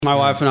My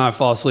wife and I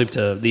fall asleep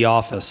to The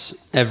Office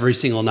every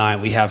single night.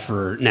 We have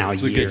for now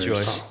years. It's a good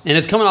choice. And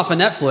it's coming off of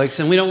Netflix,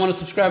 and we don't want to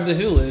subscribe to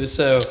Hulu,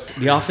 so...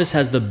 The Office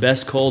has the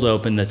best cold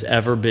open that's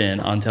ever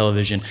been on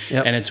television,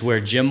 Yep. and it's where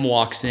Jim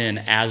walks in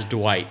as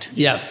Dwight.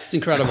 Yeah, it's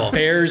incredible.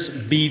 Bears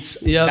beats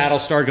Yep.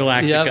 Battlestar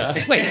Galactica.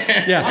 Yep. Wait,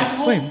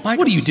 Yeah. Wait, Michael.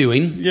 what are you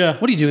doing? Yeah.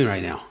 What are you doing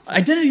right now?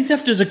 Identity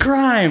theft is a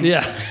crime.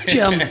 Yeah,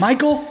 Jim.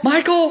 Michael?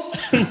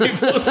 And we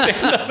both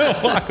stand up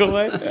and walk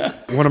away.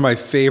 One of my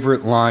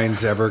favorite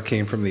lines ever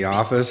came from The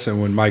Office,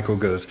 and when Michael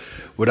goes,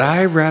 "Would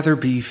I rather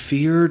be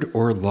feared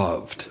or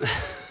loved?"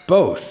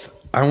 Both.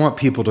 I want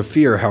people to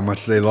fear how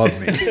much they love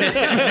me.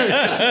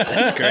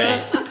 That's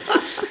great.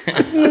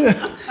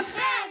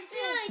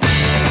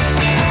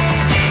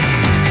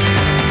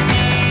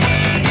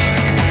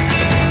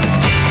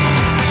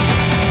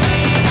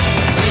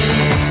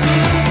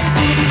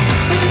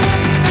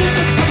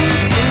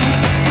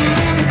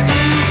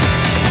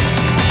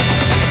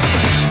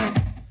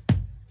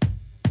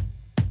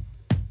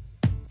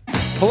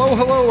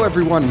 Hello,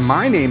 everyone.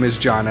 My name is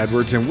John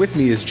Edwards, and with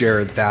me is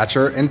Jared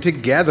Thatcher, and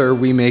together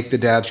we make the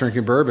Dad's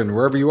Drinking Bourbon.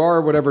 Wherever you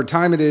are, whatever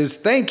time it is,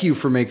 thank you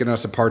for making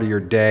us a part of your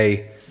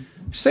day.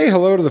 Say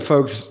hello to the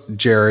folks,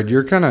 Jared.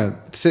 You're kind of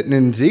sitting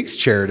in Zeke's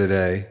chair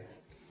today.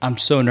 I'm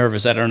so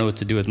nervous. I don't know what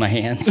to do with my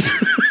hands.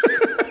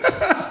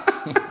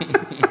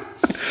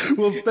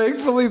 Well,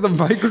 thankfully, the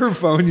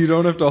microphone, you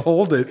don't have to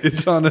hold it.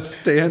 It's on a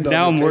stand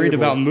Now on I'm the worried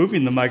table. about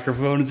moving the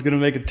microphone. It's going to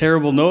make a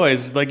terrible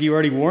noise, like you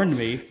already warned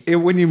me.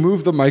 When you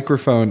move the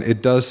microphone,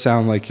 it does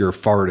sound like you're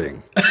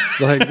farting.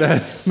 Like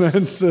that's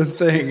the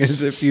thing,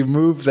 is if you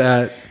move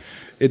that,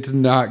 it's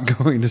not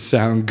going to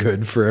sound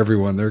good for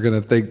everyone. They're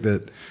going to think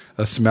that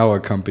a smell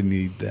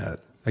accompanied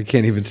that. I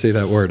can't even say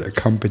that word,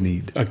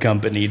 accompanied.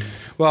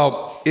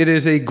 Well, it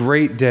is a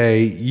great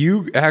day.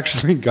 You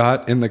actually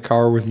got in the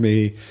car with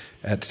me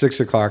at 6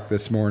 o'clock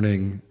this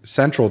morning,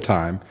 Central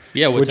Time.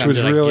 Yeah, what time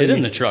did I get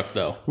in the truck,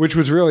 though? Which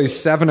was really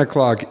 7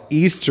 o'clock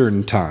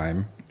Eastern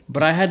Time.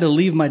 But I had to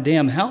leave my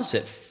damn house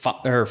at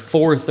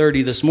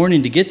 4:30 this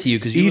morning to get to you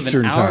because you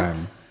Eastern live an hour.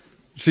 Time.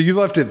 So you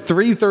left at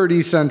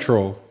 3:30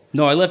 Central.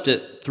 No, I left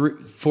at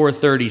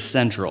 4:30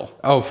 Central.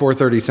 Oh,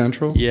 4:30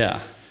 Central? Yeah.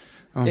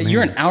 Oh, Yeah, man.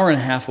 you're an hour and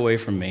a half away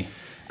from me.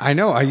 I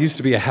know. I used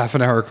to be a half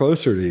an hour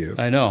closer to you.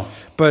 I know.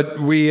 But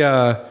we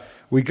got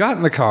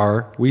in the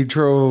car. We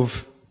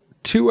drove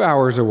 2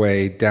 hours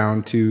away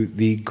down to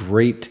the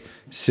great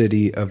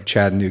city of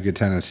Chattanooga,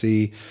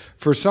 Tennessee,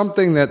 for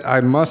something that I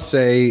must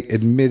say,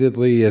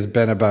 admittedly, has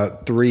been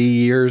about 3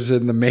 years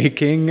in the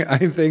making, I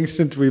think,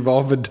 since we've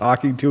all been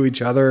talking to each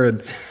other.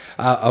 And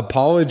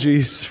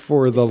apologies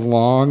for the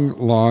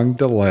long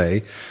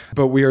delay.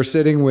 But we are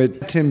sitting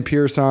with Tim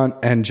Pearson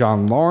and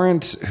John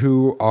Lawrence,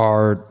 who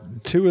are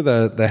two of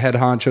the head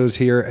honchos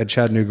here at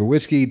Chattanooga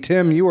Whiskey.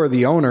 Tim, you are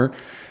the owner.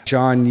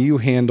 John, you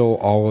handle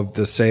all of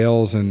the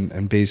sales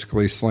and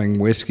basically sling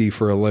whiskey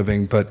for a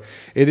living. But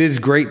it is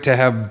great to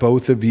have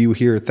both of you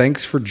here.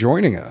 Thanks for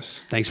joining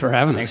us. Thanks for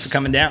having us. Thanks for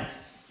coming down.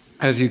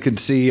 As you can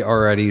see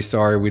already,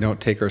 sorry, we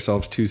don't take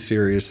ourselves too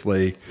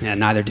seriously. Yeah,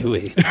 neither do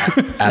we.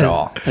 At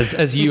all.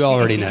 As you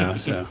already know,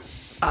 so...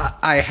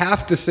 I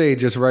have to say,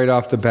 just right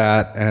off the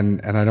bat,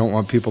 and I don't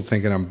want people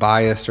thinking I'm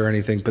biased or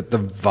anything, but the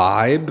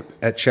vibe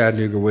at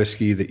Chattanooga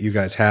Whiskey that you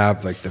guys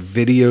have, like the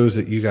videos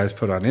that you guys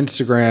put on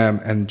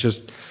Instagram, and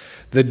just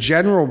the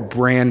general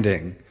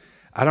branding,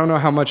 I don't know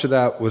how much of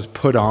that was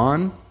put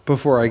on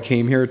before I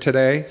came here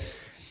today.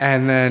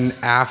 And then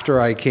after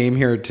I came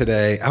here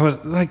today, I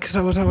was like, because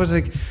I was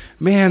like,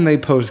 man, they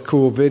post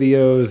cool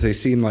videos. They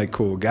seem like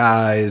cool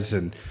guys.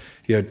 And,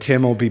 you know,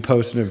 Tim will be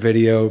posting a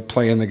video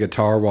playing the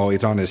guitar while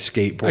he's on his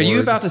skateboard. Are you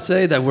about to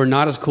say that we're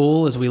not as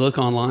cool as we look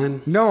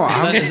online? No,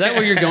 Is that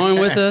where you're going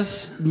with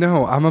this?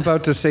 No, I'm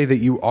about to say that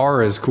you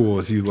are as cool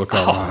as you look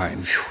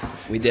online.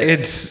 We did.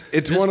 It's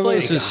This one of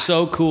place those. is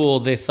so cool,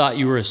 they thought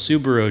you were a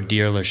Subaru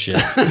dealership.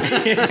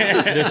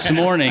 This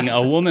morning,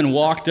 a woman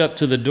walked up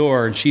to the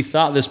door, and she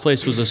thought this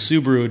place was a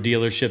Subaru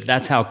dealership.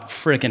 That's how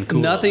freaking cool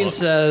it Nothing looks.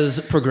 says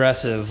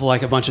progressive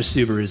like a bunch of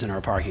Subarus in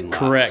our parking lot.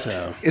 Correct.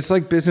 So. It's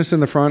like business in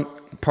the front,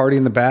 party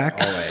in the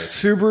back. Always.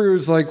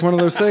 Subaru's like one of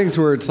those things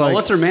where it's like, Well,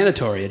 what's our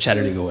mandatory at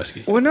Chattanooga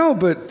Whiskey? well, no,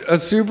 but a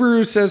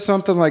Subaru says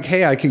something like,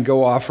 hey, I can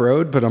go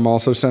off-road, but I'm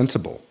also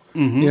sensible.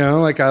 You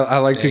know, like I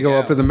like to go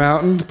up in the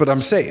mountains, but I'm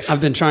safe.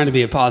 I've been trying to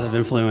be a positive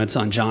influence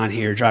on John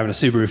here, driving a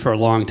Subaru for a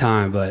long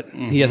time, but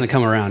he hasn't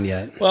come around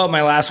yet. Well,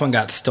 my last one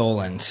got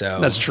stolen, so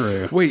That's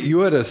true. Wait,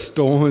 you had a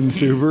stolen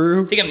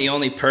Subaru? I think I'm the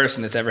only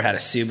person that's ever had a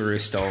Subaru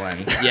stolen.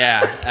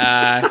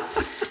 Yeah.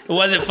 It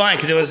wasn't fun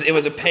because it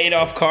was a paid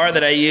off car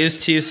that I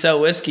used to sell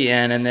whiskey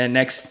in, and then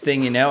next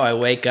thing you know, I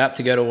wake up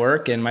to go to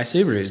work and my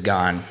Subaru's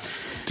gone.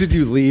 Did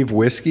you leave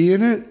whiskey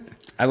in it?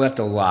 I left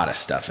a lot of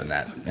stuff in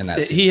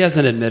that. He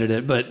hasn't admitted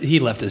it, but he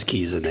left his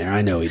keys in there.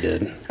 I know he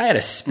did. I had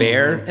a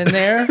spare in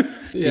there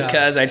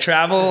because I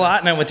travel a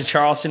lot, and I went to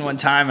Charleston one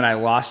time and I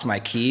lost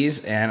my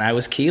keys and I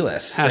was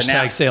keyless.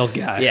 Hashtag sales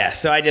guy. Yeah,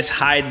 so I just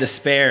hide the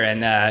spare,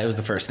 and it was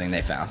the first thing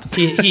they found.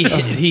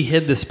 He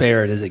hid the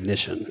spare at his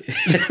ignition.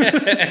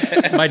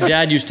 My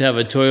dad used to have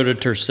a Toyota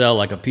Tercel,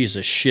 like a piece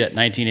of shit,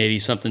 1980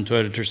 something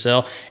Toyota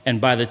Tercel,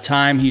 and by the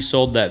time he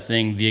sold that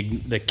thing,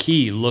 the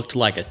key looked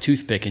like a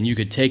toothpick, and you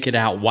could take it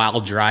out while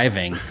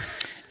driving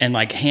and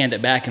like hand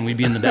it back, and we'd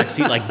be in the back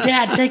seat like,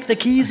 Dad, take the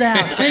keys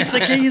out, take the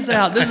keys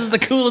out. This is the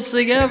coolest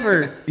thing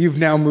ever. You've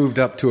now moved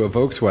up to a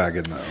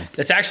Volkswagen, though.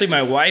 That's actually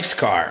my wife's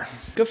car.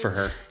 Good for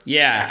her.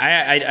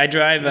 Yeah, I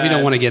drive. We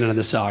don't want to get into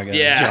the saga.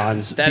 Yeah,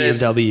 John's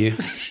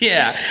BMW.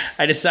 Yeah,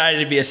 I decided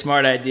it'd be a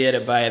smart idea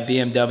to buy a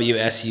BMW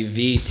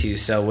SUV to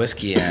sell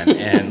whiskey in,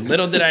 and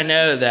little did I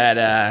know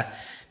that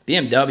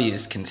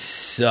BMWs can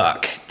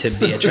suck to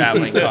be a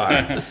traveling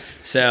car.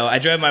 So I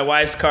drove my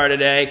wife's car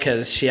today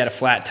because she had a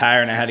flat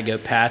tire and I had to go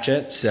patch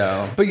it.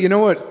 So, but you know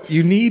what?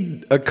 You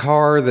need a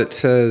car that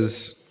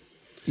says,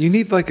 you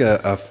need like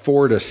a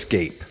Ford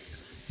Escape.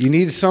 You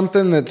need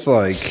something that's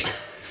like...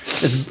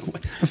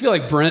 I feel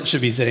like Brent should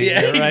be sitting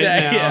here right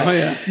now.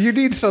 Yeah. You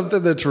need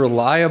something that's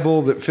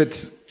reliable, that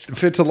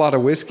fits a lot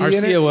of whiskey in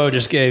it. Our COO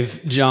just gave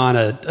John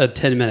a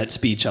 10-minute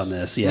speech on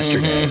this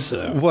yesterday.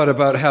 So what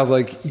about how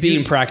like...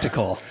 being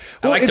practical.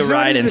 I like to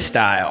ride in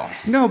style.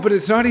 No, but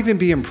it's not even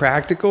being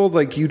practical.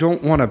 Like, you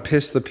don't want to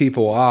piss the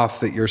people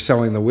off that you're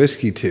selling the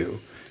whiskey to.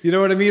 You know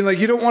what I mean? Like,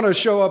 you don't want to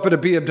show up at a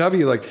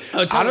BMW like,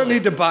 totally. I don't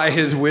need to buy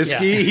his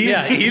whiskey.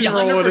 He's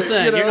rolling it.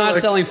 You know, you're not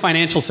selling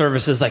financial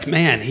services like,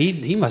 man,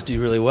 he must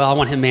do really well. I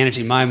want him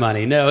managing my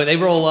money. No, they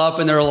roll up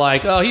and they're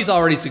like, oh, he's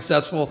already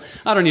successful.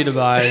 I don't need to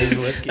buy his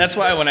whiskey. That's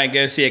why when I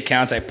go see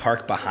accounts, I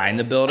park behind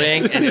the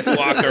building and just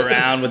walk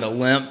around with a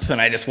limp,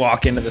 and I just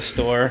walk into the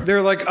store.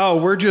 They're like, oh,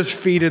 we're just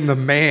feeding the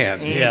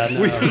man. Yeah,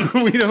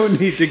 no. We don't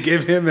need to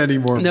give him any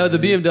more money. No, the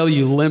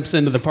BMW limps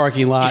into the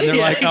parking lot. And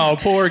they're like, oh,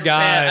 poor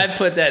guy. Man, I'd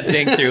put that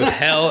thing through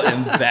hell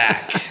and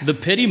back. The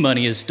pity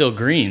money is still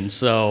green,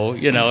 so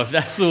if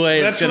that's the way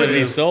it's going to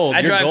be sold,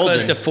 I drive golden.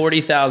 close to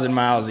 40,000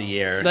 miles a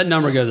year. That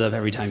number goes up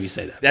every time you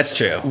say that. That's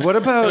true. What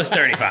about it was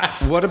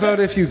 35? What about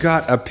if you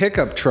got a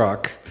pickup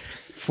truck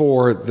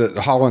for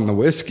the hauling the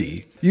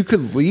whiskey? You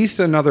could lease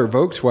another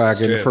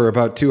Volkswagen for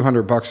about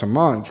 $200 a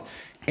month.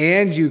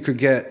 And you could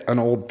get an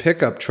old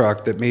pickup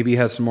truck that maybe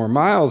has some more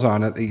miles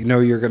on it that you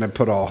know you're going to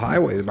put all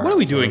highway miles. What are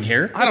we doing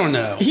here? I don't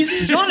know.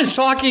 John is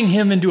talking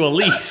him into a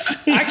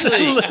lease.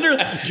 Actually,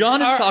 literally,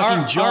 John is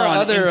talking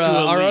John into a lease.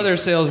 Our other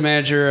sales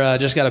manager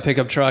just got a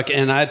pickup truck,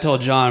 and I told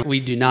John we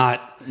do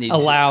not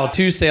allow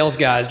two sales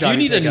guys driving.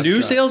 Do you need a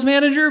new sales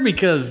manager?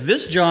 Because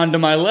this John to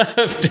my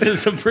left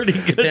is a pretty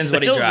good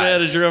sales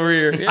manager over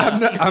here.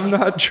 Yeah. I'm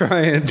not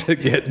trying to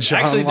get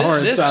John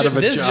Lawrence out of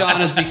a job. This John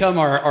has become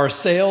our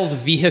sales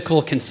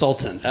vehicle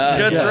consultant.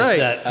 That's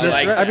right.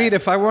 I mean,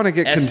 if I want to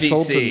get SVC.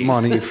 consultant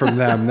money from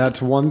them,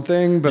 that's one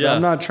thing, but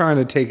I'm not trying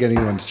to take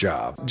anyone's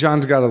job.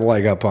 John's got a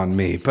leg up on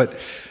me. But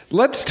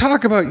let's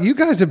talk about, you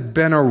guys have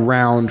been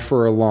around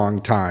for a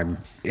long time.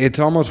 It's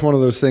almost one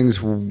of those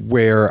things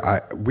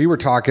where we were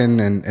talking,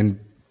 and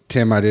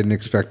Tim, I didn't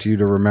expect you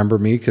to remember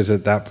me because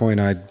at that point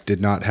I did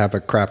not have a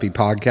crappy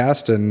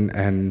podcast,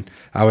 and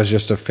I was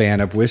just a fan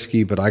of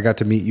whiskey, but I got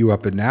to meet you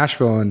up in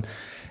Nashville, and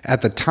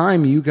at the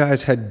time you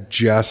guys had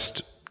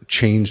just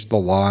changed the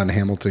law in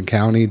Hamilton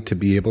County to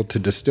be able to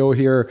distill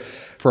here.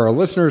 For our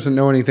listeners that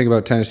know anything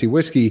about Tennessee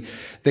whiskey,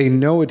 they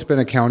know it's been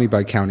a county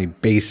by county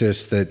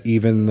basis, that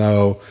even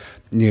though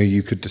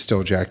you could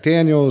distill Jack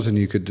Daniels and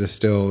you could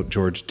distill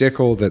George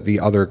Dickel, that the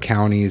other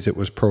counties, it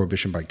was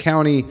prohibition by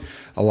county.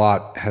 A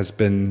lot has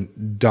been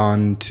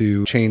done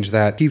to change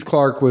that. Keith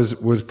Clark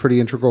was pretty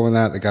integral in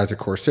that. The guys at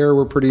Corsair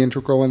were pretty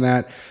integral in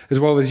that,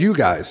 as well as you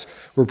guys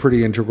were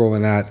pretty integral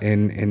in that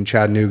in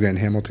Chattanooga and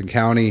Hamilton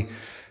County.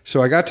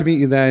 So I got to meet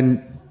you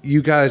then.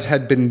 You guys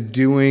had been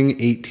doing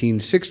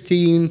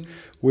 1816,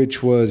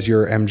 which was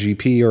your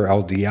MGP or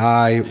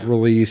LDI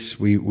release.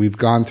 We've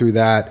gone through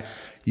that.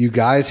 You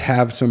guys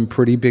have some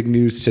pretty big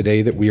news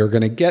today that we are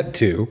going to get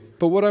to.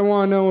 But what I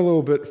want to know a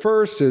little bit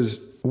first is,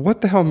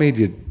 what the hell made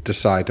you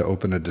decide to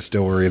open a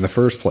distillery in the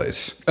first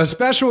place?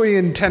 Especially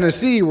in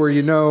Tennessee, where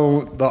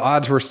the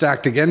odds were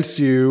stacked against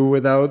you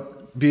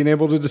without being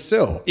able to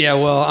distill. Yeah,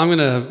 well, I'm going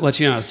to let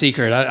you know a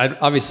secret.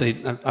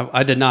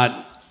 I did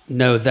not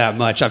know that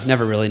much. I've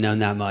never really known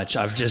that much.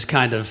 I've just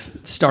kind of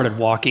started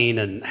walking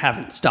and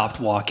haven't stopped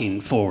walking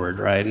forward,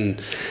 right? And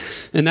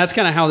that's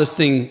kind of how this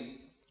thing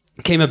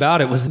came about.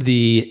 It was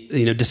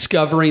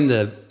discovering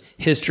the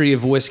history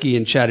of whiskey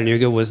in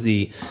Chattanooga was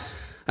the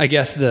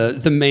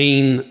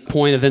main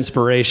point of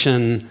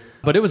inspiration,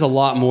 but it was a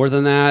lot more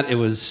than that. It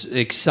was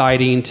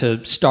exciting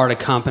to start a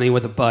company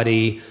with a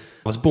buddy.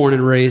 I was born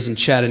and raised in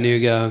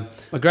Chattanooga.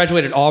 I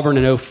graduated Auburn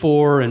in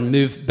 2004 and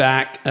moved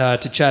back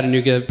to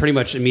Chattanooga pretty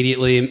much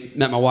immediately.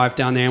 Met my wife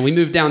down there, and we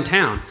moved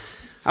downtown.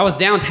 I was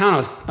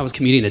downtown. I was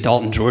commuting to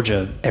Dalton,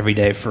 Georgia every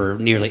day for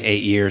nearly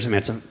 8 years. I mean,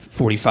 it's a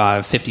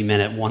 45,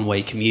 50-minute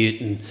one-way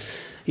commute.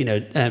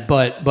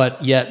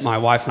 But yet my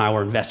wife and I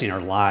were investing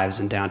our lives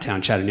in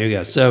downtown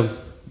Chattanooga. So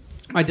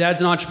my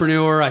dad's an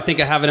entrepreneur. I think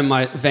I have it in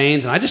my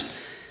veins. And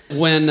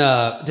when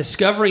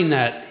discovering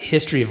that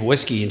history of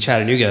whiskey in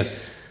Chattanooga,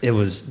 it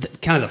was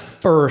kind of the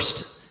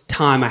first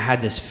time I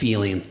had this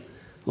feeling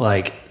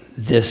like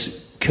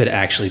this could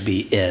actually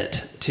be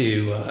it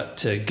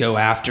to go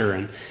after.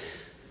 And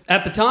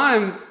at the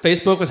time,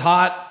 Facebook was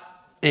hot.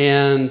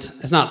 And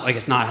it's not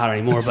hot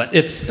anymore, but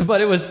it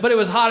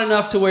was hot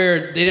enough to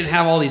where they didn't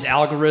have all these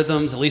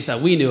algorithms, at least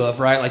that we knew of,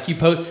 right? Like you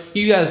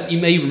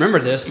may remember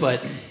this,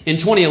 but in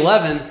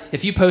 2011,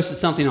 if you posted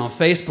something on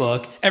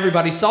Facebook,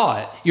 everybody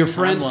saw it. Your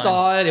friends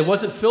saw it. It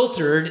wasn't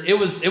filtered. It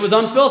was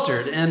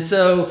unfiltered, and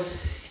so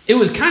it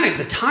was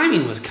the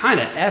timing was kind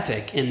of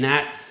epic in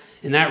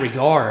that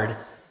regard.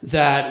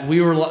 That we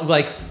were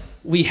like,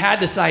 we had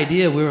this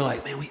idea. We were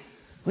like, man,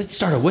 let's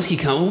start a whiskey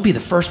company. We'll be the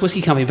first whiskey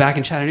company back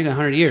in Chattanooga in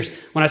 100 years.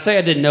 When I say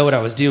I didn't know what I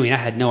was doing, I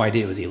had no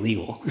idea it was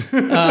illegal.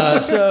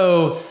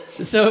 So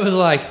it was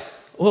like,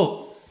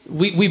 well,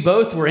 we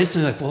both were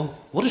instantly like, well,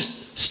 we'll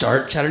just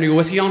start Chattanooga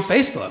Whiskey on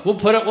Facebook.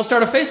 We'll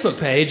start a Facebook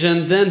page,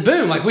 and then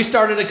boom, like we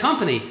started a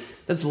company.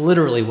 That's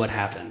literally what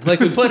happened. Like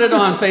we put it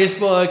on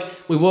Facebook.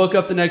 We woke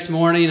up the next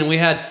morning and we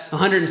had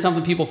 100 and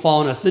something people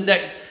following us. The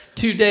next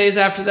 2 days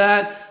after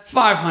that,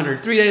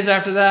 500. 3 days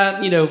after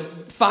that,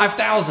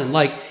 5,000,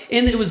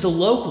 and it was the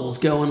locals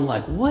going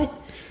like, what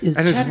is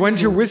and it's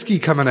when's your whiskey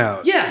coming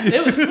out? Yeah,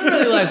 it was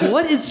literally like,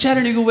 what is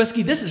Chattanooga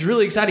whiskey? This is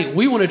really exciting.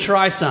 We want to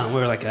try some. We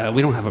were like,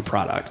 we don't have a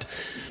product.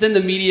 Then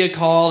the media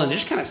called and it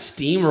just kind of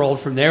steamrolled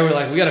from there. We're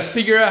like, we got to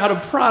figure out how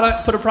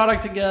to put a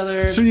product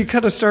together. So you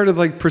kind of started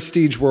like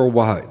Prestige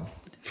Worldwide.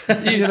 Dude,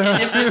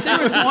 if there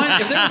was one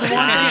thing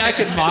I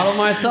could model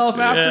myself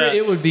after,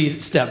 it would be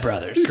Step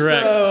Brothers.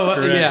 Correct. So,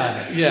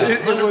 Correct. Yeah,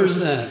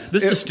 100%.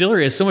 This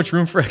distillery has so much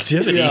room for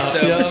activity. Yeah.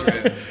 So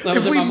true.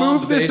 If we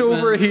move this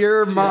over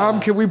here, Mom,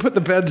 can we put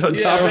the beds on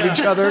top of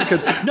each other?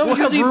 No, we'll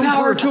using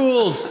power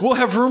tools. We'll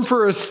have room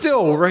for a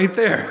still right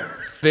there.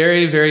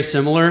 Very, very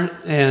similar.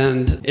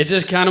 And it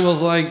just kind of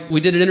was like,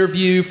 we did an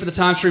interview for the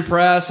Times Free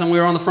Press and we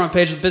were on the front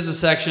page of the business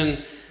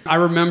section. I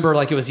remember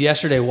like it was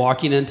yesterday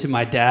walking into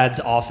my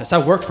dad's office. I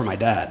worked for my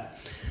dad.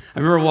 I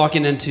remember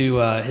walking into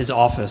his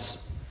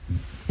office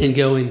and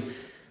going,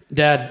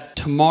 Dad,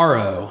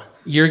 tomorrow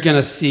you're going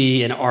to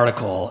see an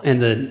article in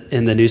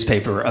the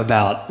newspaper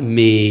about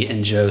me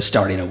and Joe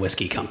starting a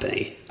whiskey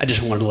company. I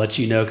just wanted to let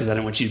you know because I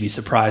didn't want you to be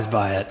surprised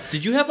by it.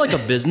 Did you have like a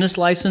business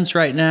license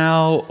right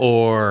now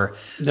or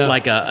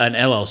like an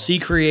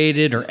LLC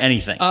created or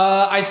anything?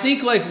 I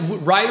think like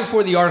right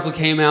before the article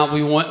came out,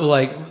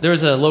 there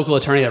was a local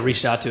attorney that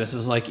reached out to us. It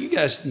was like, you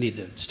guys need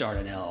to start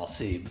an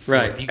LLC.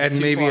 Right.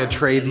 And maybe a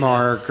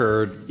trademark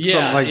or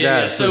something like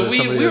that. Yeah. So we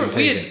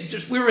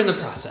were in the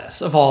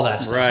process of all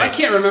that stuff. Right. I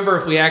can't remember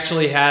if we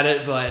actually had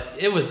it, but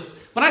it was...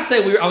 When I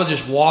say I was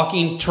just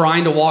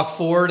trying to walk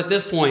forward, at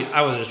this point,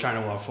 I was just trying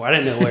to walk forward. I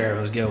didn't know where it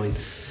was going.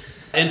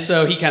 And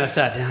so he kind of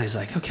sat down. He's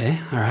like, okay,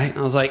 all right. And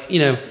I was like,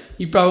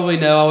 you probably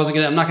know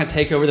I'm not going to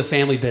take over the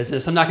family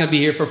business. I'm not going to be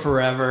here for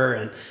forever.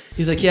 And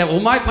he's like, yeah, well,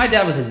 my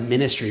dad was in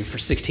ministry for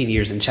 16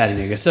 years in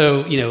Chattanooga.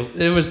 So,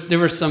 there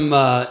were some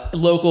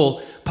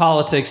local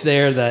politics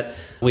there that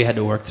we had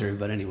to work through.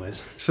 But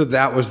anyways. So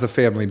that was the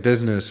family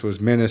business, was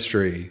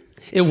ministry.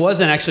 It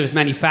wasn't actually. It was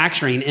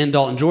manufacturing in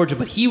Dalton, Georgia.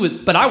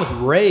 But I was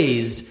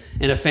raised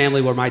in a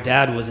family where my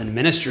dad was in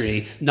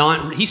ministry.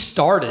 He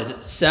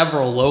started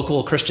several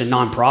local Christian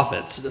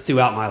nonprofits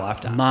throughout my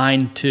lifetime.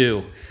 Mine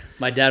too.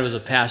 My dad was a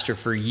pastor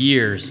for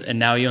years, and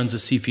now he owns a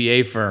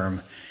CPA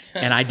firm.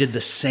 And I did the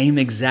same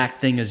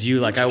exact thing as you.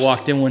 Like I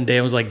walked in one day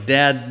and was like,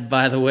 Dad,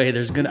 by the way,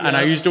 and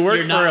I used to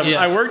work for him.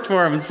 Yeah. I worked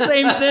for him. And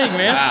same thing,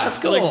 man. Wow, that's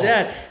cool. Like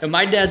Dad. And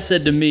my dad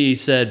said to me, he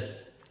said,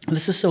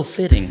 this is so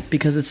fitting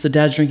because it's the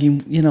dad's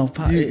drinking,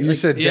 You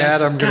said,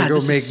 Dad, I'm going to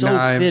go make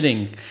knives.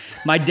 Fitting.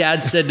 My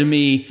dad said to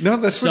me, no,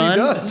 that's son,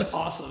 what he does. That's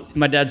awesome.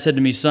 My dad said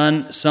to me,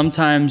 son,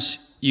 sometimes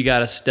you got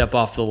to step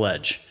off the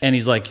ledge. And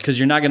he's like, because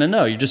you're not going to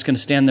know. You're just going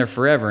to stand there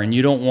forever. And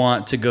you don't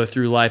want to go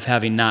through life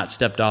having not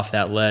stepped off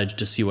that ledge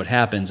to see what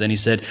happens. And he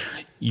said,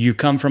 you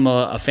come from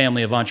a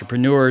family of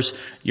entrepreneurs.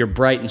 You're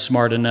bright and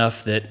smart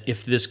enough that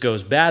if this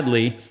goes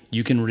badly,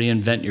 you can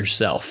reinvent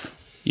yourself.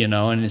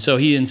 And so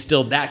he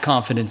instilled that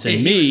confidence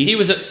in me. He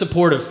was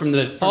supportive from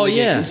the beginning.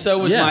 And so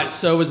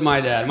was my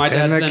dad. My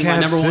dad's been my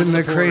number one supporter.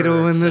 And the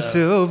cradle and the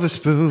silver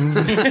spoon,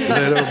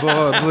 little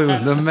boy blue,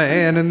 the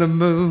man in the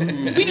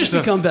moon. Did we just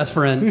become best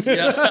friends?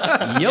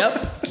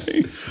 Yep.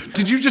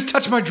 Did you just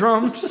touch my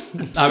drums?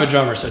 I'm a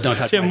drummer, so don't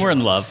touch Tim, my we're drums.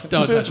 in love.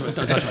 Don't touch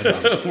my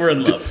drums. We're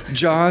in love.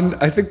 John,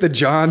 I think the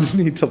Johns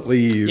need to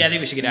leave. Yeah, I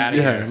think we should get out of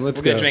here.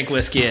 Let's go go drink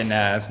whiskey in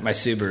my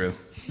Subaru.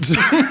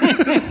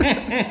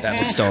 That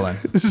was stolen.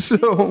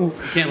 So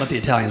can't let the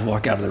Italians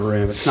walk out of the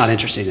room. It's not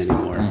interesting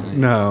anymore.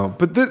 No,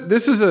 but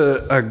this is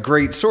a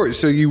great story.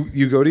 So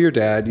you go to your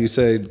dad. You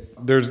say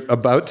there's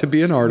about to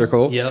be an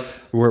article. Yep.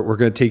 We're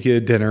going to take you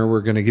to dinner.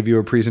 We're going to give you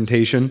a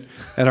presentation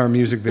at our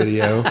music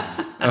video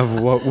of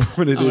what it is.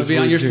 I'm going to be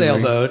on your doing.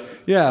 sailboat.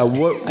 Yeah.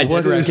 I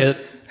did wreck it.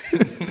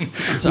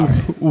 I'm sorry.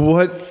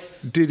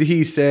 did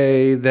he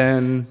say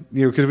then,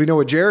 because we know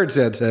what Jared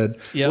said,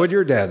 Yep. what'd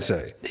your dad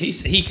say?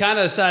 He kind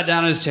of sat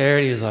down in his chair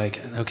and he was like,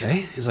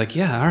 okay. He's like,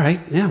 yeah, all right.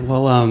 Yeah.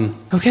 Well,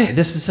 okay.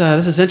 This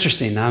is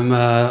interesting. I'm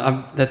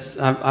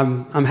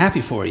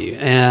happy for you.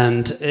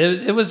 And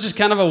it was just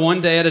kind of a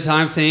one day at a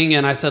time thing.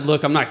 And I said,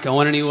 look, I'm not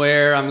going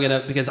anywhere.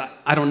 Because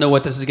I don't know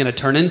what this is going to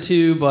turn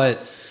into,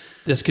 but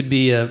this could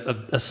be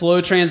a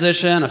slow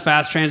transition, a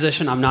fast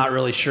transition. I'm not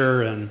really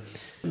sure. And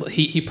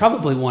he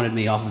probably wanted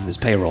me off of his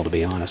payroll, to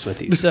be honest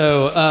with you.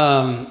 So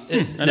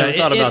I never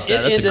thought about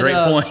that. That's a great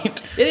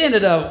point. It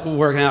ended up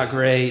working out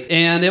great.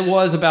 And it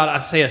was about,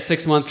 I'd say, a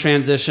 6-month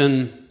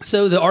transition.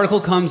 So the article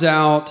comes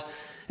out,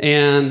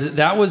 and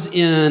that was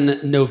in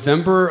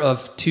November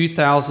of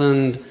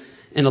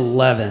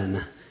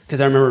 2011,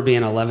 because I remember it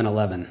being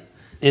 11/11.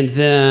 And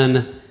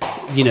then,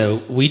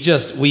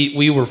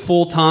 we were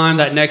full-time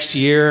that next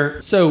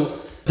year. So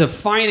the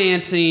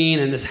financing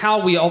and this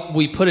how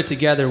we put it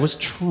together was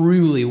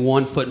truly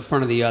one foot in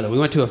front of the other. We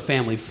went to a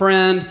family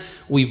friend.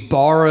 We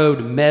borrowed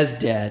mezz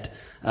debt.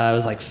 It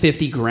was like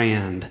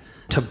 $50,000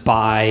 to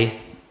buy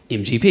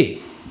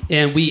MGP.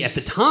 And at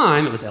the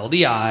time, it was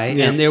LDI,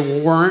 and there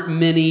weren't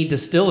many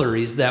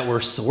distilleries that were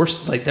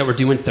sourced, that were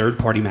doing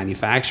third-party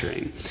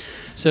manufacturing.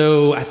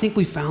 So I think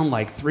we found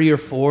like 3 or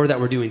 4 that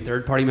were doing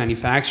third-party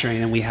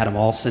manufacturing, and we had them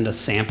all send us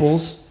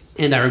samples.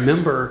 And I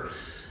remember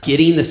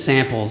getting the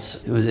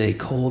samples. It was a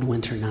cold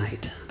winter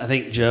night. I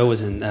think Joe was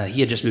he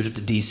had just moved up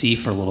to DC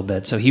for a little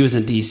bit. So he was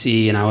in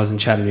DC and I was in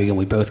Chattanooga, and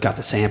we both got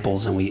the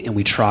samples, and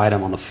we tried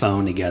them on the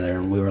phone together,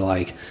 and we were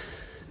like,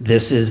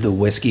 this is the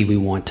whiskey we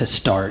want to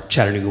start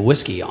Chattanooga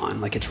whiskey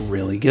on. Like, it's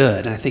really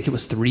good. And I think it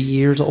was 3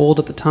 years old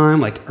at the time,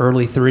 like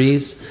early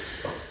 3s.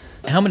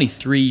 How many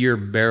 3-year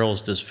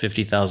barrels does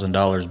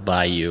 $50,000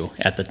 buy you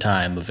at the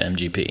time of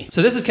MGP?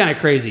 So this is kind of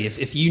crazy.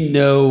 If you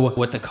know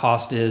what the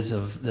cost is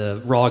of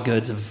the raw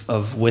goods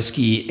of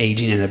whiskey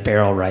aging in a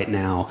barrel right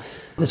now,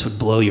 this would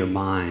blow your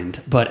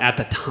mind. But at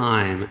the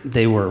time,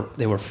 they were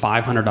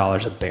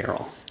 $500 a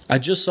barrel. I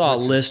just saw a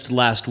list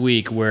last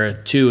week where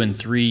 2 and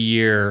 3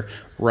 year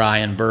rye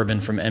and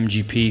bourbon from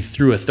MGP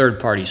through a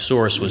third-party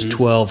source was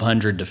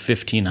 $1,200 to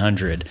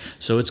 $1,500.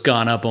 So it's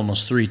gone up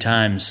almost 3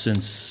 times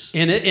since.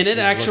 And it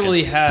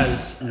actually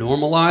has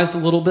normalized a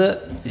little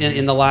bit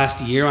in the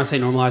last year. When I say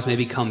normalized,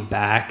 maybe come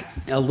back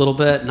a little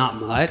bit,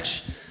 not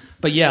much.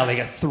 But yeah, like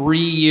a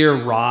 3-year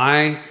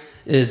rye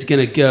is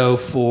going to go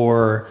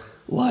for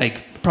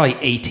like probably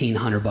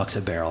 $1,800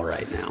 a barrel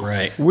right now.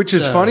 Right. Which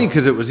is funny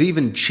because it was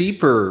even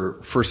cheaper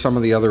for some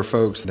of the other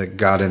folks that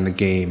got in the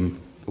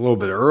game a little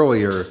bit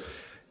earlier.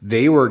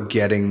 They were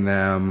getting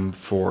them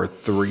for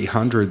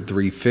 $300,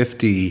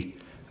 $350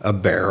 a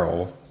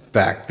barrel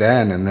back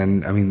then. And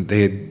then,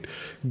 they had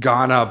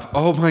gone up.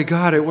 Oh my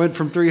God, it went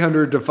from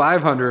 $300 to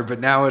 $500, but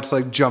now it's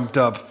like jumped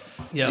up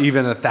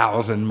even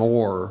 $1,000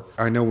 more.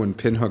 I know when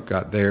Pinhook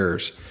got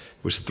theirs,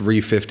 it was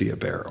 $350 a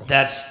barrel.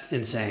 That's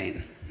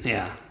insane.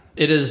 Yeah.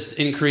 It is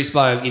increased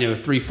by,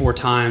 3-4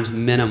 times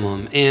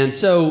minimum. And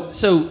so,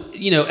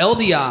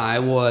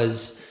 LDI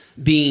was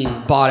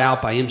being bought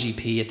out by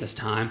MGP at this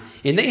time,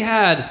 and they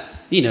had,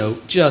 they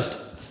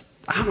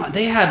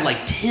had like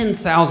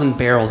 10,000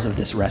 barrels of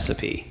this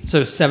recipe.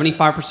 So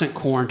 75%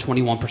 corn,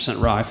 21%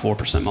 rye,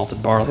 4%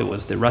 malted barley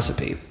was the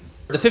recipe.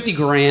 The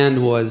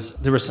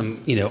 $50,000 there was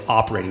some,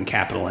 operating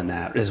capital in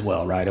that as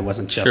well, right? It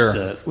wasn't just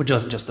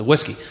the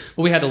whiskey,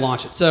 but we had to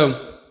launch it.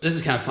 So this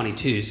is kind of funny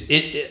too.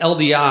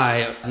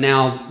 LDI,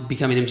 now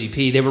becoming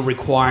MGP, they were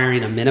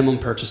requiring a minimum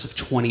purchase of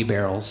 20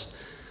 barrels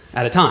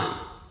at a time.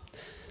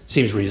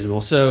 Seems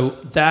reasonable. So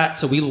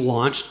we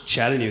launched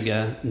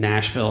Chattanooga,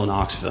 Nashville, and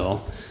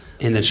Knoxville,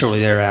 and then shortly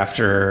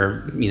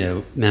thereafter,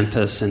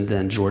 Memphis, and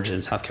then Georgia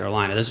and South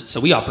Carolina. So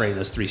we operated in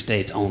those 3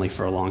 states only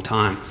for a long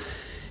time,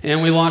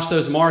 and we launched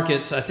those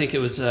markets. I think it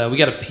was we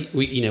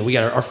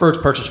got our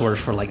first purchase orders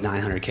for like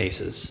 900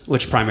 cases,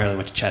 which primarily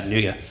went to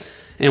Chattanooga,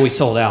 and we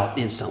sold out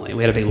instantly.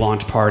 We had a big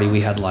launch party. We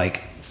had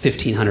like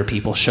 1,500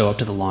 people show up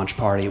to the launch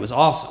party. It was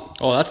awesome.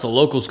 Oh, that's the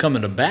locals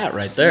coming to bat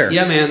right there.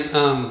 Yeah,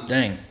 man.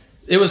 Dang.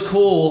 It was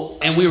cool,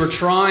 and we were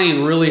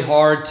trying really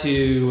hard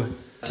to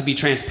be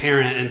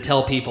transparent and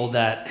tell people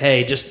that,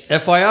 hey, just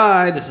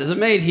FYI, this isn't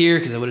made here,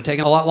 because it would have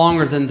taken a lot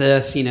longer than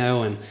this,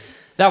 and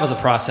that was a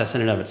process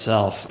in and of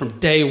itself. From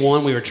day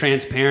one, we were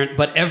transparent,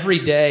 but every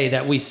day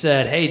that we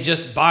said, hey,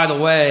 just by the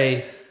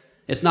way,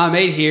 it's not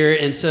made here,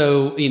 and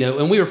so,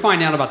 and we were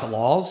finding out about the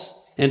laws,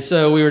 and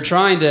so we were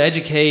trying to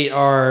educate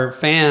our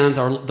fans,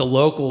 the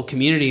local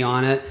community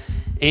on it,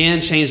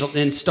 and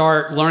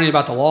start learning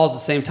about the laws at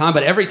the same time.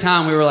 But every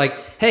time we were like,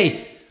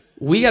 hey,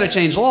 we got to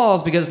change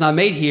laws because it's not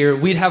made here,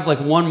 we'd have like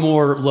one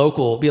more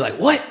local be like,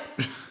 what?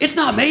 It's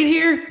not made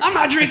here? I'm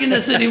not drinking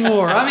this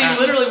anymore.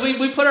 Literally,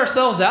 we put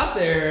ourselves out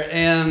there,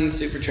 and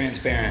super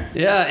transparent.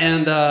 Yeah,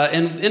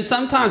 and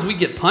sometimes we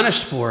get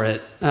punished for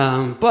it,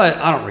 but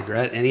I don't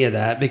regret any of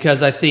that,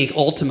 because I think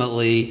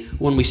ultimately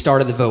when we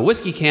started the Vote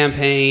Whiskey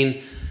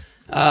campaign,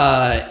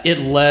 It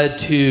led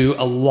to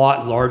a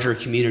lot larger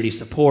community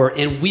support,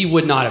 and we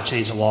would not have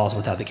changed the laws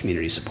without the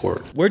community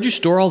support. Where'd you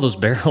store all those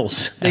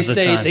barrels? They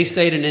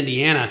stayed in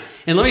Indiana.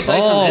 And let me tell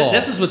you something.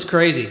 This is what's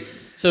crazy.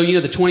 So,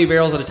 the 20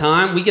 barrels at a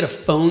time, we get a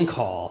phone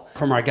call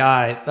from our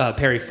guy,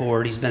 Perry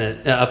Ford. He's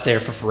been up there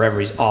for forever.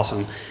 He's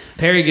awesome.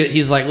 Perry,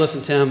 he's like,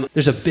 listen, Tim,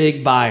 there's a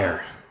big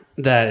buyer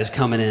that is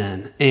coming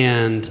in,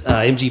 and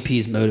MGP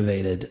is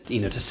motivated,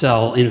 to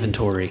sell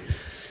inventory.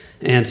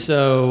 And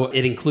so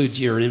it includes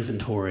your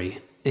inventory,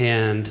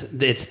 and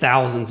it's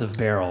thousands of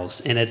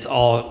barrels, and it's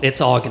all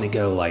going to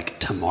go like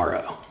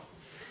tomorrow.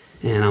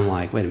 And I'm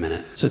like, wait a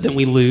minute. So then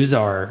we lose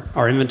our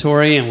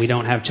inventory, and we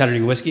don't have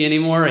Chattanooga whiskey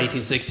anymore.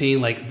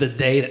 1816, like the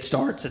day that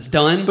starts, it's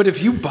done. But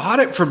if you bought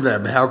it from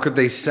them, how could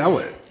they sell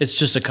it? It's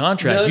just a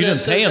contract. You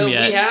didn't pay them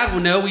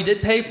yet. We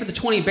did pay for the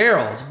 20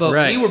 barrels,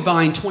 but we were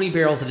buying 20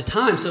 barrels at a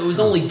time, so it was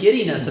only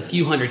getting us a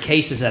few hundred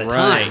cases at a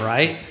time,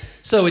 right?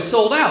 So it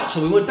sold out.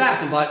 So we went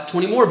back and bought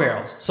 20 more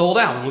barrels. Sold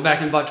out. We went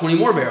back and bought 20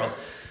 more barrels.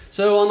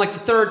 So on like the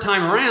third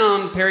time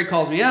around, Perry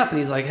calls me up and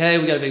he's like, hey,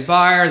 we got a big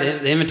buyer.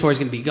 The inventory's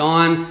going to be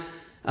gone.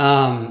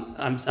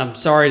 I'm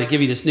sorry to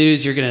give you this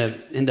news. You're going to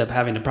end up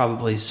having to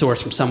probably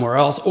source from somewhere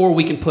else, or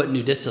we can put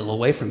New Distill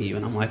away from you.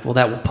 And I'm like, well,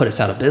 that will put us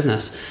out of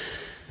business.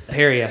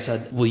 Perry, I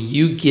said, will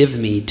you give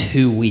me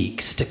 2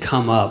 weeks to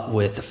come up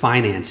with the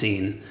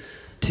financing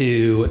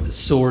to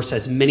source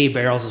as many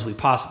barrels as we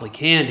possibly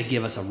can to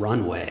give us a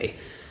runway?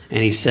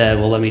 And he said,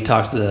 well, let me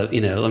talk to the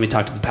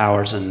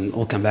powers and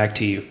we'll come back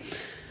to you.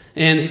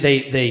 And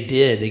they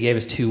did. They gave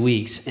us 2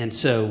 weeks. And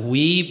so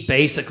we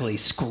basically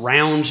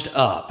scrounged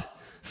up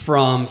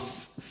from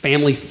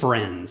family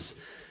friends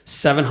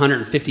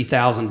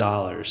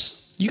 $750,000.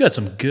 You got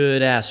some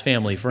good ass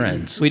family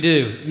friends. We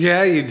do.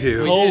 Yeah, you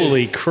do.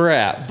 Holy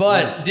crap.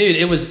 But dude,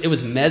 it was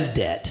mez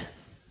debt.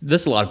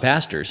 That's a lot of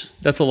pastors.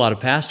 That's a lot of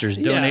pastors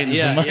donating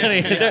some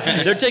money.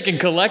 They're taking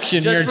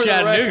collection just here in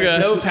Chattanooga. Record,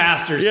 no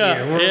pastors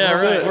here.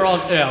 We're all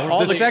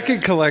the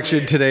second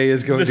collection today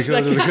is going to go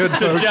to the good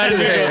folks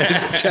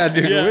at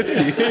Chattanooga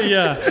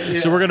Whiskey.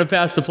 So we're going to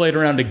pass the plate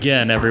around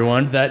again,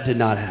 everyone. That did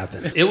not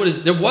happen.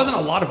 There wasn't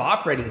a lot of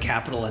operating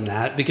capital in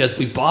that because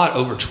we bought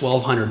over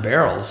 1,200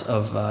 barrels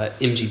of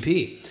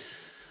MGP.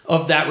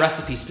 Of that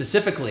recipe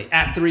specifically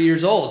at 3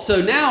 years old. So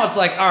now it's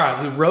like, all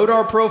right, we wrote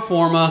our pro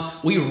forma,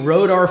 we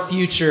wrote our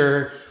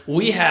future.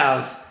 We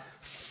have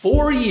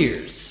 4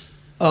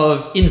 years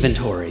of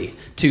inventory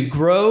to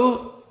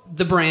grow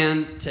the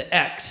brand to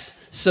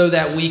X so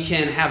that we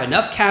can have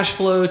enough cash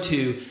flow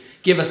to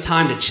give us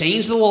time to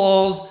change the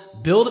laws,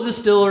 build a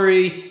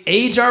distillery,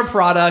 age our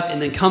product,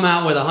 and then come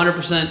out with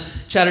 100%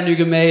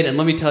 Chattanooga made. And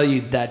let me tell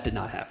you, that did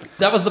not happen.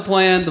 That was the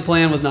plan. The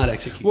plan was not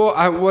executed.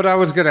 Well, what I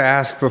was going to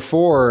ask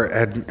before,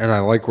 and I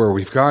like where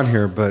we've gone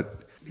here, but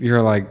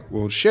you're like,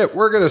 well, shit,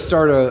 we're going to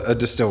start a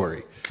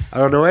distillery. I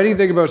don't know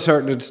anything about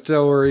starting a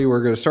distillery.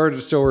 We're going to start a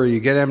distillery. You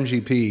get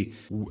MGP.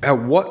 At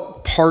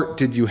what part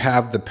did you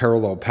have the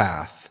parallel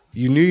path?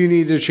 You knew you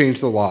needed to change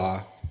the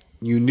law.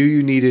 You knew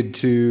you needed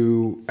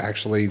to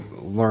actually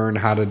learn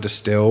how to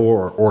distill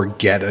or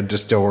get a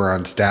distiller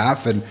on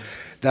staff. And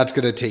that's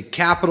going to take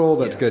capital.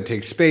 That's going to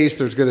take space.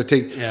 There's going to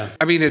take...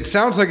 I mean, it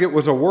sounds like it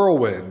was a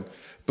whirlwind.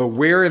 But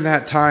where in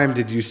that time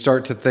did you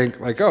start to think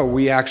like, oh,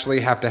 we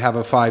actually have to have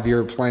a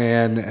 5-year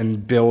plan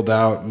and build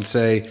out and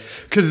say...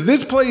 Because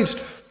this place...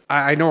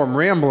 I know I'm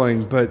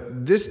rambling,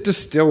 but this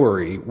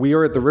distillery, we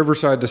are at the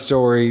Riverside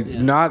Distillery. Yeah.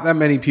 Not that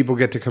many people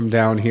get to come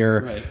down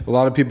here. Right. A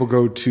lot of people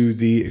go to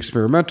the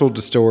experimental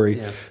distillery.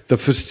 Yeah. The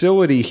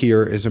facility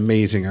here is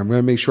amazing. I'm going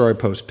to make sure I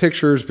post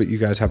pictures, but you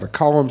guys have a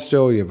column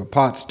still. You have a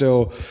pot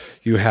still.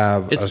 You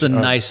have... It's the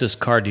nicest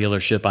car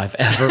dealership I've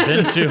ever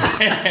been to.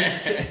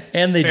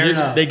 And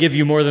they give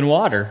you more than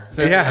water.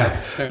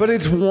 Fair. But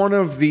it's one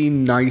of the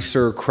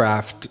nicer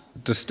craft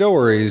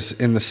distilleries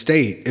in the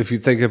state. If you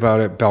think about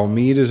it,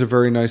 Belmead is a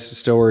very nice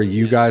distillery.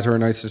 You guys are a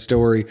nice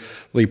distillery.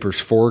 Leaper's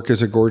Fork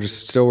is a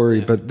gorgeous distillery.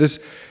 Yeah. But this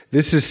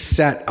is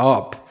set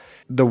up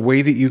the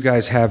way that you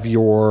guys have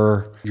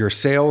your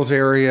sales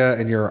area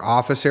and your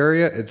office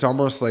area. It's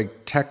almost like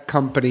tech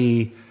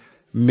company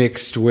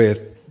mixed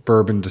with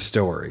bourbon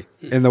distillery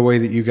in the way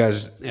that you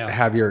guys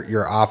have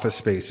your office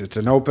space. It's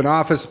an open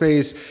office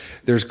space.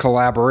 There's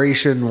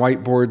collaboration,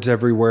 whiteboards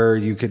everywhere.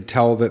 You can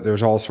tell that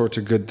there's all sorts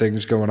of good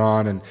things going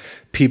on and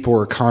people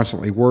are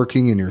constantly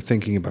working and you're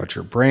thinking about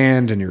your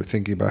brand and you're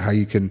thinking about how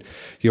you can,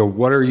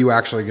 what are you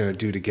actually going to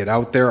do to get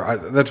out there?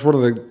 That's one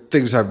of the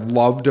things I've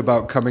loved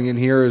about coming in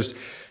here is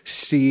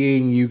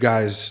seeing you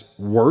guys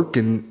work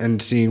and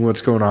seeing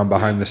what's going on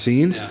behind the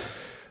scenes. Yeah.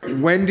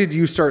 When did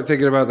you start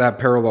thinking about that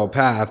parallel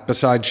path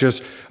besides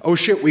just, oh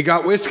shit, we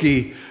got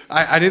whiskey?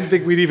 I didn't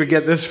think we'd even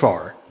get this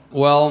far.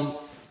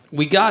 Well,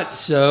 we got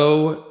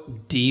so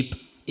deep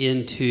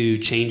into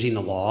changing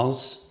the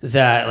laws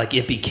that like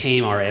it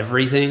became our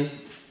everything.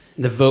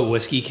 The Vote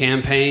Whiskey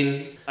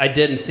campaign, I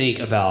didn't think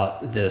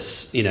about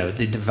this,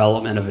 the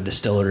development of a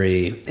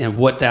distillery and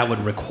what that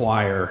would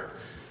require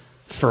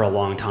for a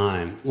long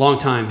time. Long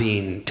time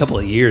being a couple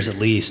of years at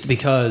least,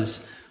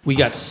 because we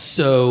got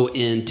so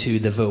into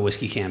the Vote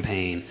Whiskey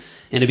campaign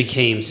and it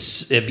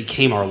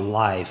became our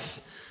life.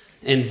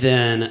 And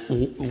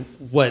then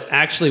what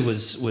actually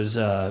was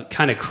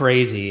kind of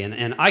crazy,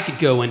 and I could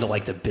go into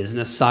like the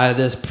business side of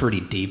this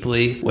pretty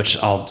deeply, which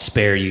I'll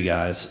spare you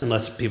guys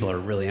unless people are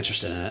really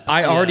interested in it.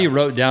 I already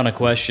wrote down a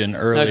question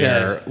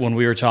earlier when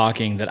we were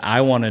talking that I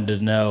wanted to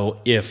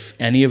know if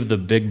any of the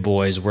big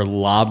boys were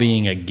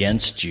lobbying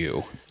against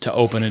you to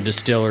open a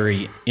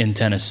distillery in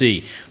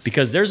Tennessee,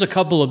 because there's a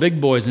couple of big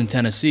boys in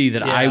Tennessee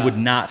that I would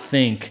not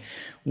think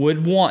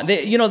would want.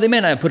 They may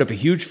not put up a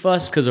huge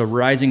fuss because a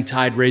rising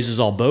tide raises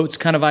all boats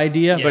kind of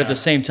idea, but at the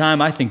same time,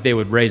 I think they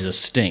would raise a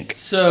stink.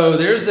 So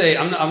there's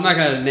I'm not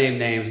going to name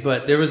names,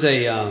 but there was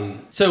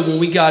so when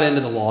we got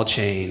into the law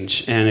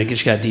change and it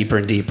just got deeper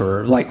and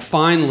deeper, like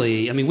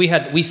finally, I mean,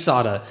 we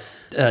sought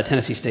a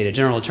Tennessee State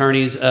General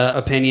Attorney's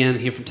opinion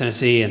here from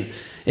Tennessee, and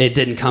it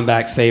didn't come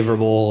back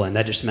favorable, and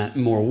that just meant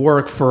more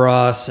work for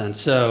us, and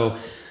so.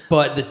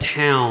 But the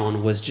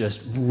town was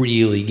just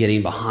really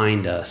getting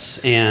behind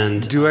us.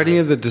 And do any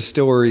of the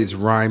distilleries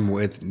rhyme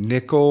with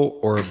nickel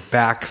or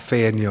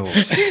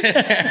backfaniels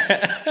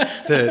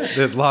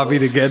that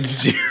lobbied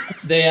against you?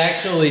 They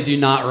actually do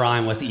not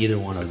rhyme with either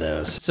one of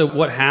those. So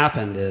what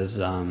happened is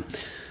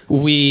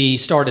we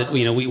started,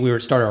 we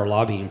started our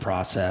lobbying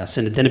process,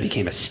 and then it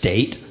became a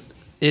state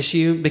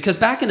issue. Because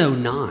back in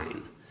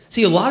 2009,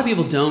 see, a lot of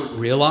people don't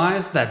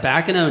realize that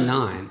back in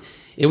 2009,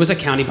 it was a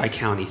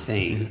county-by-county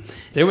thing.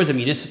 There was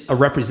a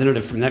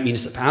representative from that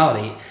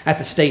municipality at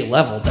the state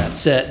level that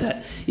said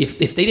that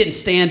if they didn't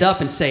stand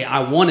up and say, I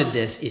wanted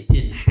this, it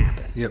didn't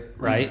happen. Yep.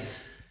 Right?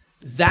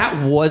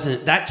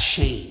 That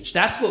changed.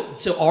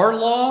 So our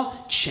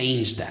law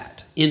changed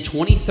that. In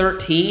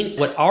 2013,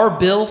 what our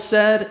bill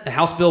said,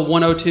 House Bill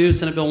 102,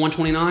 Senate Bill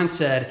 129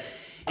 said,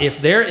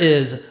 if there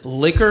is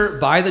liquor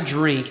by the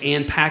drink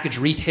and packaged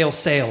retail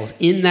sales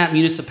in that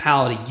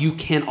municipality, you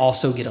can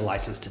also get a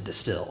license to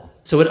distill.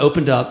 So it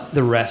opened up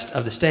the rest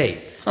of the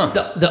state.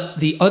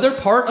 The other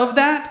part of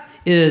that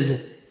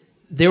is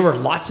there were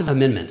lots of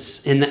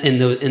amendments in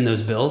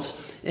those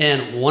bills.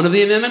 And one of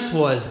the amendments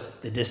was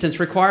the distance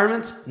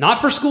requirements,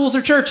 not for schools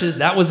or churches.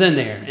 That was in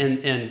there.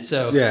 And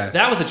so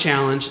that was a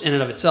challenge in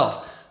and of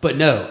itself. But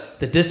no,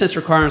 the distance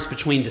requirements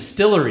between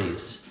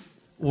distilleries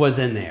was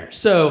in there.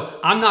 So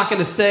I'm not going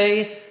to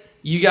say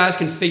you guys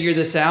can figure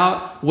this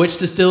out, which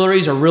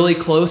distilleries are really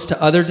close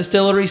to other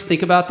distilleries.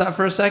 Think about that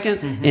for a second.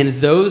 Mm-hmm. And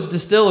those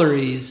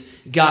distilleries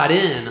got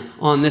in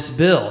on this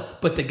bill.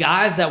 But the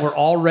guys that were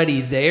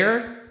already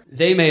there,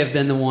 they may have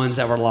been the ones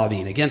that were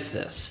lobbying against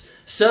this.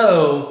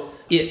 So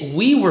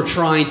we were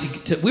trying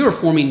we were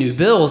forming new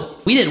bills.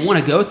 We didn't want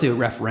to go through a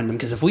referendum,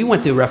 because if we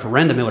went through a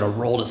referendum, it would have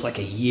rolled us like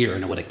a year,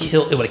 and it would have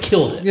killed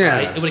it. Yeah.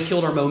 Right? It would have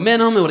killed our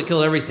momentum. It would have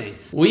killed everything.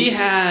 We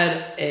had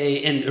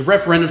and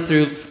referendums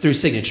through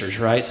signatures,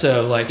 right?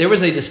 So like there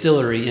was a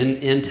distillery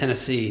in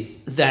Tennessee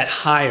that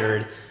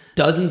hired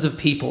dozens of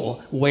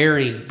people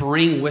wearing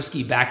 "Bring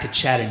Whiskey Back to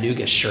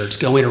Chattanooga" shirts,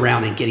 going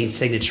around and getting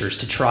signatures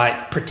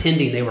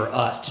pretending they were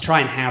us, to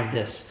try and have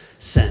this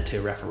sent to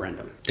a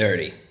referendum.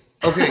 Dirty.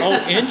 Okay.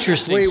 Oh,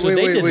 interesting. They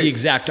did the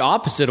exact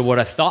opposite of what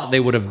I thought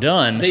they would have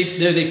done.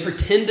 They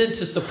pretended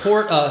to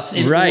support us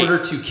in order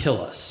to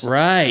kill us.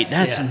 Right.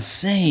 That's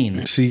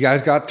insane. So you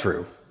guys got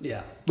through.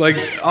 Yeah. Like,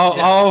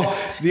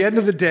 the end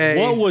of the day.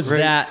 What was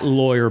that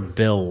lawyer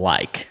bill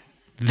like?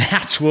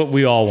 That's what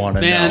we all want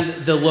to know.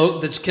 Man,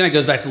 that kind of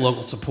goes back to the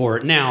local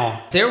support.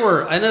 Now,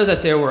 I know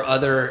that there were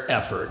other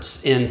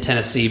efforts in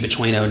Tennessee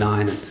between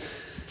 2009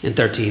 and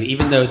 13,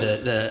 even though the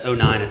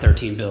 2009 and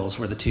 13 bills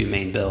were the two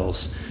main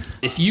bills.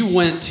 If you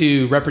went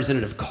to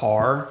Representative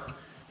Carr,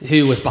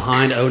 who was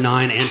behind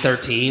 2009 and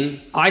 13,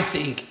 I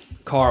think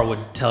Carr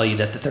would tell you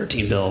that the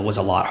 13 bill was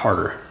a lot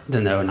harder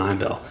than the 2009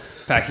 bill.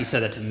 In fact, he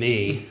said that to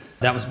me.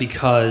 That was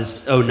because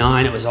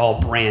 2009, it was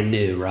all brand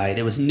new, right?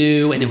 It was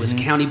new, and it was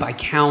county by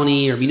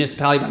county or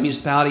municipality by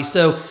municipality.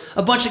 So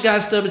a bunch of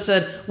guys stood up and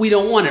said, we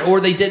don't want it, or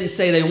they didn't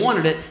say they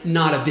wanted it,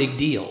 not a big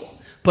deal.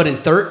 But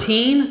in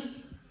 13,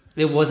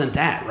 it wasn't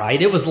that,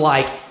 right? It was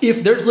like,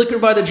 if there's liquor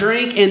by the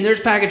drink and there's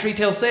packaged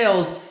retail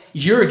sales,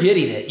 you're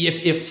getting it.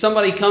 If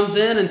somebody comes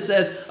in and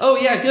says, "Oh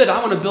yeah, good,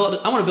 I want to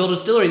build a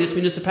distillery in this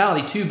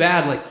municipality," too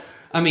bad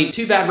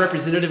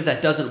representative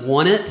that doesn't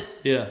want it.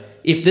 Yeah.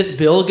 If this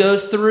bill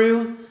goes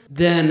through,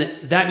 then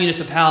that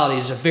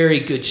municipality is a very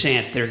good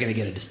chance they're going to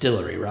get a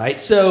distillery, right?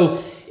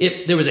 So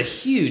there was a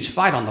huge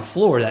fight on the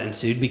floor that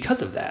ensued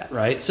because of that,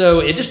 right? So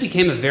it just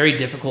became a very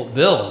difficult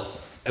bill.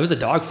 It was a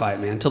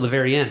dogfight, man, until the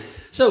very end.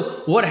 So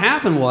what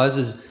happened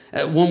was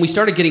when we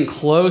started getting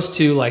close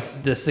to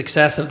like the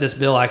success of this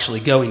bill actually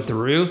going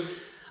through,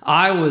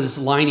 I was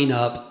lining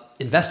up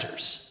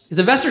investors. Because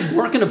investors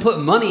weren't going to put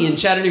money in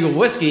Chattanooga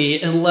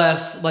whiskey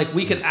unless like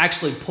we could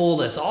actually pull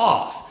this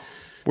off.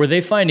 Were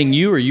they finding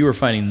you, or you were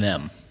finding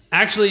them?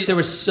 Actually, there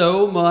was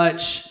so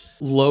much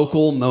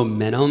local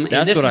momentum.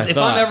 That's what I thought. If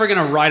I'm ever going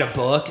to write a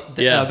book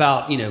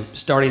about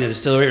starting a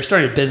distillery or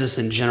starting a business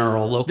in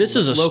general, this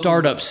is a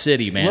startup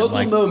city, man.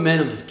 Local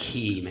momentum is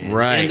key, man.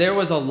 Right. And there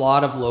was a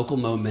lot of local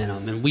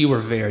momentum, and we were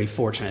very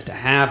fortunate to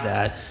have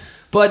that.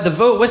 But the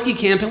Vote Whiskey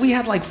campaign, we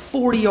had like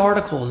 40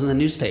 articles in the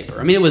newspaper.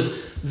 I mean, it was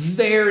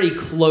very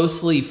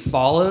closely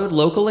followed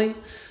locally.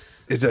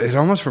 It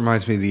almost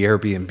reminds me of the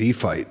Airbnb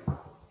fight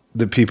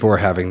that people are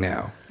having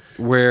now,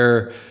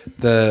 where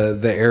the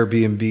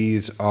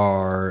Airbnbs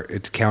are,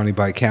 it's county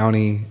by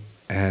county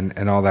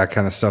and all that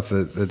kind of stuff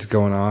that's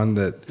going on.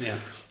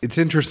 It's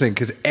interesting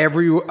because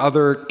every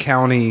other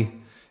county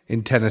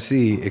in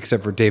Tennessee,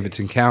 except for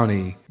Davidson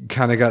County,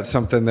 kind of got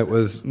something that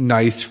was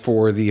nice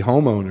for the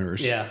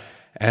homeowners. Yeah.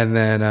 And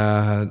then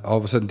all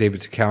of a sudden,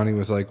 Davidson County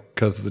was like,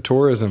 because of the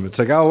tourism, it's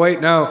like, oh wait,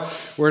 no,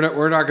 we're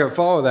not going to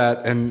follow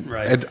that. And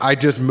I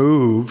just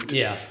moved,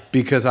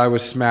 because I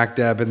was smack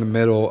dab in the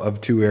middle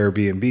of 2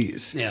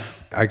 Airbnbs. Yeah,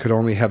 I could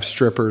only have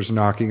strippers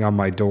knocking on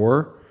my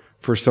door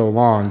for so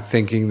long,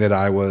 thinking that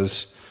I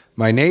was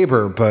my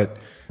neighbor, but.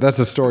 That's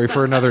a story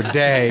for another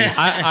day.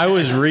 I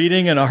was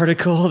reading an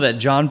article that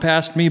John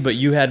passed me, but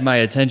you had my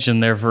attention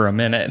there for a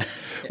minute.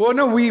 Well,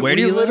 no, we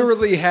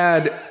literally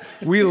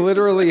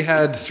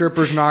had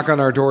strippers knock on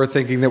our door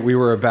thinking that we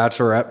were a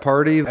bachelorette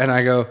party. And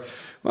I go,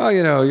 well,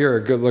 you're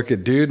a good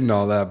looking dude and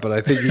all that, but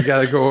I think you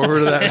got to go over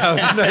to that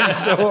house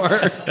next door.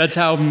 That's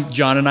how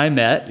John and I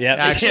met. Yeah,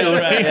 actually.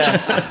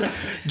 Yeah.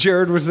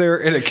 Jared was there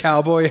in a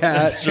cowboy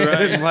hat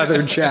and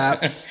leather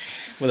chaps.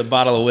 With a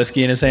bottle of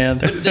whiskey in his hand.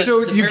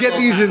 So you get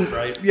these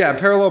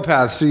parallel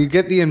paths. So you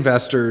get the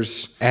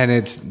investors, and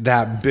it's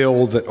that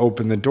build that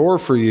opened the door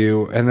for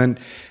you. And then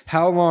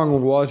how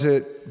long was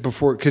it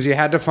before? Because you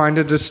had to find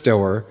a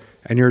distiller,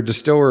 and your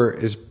distiller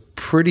is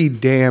pretty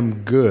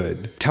damn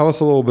good. Tell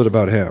us a little bit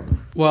about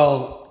him.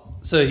 Well,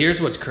 so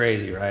here's what's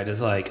crazy, right?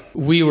 Is like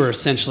we were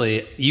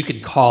essentially, you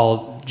could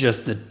call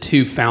just the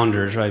 2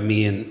 founders, right?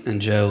 Me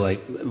and Joe,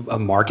 like a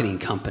marketing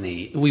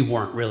company. We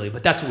weren't really,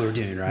 but that's what we were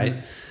doing, right?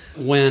 Mm-hmm.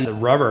 When the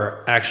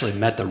rubber actually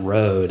met the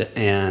road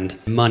and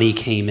money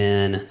came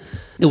in,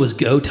 it was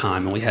go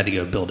time and we had to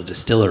go build a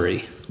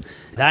distillery.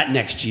 That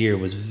next year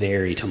was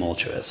very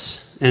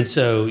tumultuous. And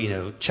so,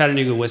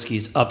 Chattanooga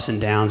whiskey's ups and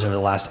downs over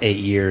the last 8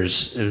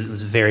 years, it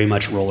was very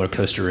much roller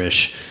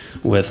coaster-ish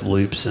with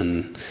loops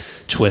and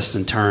twists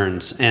and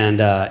turns. And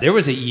there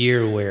was a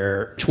year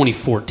where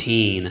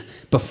 2014,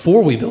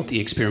 before we built the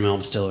experimental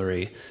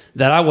distillery,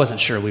 that I wasn't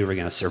sure we were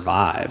going to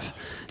survive.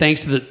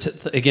 Thanks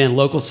to again,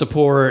 local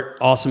support,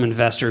 awesome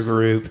investor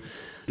group,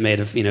 made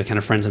of, kind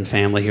of friends and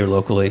family here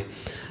locally.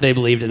 They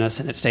believed in us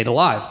and it stayed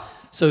alive.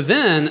 So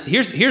then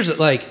here's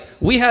like,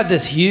 we had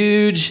this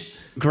huge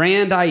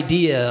grand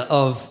idea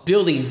of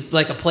building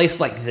like a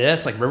place like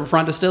this, like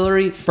Riverfront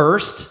Distillery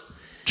first,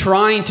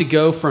 trying to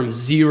go from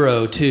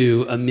 0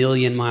 to 1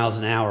 million miles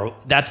an hour.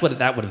 That's what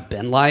that would have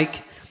been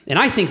like. And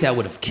I think that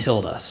would have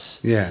killed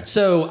us. Yeah.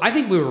 So I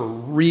think we were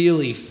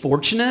really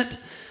fortunate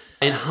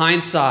in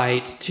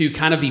hindsight to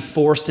kind of be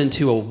forced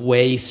into a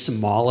way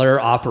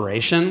smaller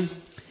operation.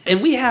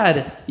 And we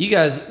had, you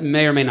guys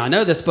may or may not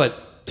know this,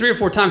 but 3 or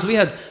 4 times we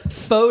had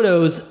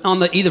photos on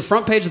the either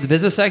front page of the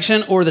business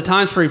section or the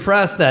Times Free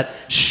Press that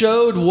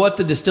showed what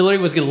the distillery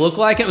was going to look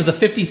like. It was a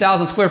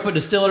 50,000 square foot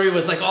distillery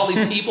with like all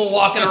these people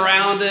walking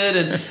around it.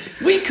 And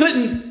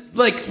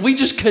we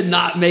just could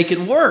not make it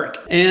work.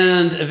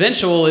 And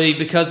eventually,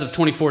 because of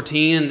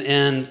 2014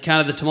 and kind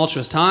of the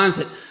tumultuous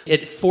times,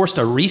 it forced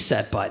a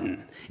reset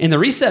button. And the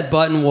reset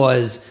button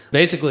was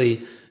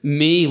basically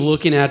me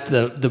looking at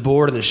the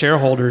board and the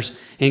shareholders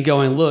and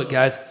going, look,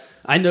 guys,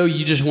 I know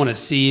you just want to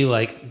see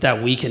like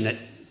that we can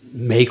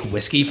make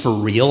whiskey for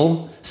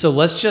real. So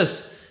let's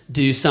just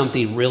do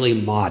something really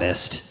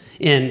modest.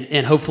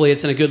 And hopefully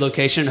it's in a good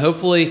location.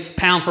 Hopefully,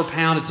 pound for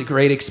pound, it's a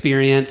great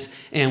experience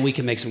and we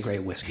can make some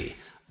great whiskey.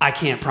 I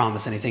can't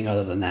promise anything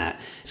other than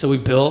that. So we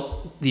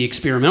built the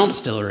experimental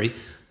distillery,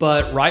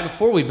 but right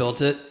before we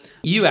built it,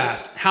 you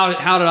asked, how did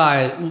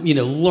I,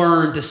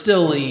 learn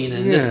distilling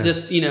and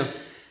this,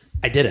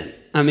 I didn't.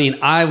 I mean,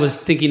 I was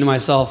thinking to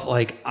myself,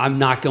 like, I'm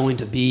not going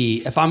to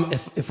be, if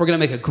we're going to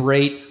make a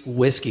great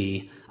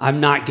whiskey, I'm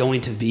not going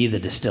to be the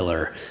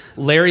distiller.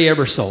 Larry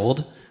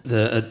Ebersold,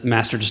 the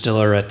master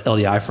distiller at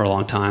LDI for a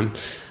long time,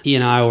 he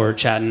and I were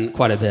chatting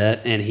quite a bit,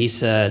 and he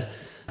said,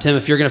 Tim,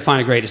 if you're going to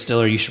find a great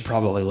distiller, you should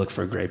probably look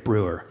for a great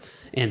brewer.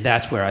 And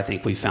that's where I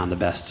think we found the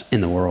best in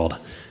the world.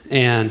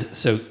 And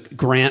so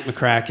Grant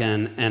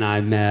McCracken and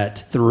I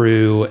met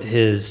through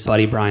his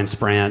buddy Brian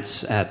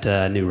Sprance at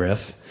New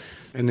Riff.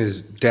 And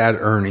his dad,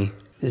 Ernie.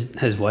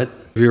 His what?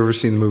 Have you ever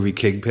seen the movie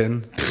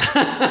Kingpin?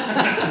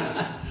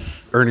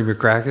 Ernie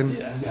McCracken?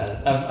 Yeah, I've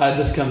got it.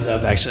 This comes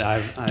up,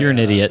 actually. You're an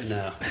idiot.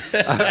 No.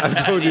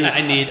 I've told you.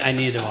 I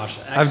need to watch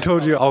it. I've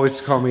told you always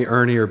to call me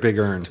Ernie or Big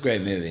Ern. It's a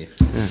great movie.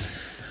 Yeah.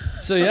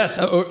 So, yes.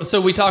 So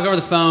we talk over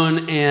the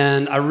phone,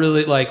 and I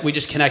really, we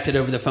just connected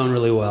over the phone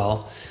really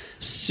well.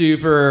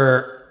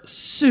 Super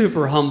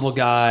humble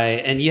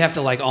guy, and you have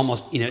to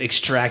almost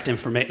extract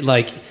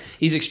information.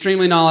 He's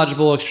extremely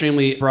knowledgeable,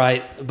 extremely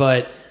bright,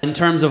 but in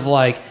terms of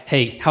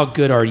hey, how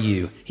good are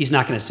you? He's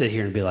not going to sit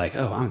here and be like,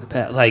 oh, I'm the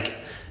best.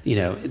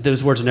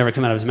 those words would never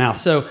come out of his mouth.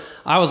 So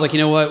I was like, you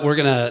know what,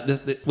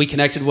 we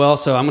connected well,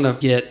 so I'm going to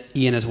get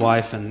he and his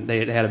wife, and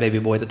they had a baby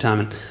boy at the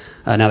time,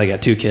 and now they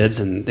got 2 kids,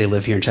 and they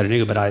live here in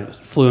Chattanooga, but I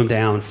flew him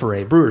down for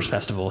a Brewers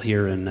Festival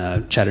here in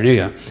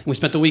Chattanooga. We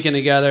spent the weekend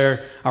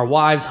together, our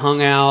wives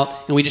hung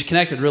out, and we just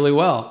connected really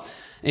well.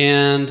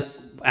 And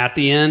at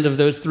the end of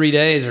those 3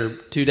 days or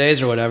 2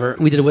 days or whatever,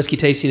 we did a whiskey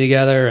tasting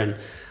together, and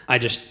I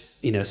just,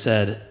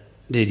 said,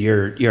 dude,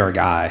 you're a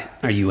guy.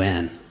 Are you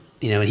in?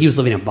 And he was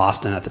living in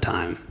Boston at the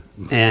time.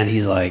 And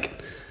he's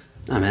like,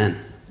 I'm in.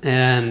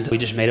 And we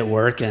just made it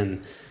work.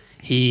 And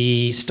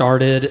he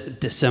started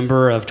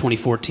December of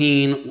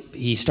 2014.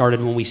 He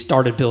started when we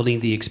started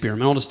building the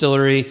experimental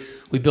distillery.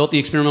 We built the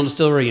experimental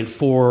distillery in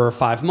 4 or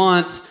 5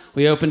 months.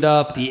 We opened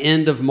up the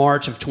end of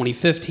March of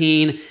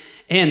 2015.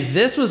 And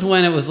this was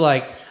when it was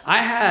like,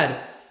 I had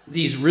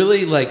these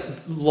really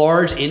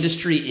large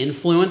industry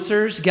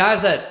influencers,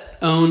 guys that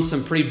own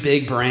some pretty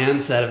big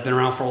brands that have been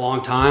around for a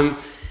long time.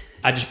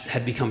 I just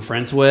had become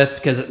friends with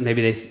because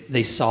maybe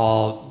they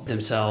saw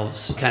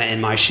themselves kind of in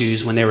my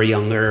shoes when they were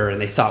younger,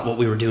 and they thought what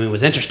we were doing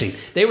was interesting.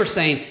 They were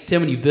saying,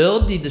 Tim, when you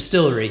build the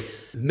distillery,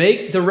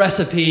 make the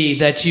recipe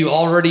that you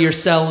already are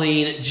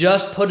selling,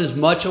 just put as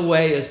much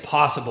away as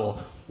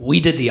possible. We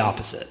did the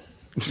opposite.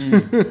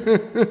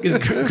 Because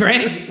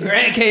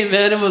Grant came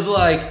in and was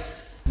like,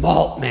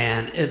 malt,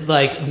 man. It's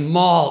like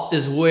malt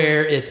is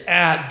where it's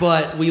at,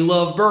 but we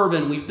love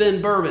bourbon. We've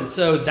been bourbon.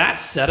 So that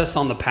set us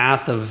on the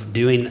path of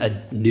doing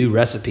a new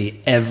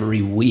recipe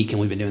every week, and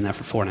we've been doing that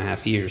for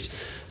 4.5 years.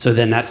 So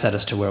then that set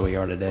us to where we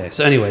are today.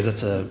 So anyways,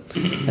 that's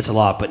a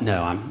lot, but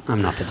no,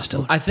 I'm not the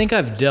distiller. I think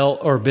I've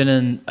dealt or been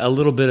in a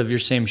little bit of your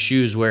same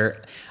shoes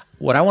where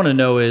what I want to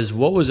know is,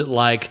 what was it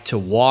like to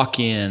walk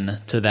in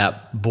to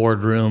that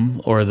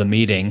boardroom or the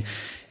meeting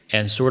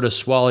and sort of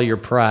swallow your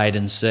pride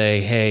and say,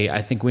 hey,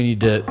 I think we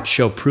need to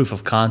show proof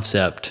of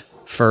concept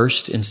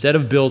first. Instead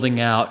of building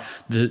out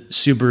the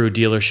Subaru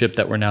dealership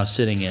that we're now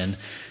sitting in,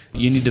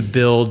 you need to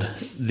build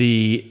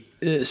the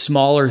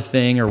smaller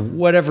thing or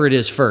whatever it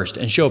is first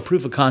and show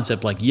proof of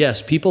concept. Like,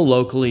 yes, people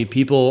locally,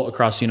 people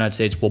across the United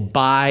States will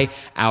buy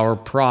our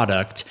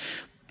product,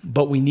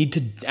 but we need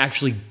to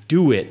actually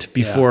do it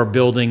before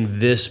building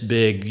this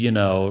big,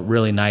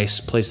 really nice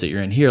place that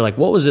you're in here. Like,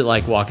 what was it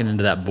like walking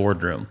into that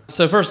boardroom?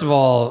 So first of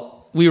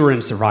all, we were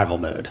in survival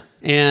mode.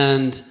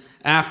 And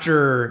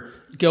after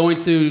going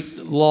through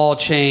law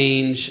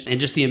change and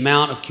just the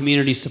amount of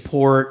community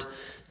support,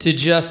 to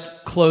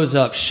just close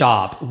up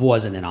shop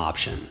wasn't an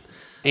option.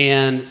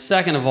 And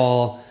second of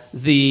all,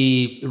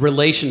 the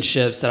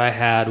relationships that I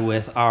had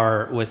with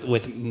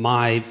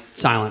my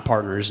silent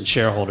partners and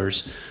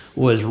shareholders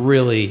was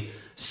really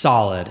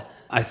solid.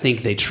 I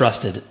think they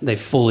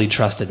fully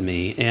trusted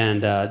me.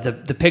 And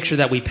the picture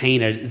that we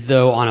painted,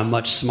 though on a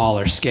much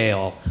smaller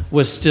scale,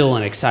 was still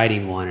an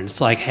exciting one. And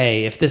it's like,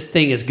 hey, if this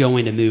thing is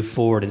going to move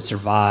forward and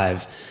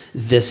survive,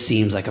 this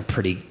seems like a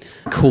pretty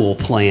cool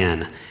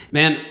plan.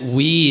 Man,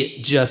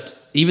 we just,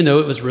 even though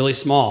it was really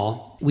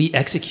small, we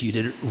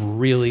executed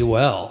really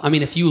well. I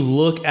mean, if you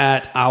look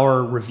at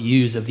our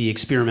reviews of the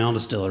experimental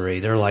distillery,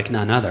 they're like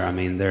none other. I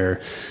mean, they're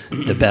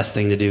the best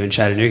thing to do in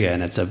Chattanooga,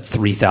 and it's a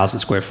 3,000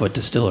 square foot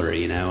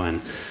distillery,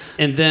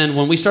 And then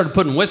when we started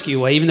putting whiskey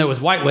away, even though it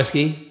was white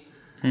whiskey,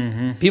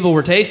 people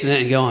were tasting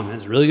it and going,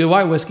 it's really good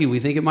white whiskey.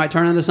 We think it might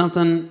turn into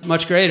something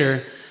much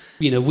greater.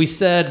 We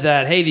said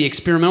that, hey, the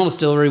experimental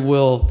distillery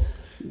will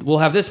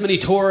have this many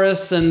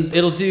tourists and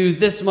it'll do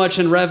this much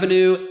in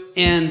revenue.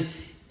 And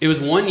it was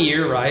 1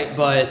 year, right?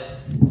 But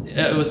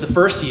it was the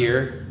first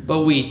year,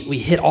 but we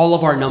hit all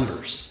of our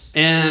numbers.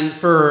 And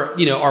for,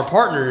 our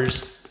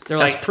partners,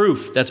 That's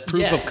proof. That's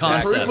proof yes, of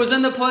concept. Proof was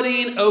in the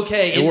pudding.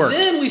 Okay. It worked.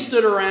 Then we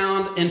stood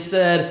around and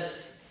said,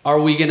 are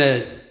we going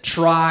to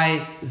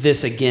try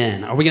this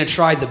again? Are we going to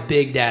try the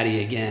Big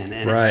Daddy again?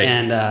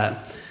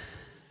 And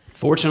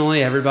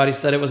fortunately, everybody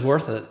said it was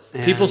worth it.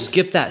 And people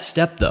skip that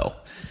step, though.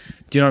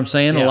 Do you know what I'm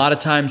saying? Yeah. A lot of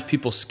times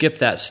people skip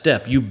that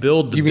step. You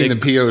build the You mean the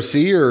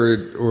POC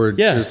or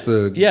just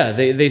the... Yeah,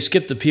 they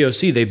skip the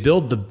POC. They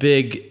build the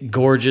big,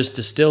 gorgeous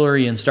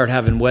distillery and start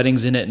having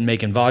weddings in it and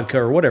making vodka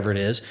or whatever it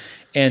is.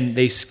 And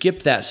they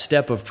skip that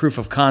step of proof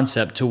of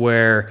concept to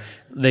where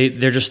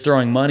they're just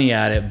throwing money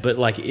at it.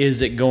 But,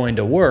 is it going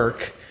to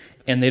work?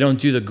 And they don't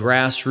do the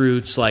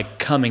grassroots,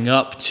 coming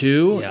up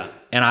to. Yeah.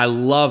 And I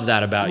love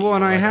that about you. Well,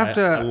 and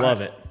I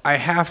love it. I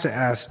have to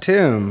ask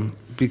Tim,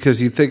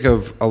 because you think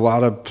of a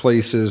lot of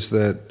places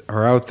that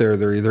are out there,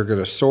 they're either going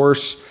to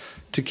source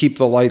to keep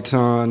the lights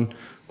on,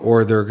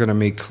 or they're going to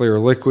make clear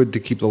liquid to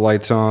keep the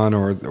lights on,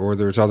 or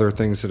there's other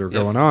things that are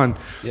going on.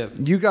 Yep.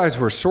 You guys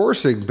were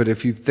sourcing, but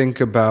if you think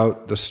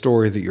about the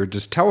story that you're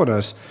just telling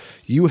us,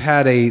 you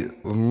had a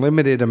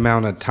limited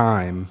amount of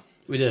time.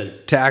 we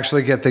did to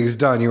actually get things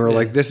done. You were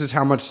like, this is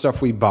how much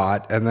stuff we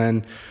bought. And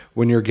then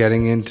when you're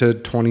getting into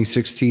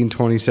 2016,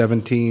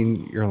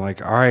 2017, you're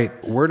like, all right,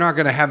 we're not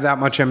going to have that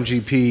much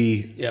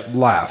MGP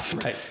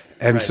left. Right.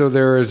 And so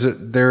there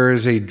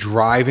is a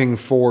driving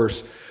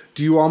force.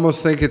 Do you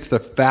almost think it's the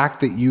fact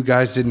that you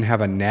guys didn't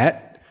have a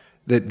net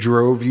that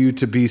drove you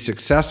to be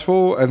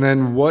successful? And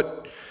then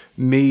what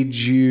made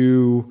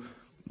you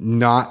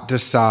not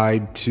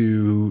decide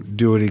to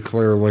do any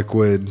clear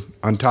liquid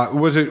on top?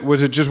 Was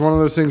it just one of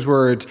those things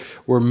where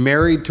we're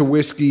married to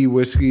whiskey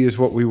is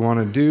what we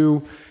want to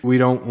do, we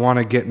don't want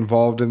to get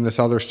involved in this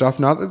other stuff?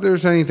 Not that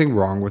there's anything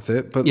wrong with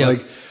it, but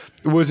like,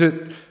 was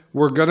it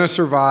we're gonna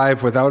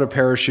survive without a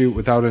parachute,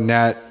 without a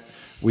net,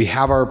 we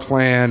have our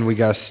plan, we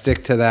gotta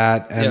stick to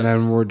that, and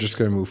then we're just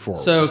gonna move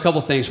forward? So a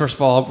couple things. First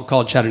of all, we're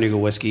called Chattanooga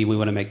Whiskey. We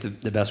want to make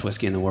the best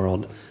whiskey in the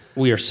world.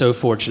 We are so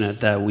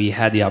fortunate that we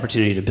had the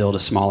opportunity to build a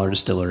smaller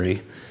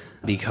distillery,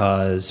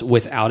 because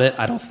without it,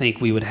 I don't think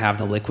we would have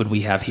the liquid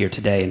we have here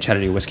today in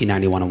Chattanooga Whiskey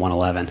 91 and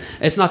 111.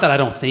 It's not that I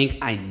don't think,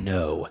 I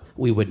know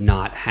we would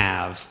not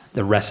have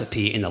the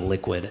recipe in the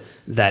liquid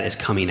that is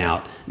coming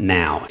out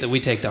now. That we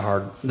take the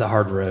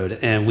hard road,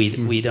 and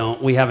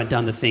we haven't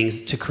done the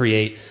things to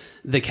create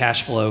the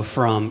cash flow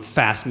from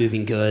fast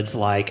moving goods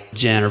like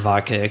gin or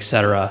vodka,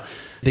 etc.,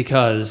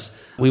 because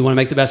we want to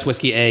make the best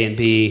whiskey, A, and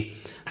B.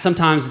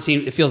 Sometimes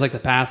it feels like the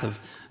path of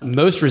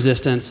most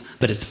resistance,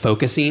 but it's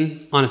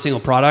focusing on a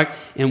single product.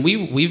 And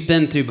we've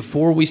been through,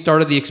 before we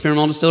started the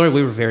experimental distillery,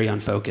 we were very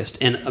unfocused,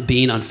 and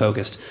being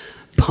unfocused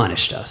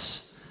punished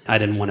us. I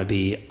didn't want to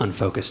be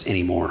unfocused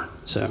anymore.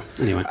 So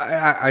anyway,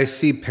 I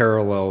see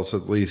parallels,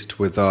 at least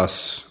with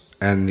us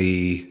and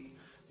the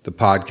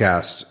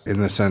podcast,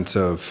 in the sense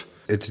of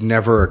it's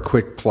never a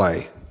quick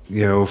play.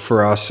 You know,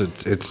 for us,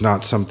 it's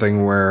not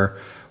something where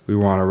we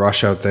want to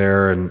rush out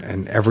there,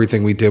 and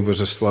everything we did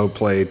was a slow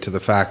play, to the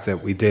fact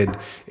that we did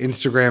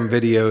Instagram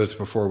videos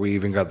before we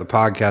even got the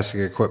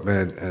podcasting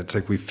equipment. And it's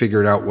like we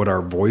figured out what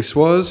our voice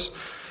was.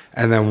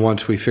 And then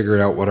once we figured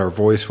out what our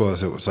voice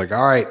was, it was like,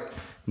 all right,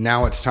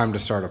 now it's time to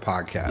start a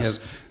podcast.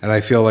 Yep. And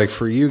I feel like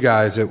for you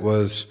guys, it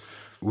was,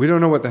 we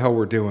don't know what the hell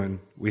we're doing.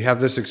 We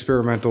have this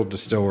experimental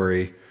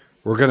distillery.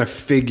 We're going to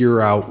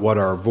figure out what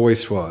our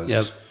voice was.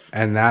 Yep.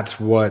 And that's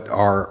what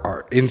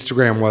our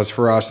Instagram was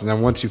for us. And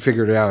then once you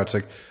figured it out, it's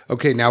like,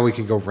 okay, now we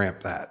can go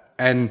ramp that.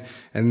 And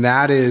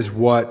that is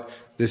what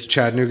this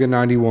Chattanooga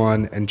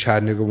 91 and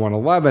Chattanooga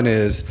 111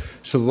 is.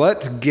 So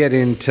let's get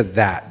into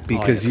that,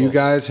 because you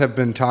guys have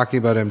been talking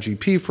about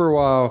MGP for a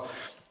while,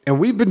 and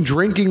we've been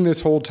drinking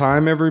this whole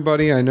time,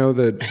 everybody. I know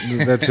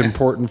that's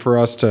important for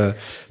us to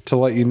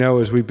let you know,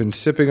 as we've been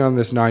sipping on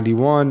this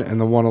 91 and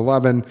the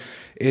 111.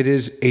 It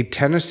is a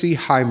Tennessee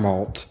high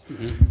malt.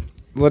 Mm-hmm.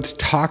 Let's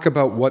talk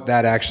about what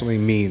that actually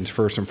means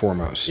first and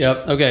foremost.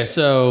 Yep. Okay.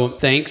 So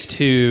thanks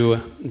to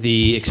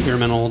the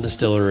experimental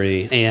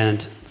distillery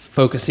and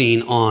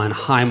focusing on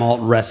high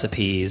malt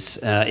recipes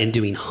and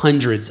doing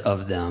hundreds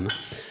of them,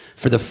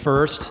 for the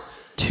first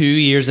 2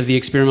 years of the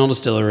experimental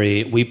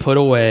distillery, we put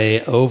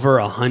away over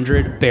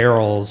 100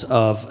 barrels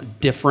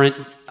of different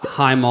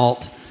high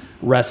malt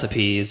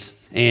recipes.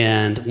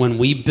 And when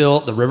we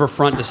built the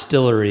Riverfront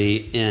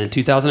Distillery in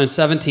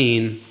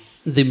 2017,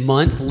 the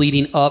month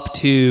leading up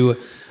to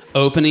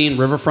opening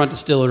Riverfront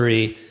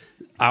Distillery,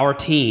 our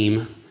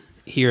team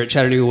here at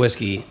Chattanooga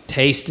Whiskey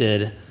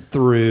tasted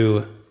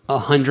through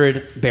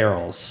 100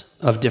 barrels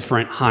of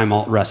different high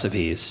malt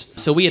recipes.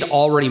 So we had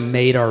already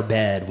made our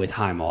bed with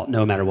high malt,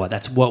 no matter what.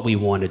 That's what we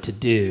wanted to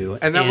do.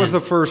 And that was the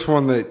first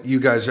one that you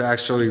guys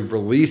actually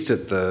released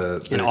at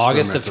the in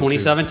August of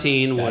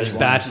 2017 was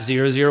batch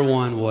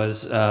 001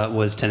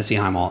 was Tennessee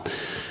high malt.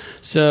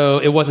 So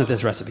it wasn't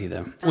this recipe,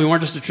 though. We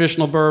weren't just a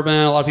traditional bourbon.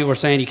 A lot of people were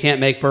saying you can't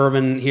make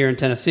bourbon here in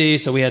Tennessee,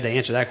 so we had to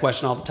answer that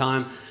question all the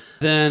time.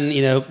 Then,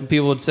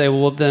 people would say,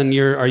 well, then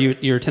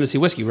you're Tennessee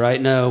whiskey, right?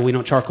 No, we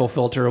don't charcoal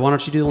filter. Why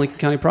don't you do the Lincoln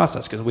County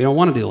process? Because we don't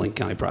want to do the Lincoln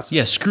County process.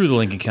 Yeah, screw the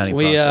Lincoln County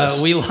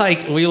process. We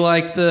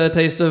like the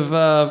taste of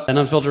an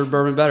unfiltered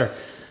bourbon better.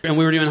 And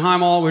we were doing high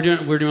malt. We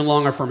were doing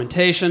longer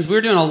fermentations. We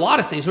were doing a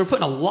lot of things. We were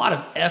putting a lot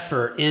of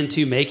effort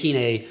into making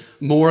a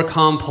more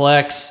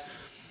complex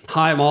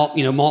high malt,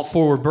 malt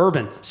forward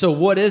bourbon. So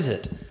what is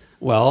it?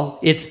 Well,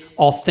 it's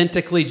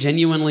authentically,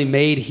 genuinely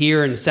made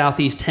here in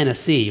Southeast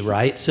Tennessee,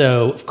 right?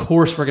 So, of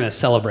course, we're going to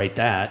celebrate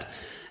that.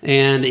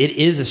 And it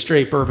is a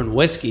straight bourbon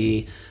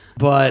whiskey,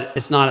 but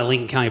it's not a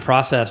Lincoln County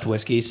processed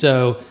whiskey.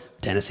 So,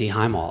 Tennessee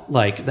high malt,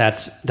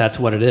 that's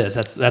what it is.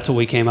 That's what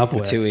we came up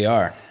with. That's who we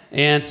are.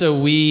 And so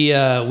we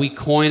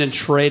coined and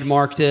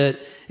trademarked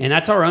it, and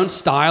that's our own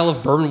style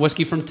of bourbon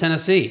whiskey from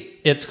Tennessee.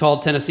 It's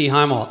called Tennessee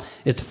high malt.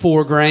 It's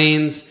 4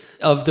 grains.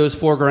 Of those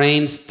 4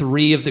 grains,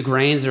 3 of the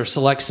grains are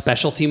select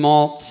specialty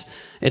malts.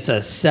 It's a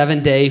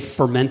 7-day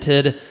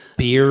fermented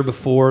beer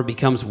before it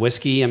becomes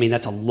whiskey. I mean,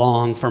 that's a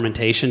long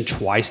fermentation,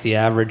 twice the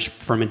average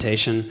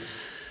fermentation.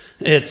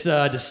 It's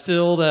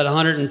distilled at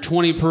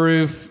 120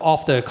 proof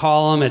off the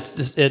column.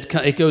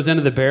 It goes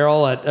into the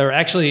barrel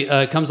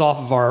it comes off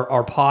of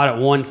our pot at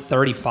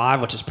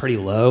 135, which is pretty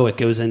low. It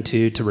goes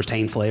into to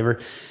retain flavor.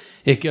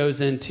 It goes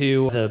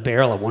into the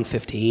barrel at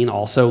 115,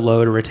 also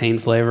low to retain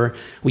flavor.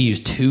 We use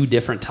 2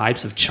 different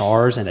types of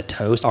chars and a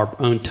toast, our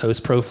own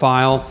toast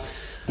profile,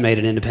 made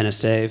an independent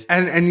stave.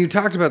 And you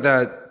talked about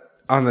that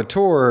on the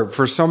tour.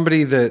 For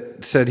somebody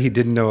that said he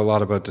didn't know a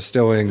lot about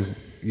distilling,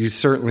 you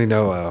certainly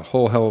know a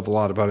whole hell of a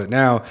lot about it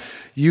now.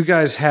 You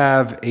guys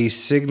have a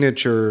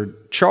signature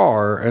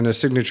char and a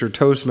signature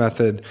toast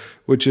method,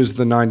 which is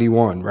the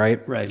 91,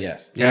 right? Right.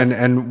 Yes.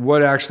 And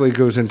what actually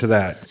goes into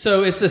that?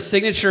 So it's the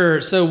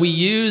signature. So we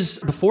use,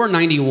 before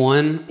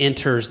 91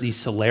 enters the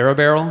Solera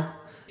barrel,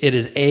 it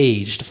is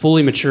aged,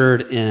 fully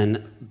matured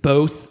in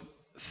both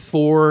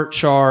 4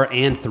 char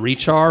and 3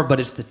 char, but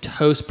it's the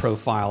toast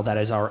profile that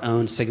is our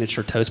own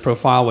signature toast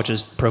profile, which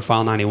is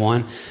Profile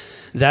 91.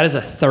 That is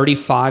a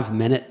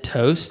 35-minute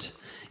toast,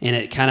 and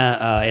it kind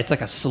of it's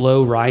like a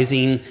slow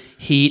rising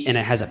heat, and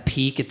it has a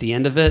peak at the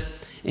end of it.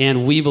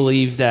 And we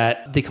believe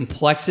that the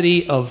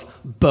complexity of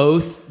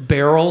both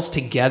barrels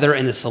together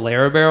in the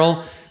Solera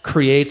barrel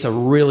creates a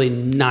really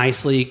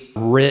nicely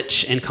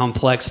rich and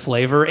complex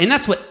flavor. And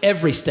that's what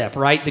every step,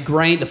 right? The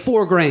grain, the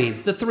 4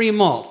 grains, the 3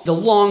 malts, the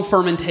long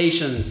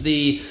fermentations,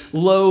 the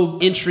low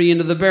entry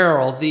into the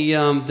barrel,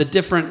 the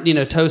different,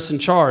 toasts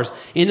and chars.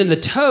 And in the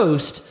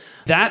toast,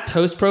 that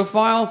toast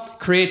profile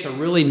creates a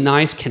really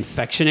nice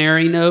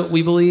confectionery note,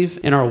 we believe,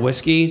 in our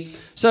whiskey.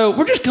 So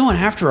we're just going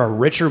after a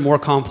richer, more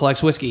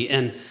complex whiskey.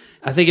 And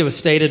I think it was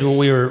stated when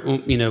we were,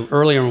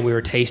 earlier when we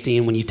were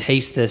tasting, when you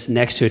taste this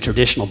next to a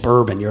traditional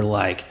bourbon, you're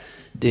like,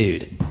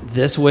 dude,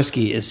 this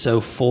whiskey is so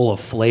full of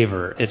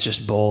flavor. It's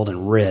just bold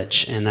and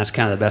rich. And that's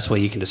kind of the best way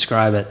you can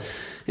describe it.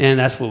 And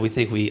that's what we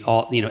think we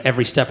all,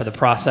 every step of the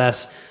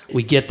process,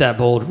 we get that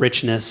bold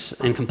richness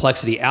and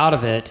complexity out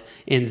of it.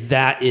 And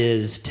that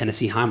is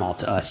Tennessee High Malt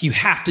to us. You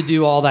have to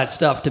do all that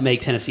stuff to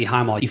make Tennessee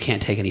High Malt. You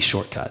can't take any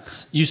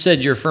shortcuts. You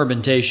said your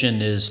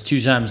fermentation is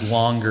 2 times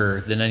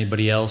longer than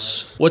anybody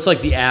else. What's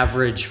like the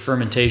average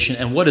fermentation,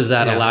 and what does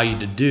that allow you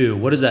to do?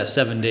 What does that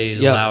 7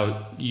 days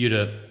allow you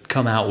to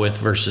come out with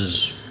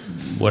versus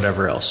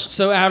whatever else?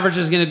 So average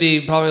is going to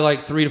be probably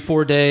like 3 to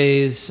 4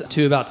 days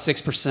to about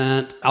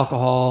 6%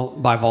 alcohol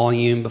by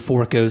volume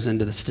before it goes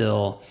into the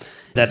still.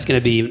 That's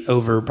going to be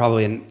over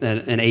probably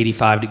an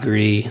 85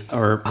 degree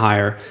or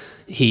higher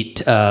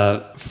heat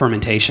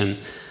fermentation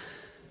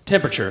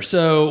temperature.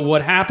 So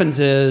what happens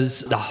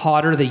is the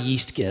hotter the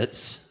yeast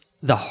gets,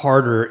 the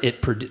harder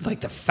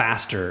the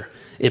faster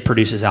it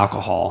produces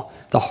alcohol,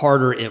 the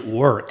harder it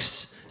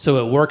works.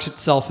 So it works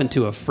itself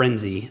into a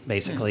frenzy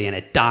basically, and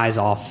it dies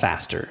off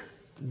faster.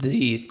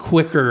 The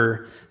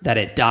quicker that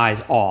it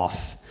dies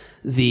off,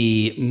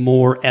 the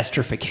more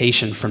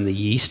esterification from the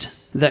yeast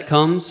that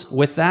comes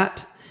with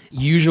that.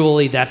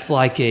 Usually that's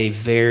like a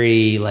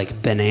very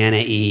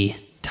banana-y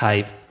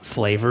type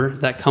flavor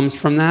that comes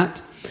from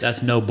that.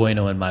 That's no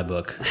bueno in my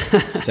book.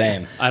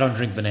 Same. I don't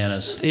drink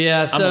bananas.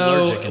 Yeah, so I'm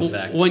allergic, in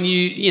fact. When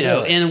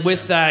and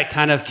with that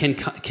kind of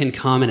can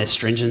come an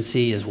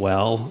astringency as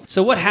well.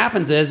 So what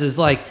happens is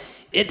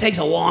it takes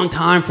a long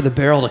time for the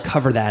barrel to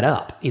cover that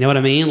up. You know what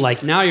I mean?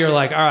 Like now you're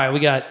like, all right, we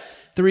got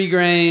 3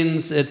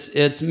 grains.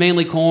 It's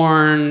mainly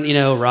corn,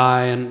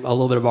 rye and a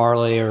little bit of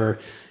barley, or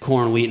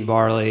corn, wheat, and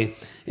barley.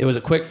 It was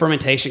a quick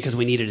fermentation because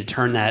we needed to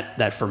turn that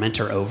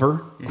fermenter over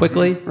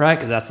quickly, right?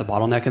 Because that's the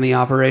bottleneck in the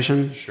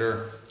operation.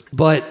 Sure.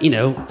 But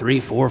 3,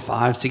 4,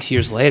 5, 6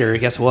 years later,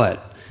 guess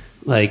what?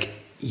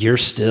 You're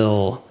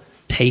still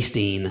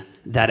tasting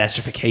that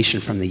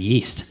esterification from the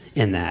yeast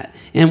in that.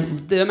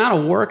 And the amount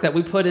of work that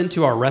we put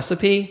into our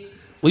recipe,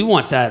 we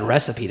want that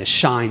recipe to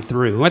shine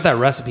through. We want that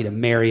recipe to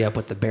marry up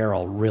with the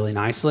barrel really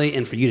nicely,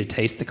 and for you to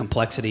taste the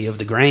complexity of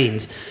the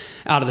grains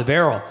out of the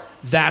barrel.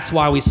 That's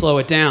why we slow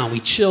it down.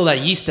 We chill that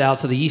yeast out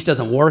so the yeast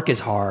doesn't work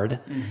as hard,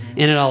 and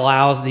it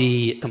allows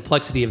the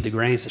complexity of the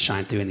grains to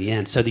shine through in the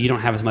end so that you don't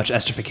have as much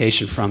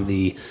esterification from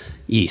the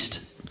yeast.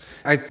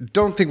 I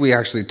don't think we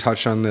actually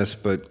touched on this,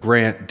 but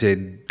Grant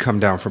did come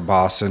down from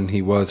Boston.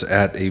 He was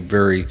at a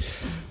very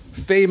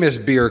famous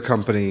beer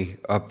company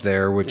up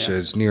there, which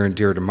is near and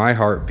dear to my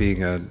heart,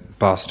 being a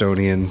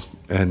Bostonian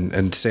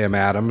and Sam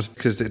Adams,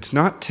 because it's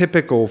not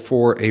typical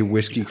for a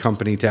whiskey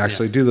company to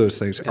actually do those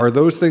things. Are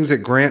those things that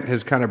Grant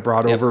has kind of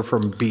brought over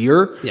from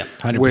beer? Yeah,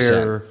 100%.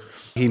 Where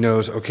he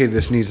knows, okay,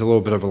 this needs a little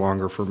bit of a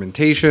longer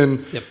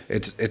fermentation. Yep.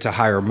 It's a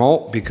higher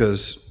malt,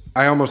 because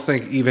I almost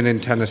think even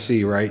in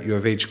Tennessee, right, you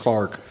have H.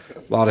 Clark,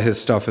 a lot of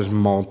his stuff is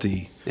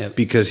malty. Yep.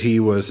 Because he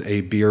was a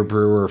beer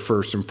brewer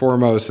first and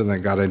foremost, and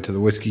then got into the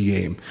whiskey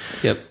game.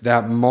 Yep.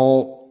 That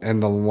malt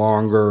and the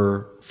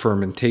longer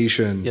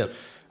fermentation, Yep.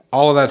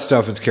 all of that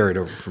stuff is carried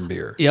over from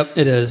beer. Yep,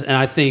 it is. And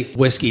I think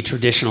whiskey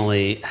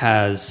traditionally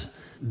has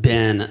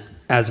been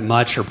as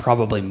much or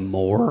probably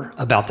more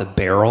about the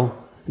barrel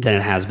than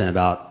it has been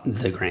about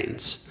the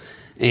grains.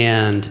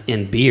 And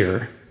in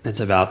beer, it's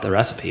about the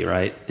recipe,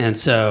 right? And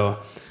so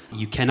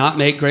you cannot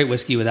make great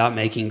whiskey without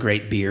making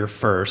great beer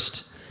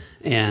first.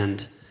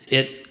 And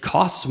it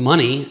costs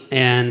money,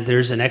 and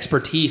there's an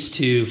expertise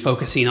to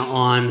focusing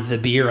on the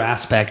beer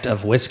aspect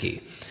of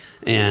whiskey.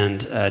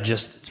 And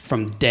just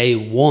from day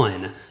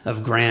one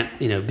of Grant,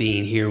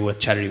 being here with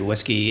Chattanooga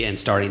Whiskey and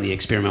starting the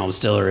experimental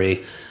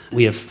distillery,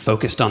 we have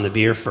focused on the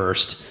beer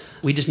first.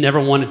 We just never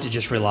wanted to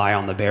just rely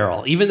on the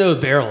barrel. Even though the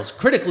barrel is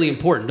critically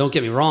important, don't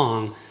get me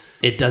wrong,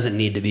 it doesn't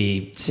need to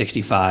be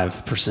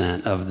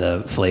 65% of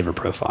the flavor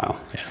profile.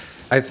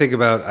 I think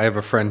about, I have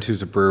a friend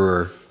who's a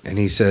brewer, and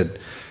he said,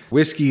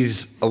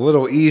 Whiskey's a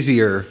little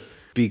easier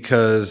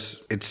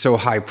because it's so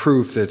high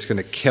proof that it's going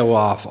to kill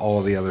off all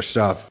of the other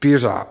stuff.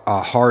 Beer's a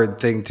hard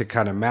thing to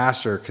kind of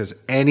master because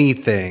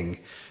anything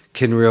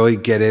can really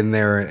get in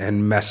there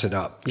and mess it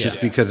up just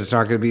because it's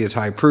not going to be as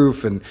high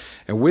proof, and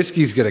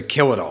whiskey's going to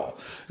kill it all.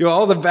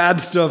 All the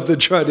bad stuff that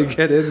tried to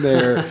get in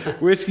there,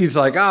 whiskey's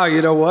like, oh,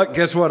 you know what?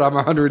 Guess what? I'm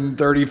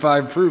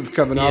 135 proof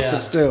coming off the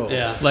still.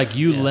 Yeah. Like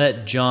you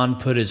let John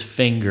put his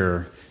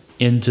finger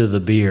into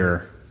the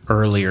beer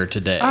earlier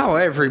today. Oh,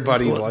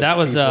 everybody lets that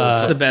was, people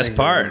that's put the best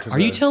finger part. into Are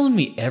you telling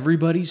me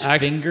everybody's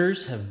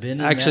fingers have been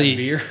in Actually, that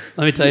beer?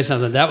 let me tell you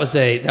something. That was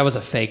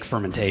a fake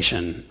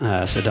fermentation.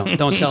 So don't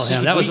tell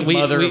him. That was Sweet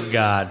mother of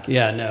God.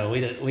 Yeah, no,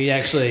 we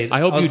actually. I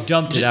hope you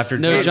dumped it after.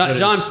 No, John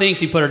John thinks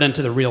he put it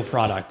into the real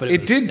product, but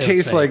It did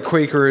taste fake. like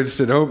Quaker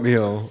Instant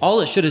Oatmeal. All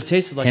it should have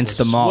tasted like Hence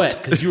was the malt.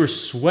 sweat because you were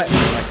sweating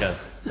like a.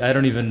 I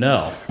don't even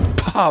know.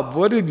 Bob,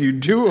 what did you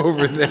do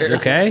over there?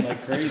 Okay.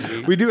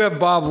 Crazy. We do have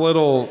Bob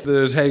Little that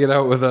is hanging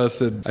out with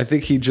us, and I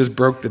think he just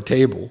broke the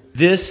table.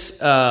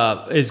 This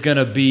is going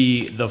to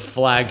be the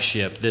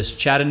flagship. This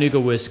Chattanooga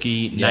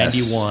Whiskey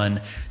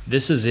 91.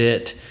 This is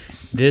it.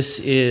 This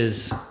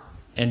is,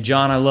 and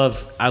John, I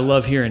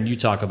love hearing you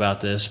talk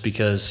about this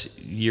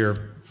because you're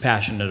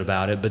passionate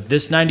about it. But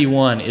this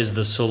 91 is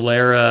the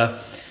Solera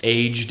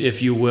aged,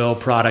 if you will,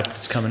 product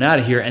that's coming out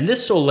of here. And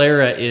this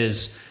Solera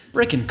is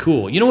freaking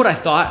cool. You know what I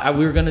thought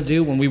we were going to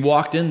do when we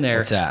walked in there?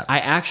 What's that? I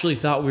actually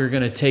thought we were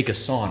going to take a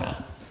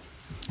sauna.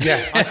 Yeah.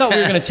 I thought we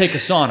were going to take a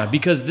sauna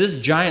because this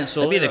giant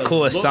Solera That'd be the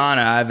coolest looks- sauna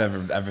I've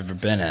ever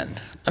been in.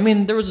 I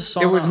mean, there was a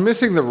sauna. It was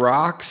missing the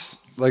rocks,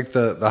 like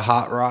the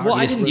hot rocks. Well,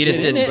 I didn't You just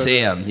get in didn't it.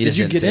 see them. Did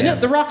you get in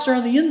it? The rocks are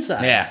on the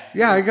inside. Yeah.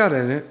 Yeah, I got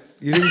in it.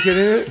 You didn't get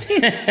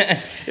in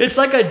it? It's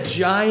like a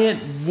giant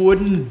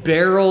wooden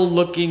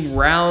barrel-looking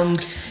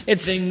round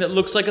thing that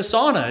looks like a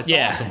sauna.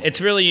 It's awesome.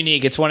 It's really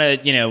unique. It's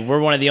we're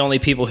one of the only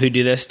people who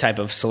do this type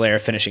of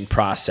Solera finishing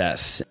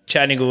process.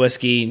 Chattanooga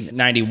Whiskey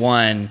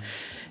 91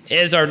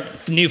 is our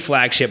new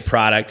flagship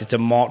product. It's a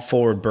malt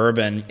forward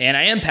bourbon, and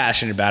I am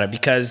passionate about it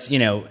because,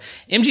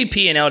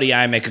 MGP and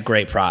LDI make a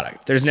great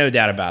product. There's no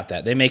doubt about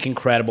that. They make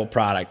incredible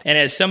product. And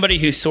as somebody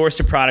who sourced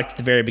a product at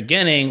the very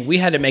beginning, we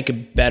had to make a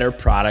better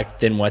product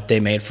than what they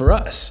made for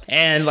us.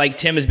 And like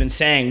Tim has been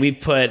saying,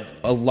 we've put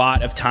a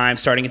lot of time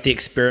starting at the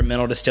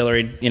experimental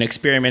distillery,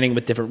 experimenting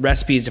with different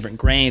recipes, different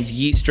grains,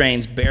 yeast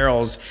strains,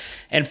 barrels.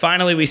 And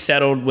finally, we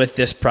settled with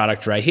this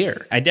product right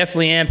here. I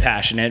definitely am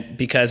passionate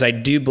because I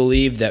do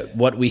believe that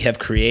what we have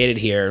created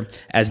here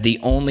as the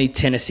only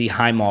Tennessee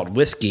high malt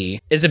whiskey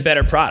is a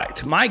better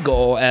product. My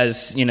goal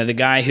as, the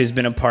guy who's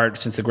been a part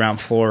since the ground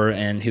floor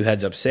and who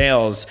heads up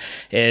sales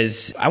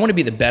is I want to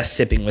be the best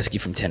sipping whiskey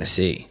from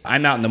Tennessee.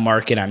 I'm out in the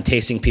market. I'm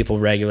tasting people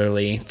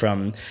regularly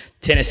from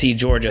Tennessee,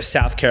 Georgia,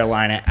 South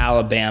Carolina,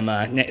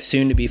 Alabama,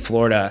 soon to be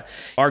Florida.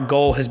 Our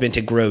goal has been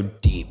to grow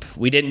deep.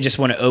 We didn't just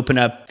want to open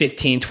up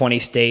 15, 20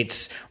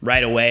 states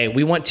right away.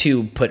 We want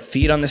to put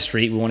feet on the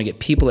street. We want to get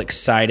people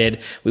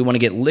excited. We want to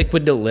get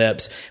liquid to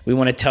lips. We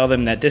want to tell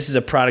them that this is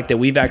a product that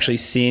we've actually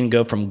seen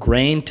go from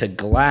grain to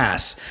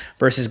glass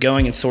versus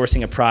going and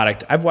sourcing a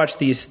product. I've watched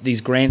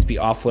these grains be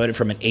offloaded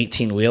from an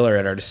 18-wheeler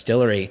at our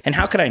distillery. And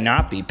how could I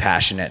not be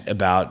passionate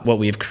about what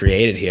we've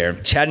created here?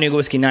 Chattanooga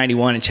Whiskey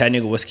 91 and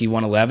Chattanooga Whiskey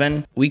 111,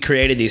 we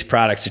created these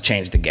products to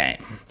change the game.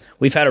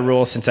 We've had a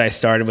rule since I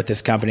started with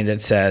this company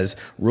that says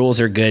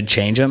rules are good,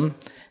 change them.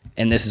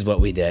 And this is what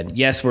we did.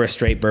 Yes, we're a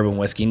straight bourbon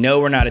whiskey. No,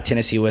 we're not a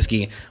Tennessee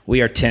whiskey.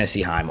 We are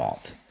Tennessee high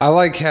malt. I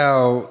like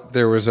how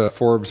there was a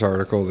Forbes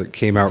article that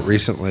came out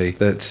recently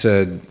that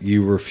said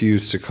you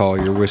refuse to call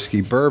your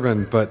whiskey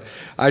bourbon, but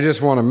I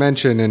just want to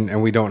mention,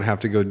 and we don't have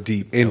to go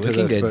deep into we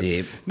can this. go but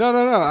deep. No.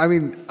 I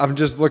mean, I'm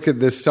just looking at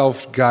this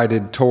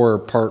self-guided tour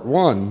part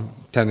 1,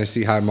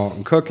 Tennessee High Malt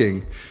and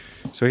Cooking.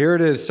 So here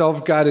it is,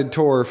 self-guided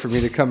tour for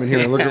me to come in here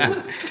and look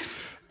at.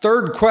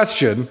 Third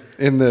question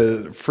in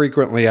the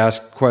frequently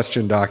asked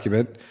question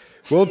document: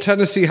 will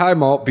Tennessee High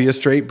Malt be a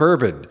straight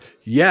bourbon?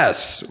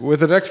 Yes,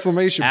 with an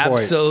exclamation point.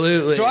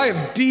 Absolutely. So I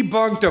have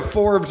debunked a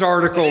Forbes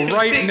article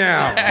right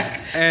now,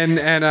 and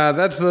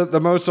that's the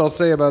most I'll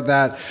say about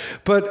that.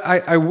 But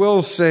I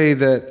will say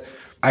that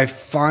I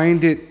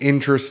find it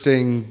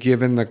interesting,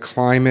 given the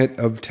climate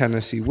of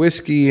Tennessee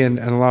whiskey and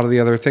a lot of the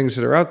other things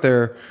that are out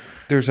there.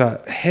 There's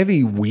a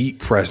heavy wheat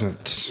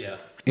presence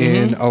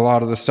in a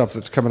lot of the stuff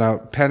that's coming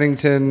out.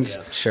 Pennington's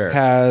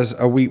has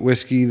a wheat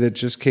whiskey that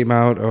just came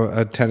out,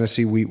 a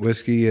Tennessee wheat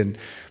whiskey. And,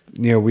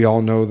 we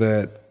all know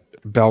that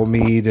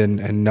Bellmead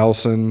and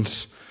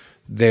Nelson's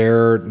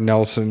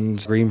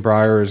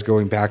Greenbrier is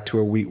going back to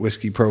a wheat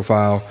whiskey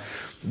profile.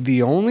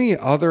 The only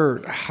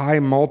other high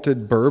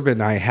malted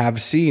bourbon I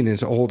have seen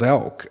is Old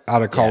Elk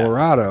out of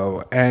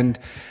Colorado. And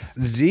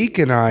Zeke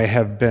and I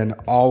have been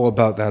all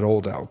about that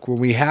Old Elk. When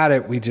we had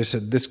it, we just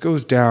said, this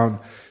goes down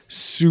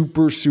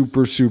super,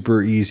 super,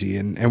 super easy.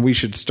 And we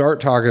should start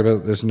talking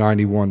about this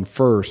 91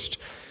 first,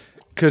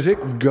 because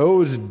it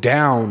goes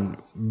down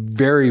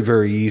very,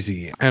 very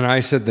easy. And I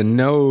said the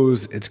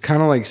nose, it's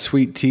kind of like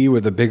sweet tea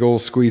with a big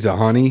old squeeze of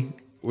honey.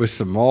 with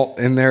some malt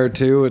in there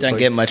too. It's Doesn't like,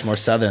 get much more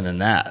southern than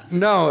that.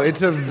 no,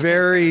 it's a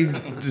very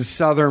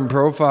southern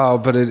profile,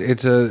 but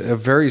it's a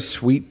very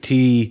sweet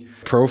tea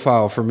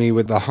profile for me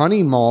with the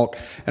honey malt.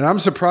 And I'm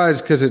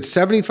surprised because it's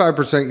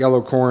 75%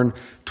 yellow corn,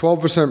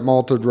 12%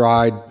 malted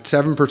rye,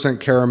 7%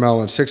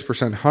 caramel, and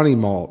 6% honey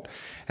malt.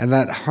 And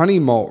that honey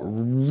malt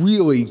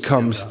really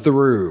comes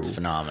through.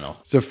 Phenomenal.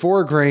 It's a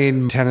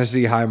 4-grain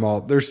Tennessee high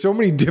malt. There's so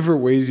many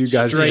different ways you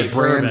guys Straight can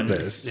brand bourbon.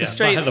 this. Yeah,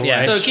 Straight- by the yeah.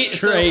 way. So,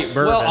 Straight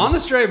bourbon. Well, on the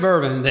straight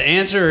bourbon, the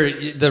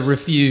answer, the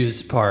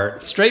refuse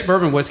part, straight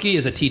bourbon whiskey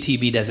is a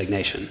TTB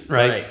designation,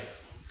 right?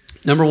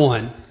 Number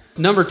one.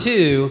 Number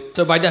two,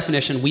 so by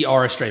definition, we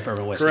are a straight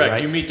bourbon whiskey, Correct.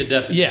 right? You meet the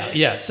definition.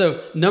 Yeah.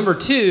 So number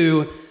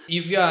two,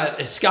 you've got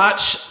a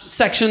Scotch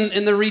section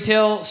in the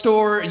retail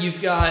store.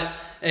 You've got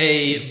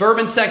a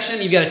bourbon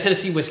section. You've got a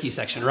Tennessee whiskey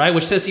section, right?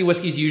 Which Tennessee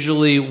whiskey is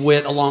usually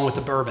along with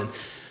the bourbon.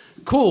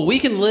 Cool. We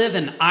can live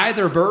in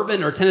either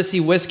bourbon or Tennessee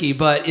whiskey,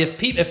 but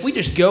if we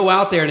just go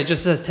out there and it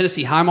just says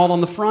Tennessee high malt on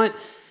the front,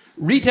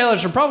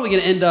 retailers are probably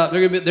going to end up.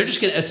 They're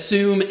just going to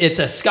assume it's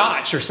a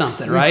Scotch or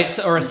something, right?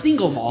 So, or a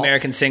single malt,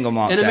 American single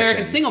malt an section.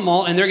 American single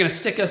malt, and they're going to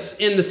stick us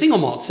in the single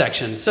malt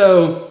section.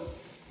 So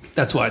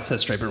that's why it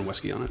says straight bourbon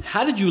whiskey on it.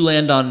 How did you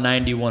land on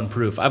 91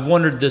 proof? I've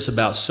wondered this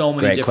about so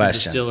many Great different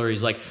question.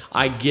 distilleries. Like,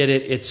 I get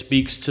it. It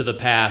speaks to the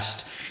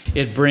past.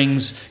 It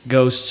brings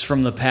ghosts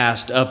from the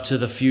past up to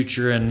the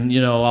future and,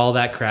 all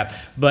that crap.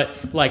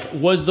 But, like,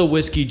 was the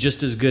whiskey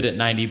just as good at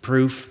 90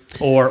 proof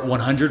or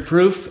 100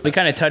 proof? We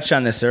kind of touched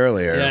on this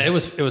earlier. Yeah, it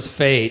was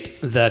fate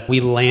that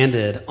we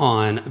landed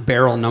on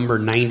barrel number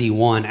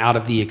 91 out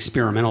of the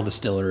experimental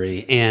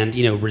distillery, and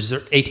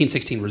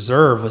 1816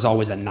 Reserve was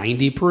always a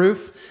 90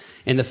 proof.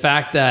 And the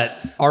fact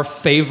that our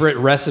favorite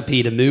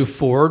recipe to move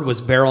forward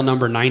was barrel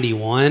number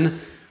 91,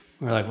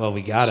 we're like, well,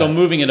 we got So it.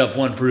 moving it up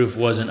one proof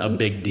wasn't a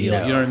big deal.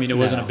 No, You know what I mean? It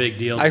wasn't no. a big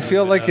deal. I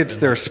feel like it's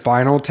their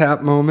Spinal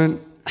Tap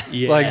moment.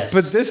 Yes. Like,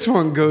 but this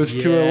one goes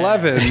to Yes.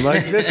 11.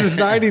 Like, this is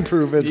 90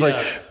 proof. It's Yeah.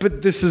 like,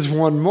 but this is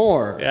one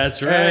more.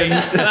 That's right.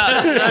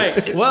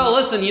 That's right. Well,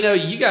 listen,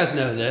 you guys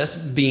know this,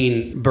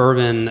 being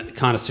bourbon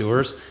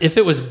connoisseurs. If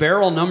it was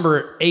barrel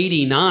number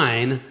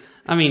 89,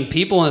 I mean,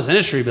 people in this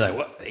industry would be like,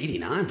 what,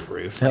 89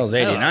 proof? The hell's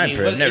 89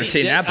 proof? what, Never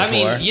seen that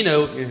before. I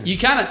mean, you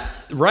kind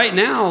of, right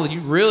now, you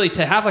really,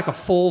 to have like a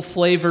full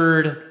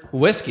flavored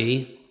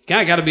whiskey,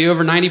 got to be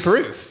over 90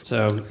 proof.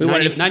 So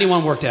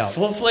 91 worked out.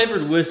 Full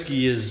flavored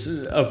whiskey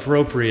is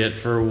appropriate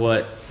for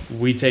what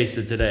we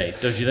tasted today,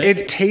 don't you think?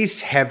 It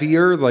tastes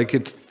heavier, like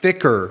it's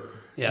thicker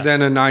Yeah.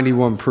 than a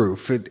 91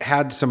 proof. It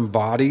had some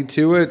body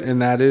to it,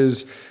 and that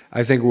is,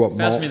 I think, what Pass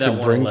malt me that can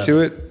bring 111. to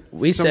it.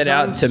 We set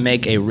out sometimes. to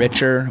make a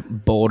richer,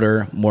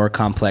 bolder, more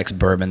complex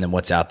bourbon than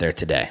what's out there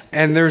today.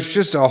 And there's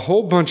just a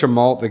whole bunch of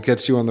malt that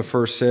gets you on the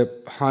first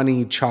sip.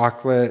 Honey,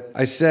 chocolate.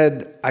 I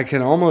said I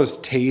can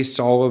almost taste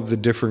all of the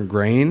different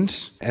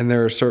grains, and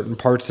there are certain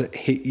parts that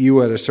hit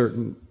you at a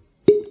certain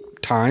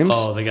times.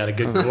 Oh, they got a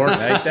good cork.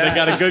 They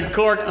got a good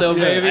cork, though,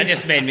 baby. That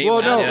just made me.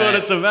 Well, no, That's what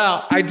it's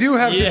about. I do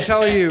have to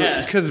tell you,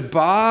 because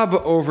Bob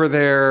over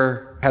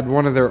there had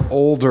one of their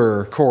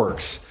older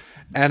corks.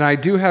 And I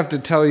do have to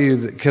tell you,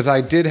 because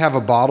I did have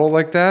a bottle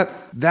like that,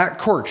 that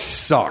cork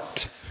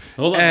sucked.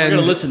 Hold on, And- we're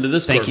going to listen to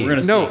this Thank cork. you. We're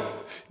going to No,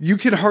 you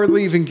can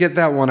hardly even get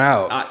that one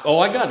out.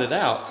 I got it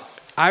out.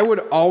 I would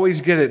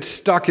always get it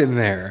stuck in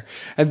there.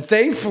 And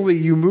thankfully,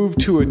 you moved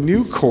to a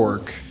new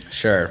cork.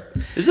 Sure.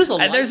 Is this a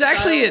And there's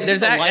actually and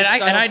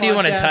I do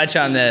want to touch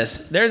on this.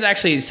 There's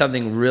actually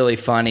something really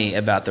funny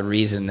about the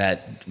reason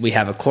that we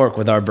have a cork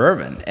with our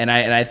bourbon, and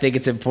I think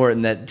it's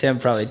important that Tim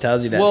probably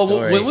tells you that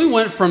story. When we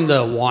went from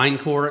the wine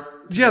cork,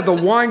 Yeah, the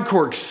wine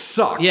cork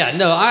sucked. yeah,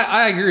 no,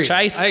 I agree.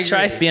 Try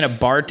being a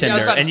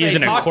bartender about to and say,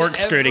 using a talk to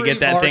corkscrew to every get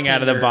that thing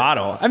out of the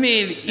bartender. bottle. I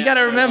mean, you got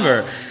to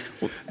remember.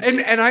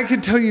 And I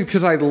can tell you,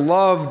 because I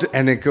loved,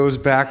 and it goes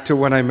back to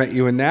when I met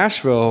you in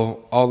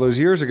Nashville all those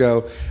years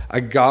ago, I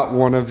got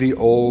one of the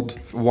old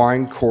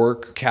wine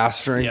cork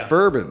cast strength Yeah.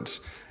 bourbons.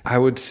 I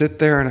would sit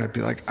there and I'd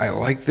be like, I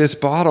like this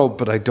bottle,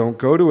 but I don't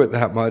go to it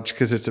that much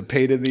because it's a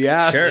pain in the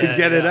ass Sure. to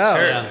get it out.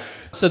 Yeah.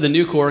 So the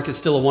new cork is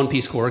still a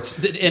one-piece cork,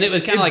 and it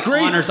was kind of It's like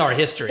great. honors our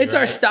history. It's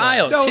our right?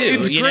 style No, too.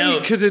 it's you know?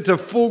 great because it's a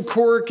full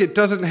cork. It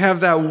doesn't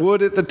have that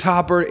wood at the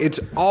top, or it's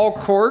all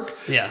cork.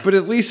 Yeah. But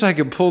at least I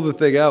can pull the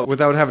thing out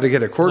without having to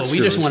get a corkscrew. Well,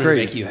 we just It's wanted great.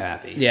 to make you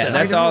happy. Yeah, So-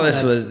 that's all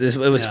this was. It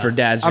was for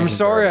Dad's. I'm drinking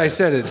sorry bourbon. I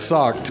said it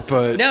sucked,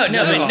 but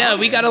No,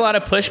 we got a lot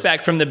of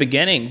pushback from the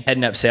beginning,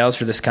 heading up sales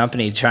for this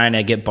company, trying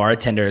to get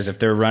bartenders, if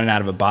they're running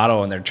out of a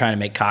bottle and they're trying to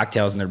make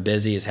cocktails and they're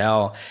busy as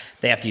hell,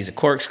 they have to use a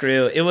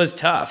corkscrew. It was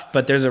tough,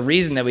 but there's a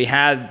reason that we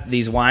had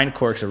these wine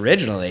corks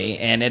originally,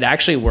 and it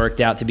actually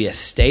worked out to be a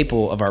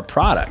staple of our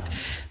product.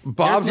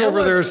 Bob's There's no over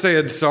one- there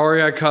saying,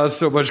 sorry I caused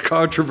so much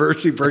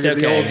controversy bringing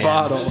the okay, old man.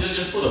 bottle.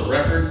 Just for the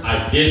record,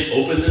 I did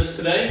open this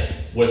today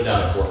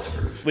without a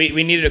corkscrew.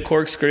 We needed a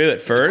corkscrew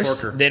at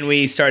first, corker. then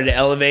we started to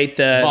elevate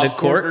the Bob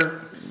cork. Corker.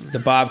 The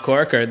Bob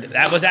Corker.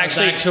 That was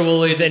actually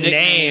the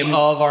name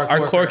of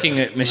our corking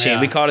machine.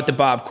 Yeah. We called it the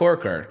Bob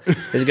Corker.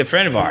 He's a good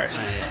friend of ours.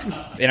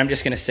 And I'm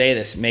just going to say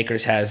this.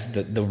 Makers has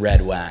the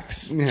red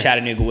wax.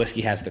 Chattanooga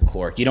Whiskey has the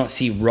cork. You don't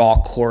see raw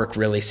cork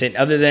really sitting,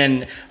 other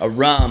than a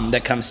rum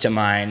that comes to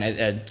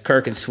mind,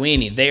 Kirk and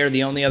Sweeney. They are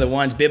the only other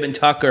ones. Bibb and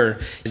Tucker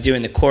is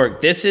doing the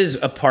cork. This is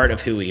a part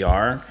of who we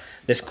are.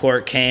 This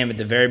cork came at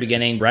the very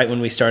beginning, right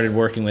when we started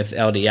working with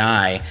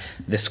LDI.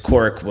 This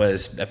cork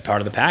was a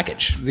part of the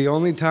package. The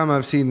only time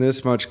I've seen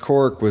this much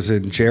cork was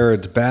in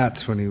Jared's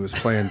bats when he was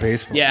playing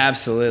baseball. Yeah,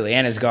 absolutely.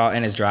 And his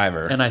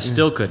driver. And I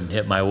still couldn't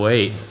hit my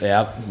weight.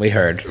 Yep, we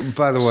heard.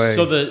 By the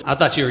way, I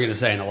thought you were going to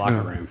say in the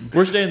locker room.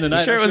 We're staying the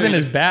night. sure it was in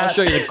his bat? I'll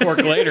show you the cork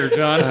later,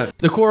 John.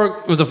 The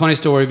cork was a funny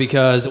story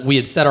because we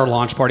had set our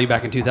launch party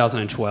back in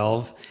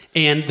 2012,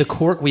 and the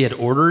cork we had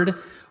ordered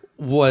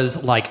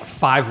was like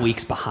 5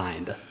 weeks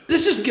behind.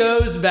 This just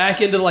goes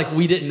back into like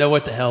we didn't know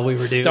what the hell we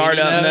were doing.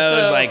 Startup mode,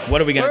 So like, what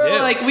are we gonna do?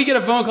 Like we get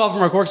a phone call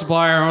from our cork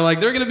supplier, and we're like,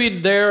 they're going to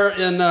be there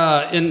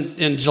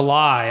in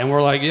July, and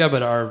we're like, yeah,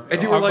 but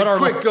and you were like,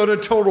 quick, go to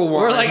Total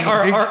Wine. We're like,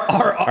 our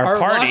party.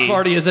 launch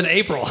party is in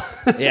April.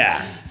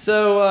 Yeah.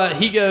 So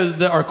he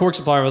goes, our cork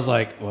supplier was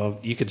like, well,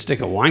 you could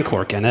stick a wine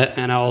cork in it.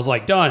 And I was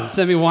like, done,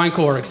 send me wine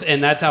corks.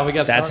 And that's how we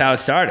got started. That's how it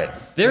started.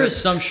 There is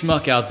some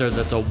schmuck out there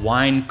that's a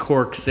wine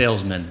cork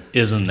salesman,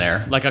 isn't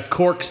there? Like a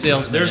cork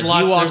salesman. There's He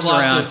lots walks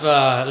around.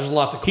 there's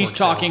lots of cork He's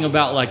talking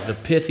about like the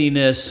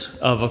pithiness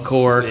of a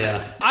cork.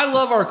 Yeah. I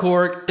love our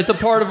cork. It's a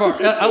part of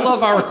I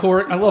love our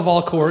cork. I love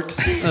all corks,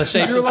 shapes and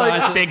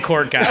sizes. Big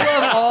cork I guy.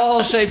 love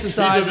all shapes and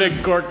sizes. He's a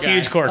big cork guy.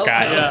 Huge cork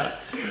guy. Yeah.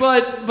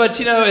 But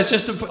you know, it's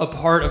just a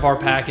part of our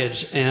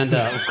package. And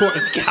of course,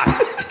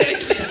 God.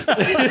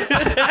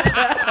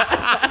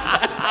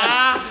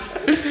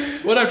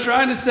 What I'm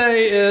trying to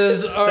say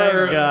is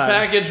our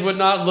package would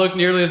not look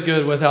nearly as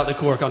good without the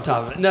cork on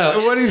top of it.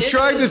 No. What he's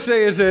trying to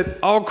say is that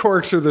all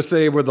corks are the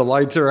same when the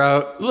lights are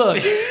out.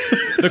 Look,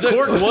 The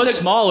cork was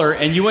smaller,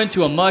 and you went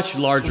to a much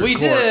larger we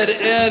cork. did,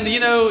 and you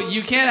know,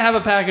 you can't have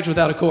a package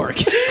without a cork.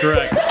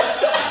 Correct.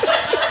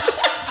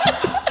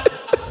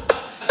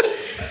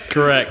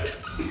 Correct.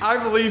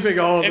 I'm leaving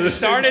all of It this.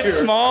 started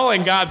small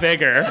and got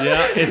bigger.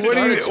 Yeah. It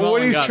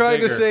What he's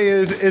trying to say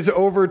is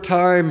over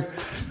time,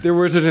 there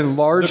was an the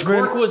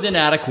enlargement. cork was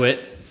inadequate,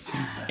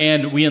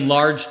 and we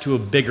enlarged to a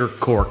bigger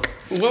cork.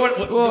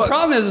 The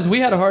problem is we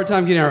had a hard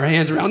time getting our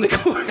hands around the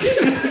cork.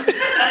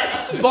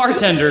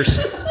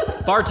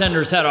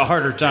 Bartenders had a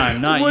harder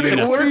time, not What- you.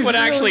 what Cork he's would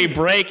doing- actually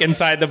break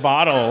inside the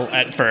bottle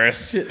at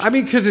first. I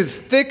mean, because it's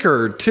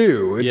thicker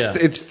too.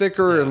 It's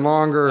thicker and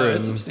longer. It's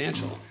and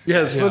substantial.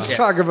 yes, let's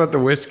talk about the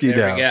whiskey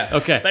There now. we go.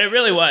 Okay. But it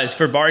really was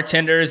for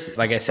bartenders.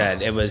 Like I said,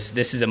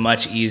 this is a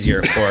much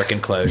easier cork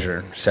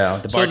enclosure. So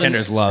the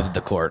bartenders loved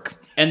the cork.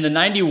 And the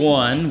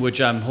 91, which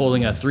I'm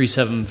holding a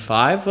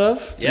 375 of.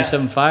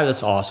 375,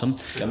 that's awesome.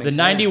 The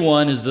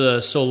 91 is the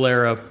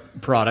Solera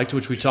product,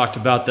 which we talked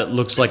about, that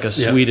looks like a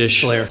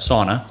Swedish Solera.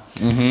 sauna.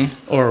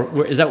 Mm-hmm.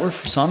 Or is that where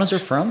saunas are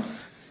from?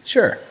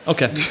 Sure.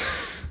 Okay.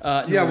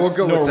 Yeah, we'll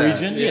go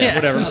Norwegian? with that. Yeah,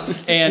 whatever.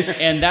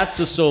 And that's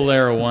the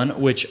Solera one,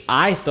 which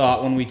I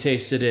thought when we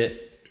tasted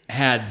it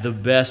had the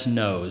best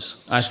nose.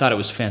 I thought it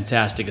was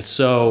fantastic. It's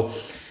so...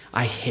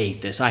 I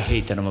hate this. I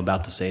hate that I'm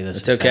about to say this.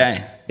 It's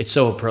okay. It's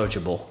so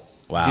approachable.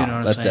 Wow. Do you know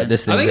what I'm saying?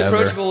 This I thing's think over.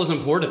 approachable is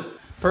important.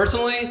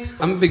 Personally,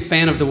 I'm a big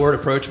fan of the word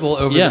approachable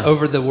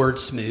over the word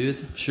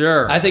smooth.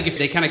 Sure. I think if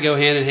they kind of go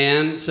hand in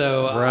hand.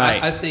 So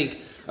Right. I think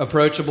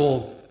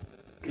approachable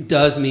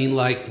does mean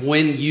like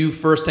when you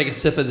first take a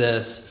sip of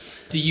this,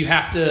 do you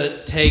have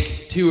to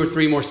take 2 or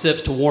 3 more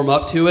sips to warm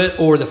up to it,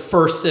 or the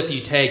first sip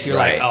you take, you're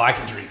Right. like, oh, I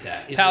can drink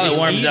that. Palate It's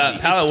warms easy. up.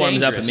 It's Palate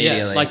warms up dangerous.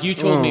 immediately. Like you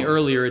told me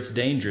earlier, it's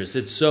dangerous.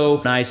 It's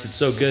so nice. It's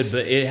so good,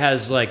 but it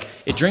has like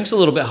it drinks a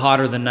little bit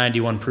hotter than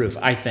 91 proof.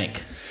 I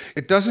think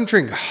It doesn't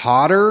drink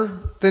hotter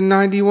than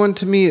 91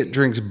 to me. It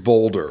drinks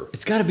bolder.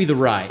 it's got to be the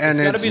rye. And It's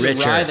got to it's be the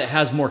richer. rye that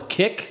has more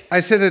kick. I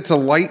said it's a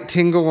light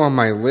tingle on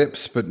my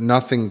lips, but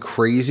nothing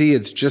crazy.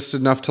 It's just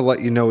enough to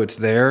let you know it's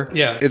there.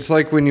 Yeah. It's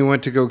like when you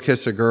went to go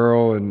kiss a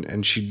girl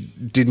and she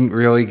didn't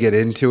really get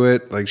into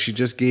it. Like she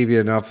just gave you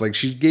enough. Like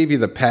she gave you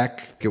the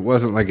peck. It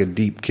wasn't like a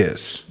deep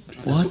kiss.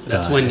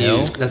 That's when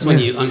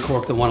you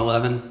uncork the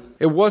 111.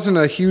 It wasn't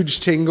a huge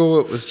tingle.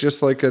 It was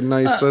just like a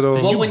nice little.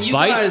 Well, when you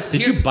guys,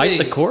 Did here's you bite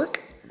the thing. cork?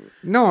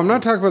 No, I'm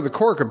not talking about the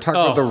cork. I'm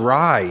talking about the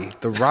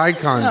rye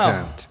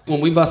content.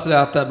 When we busted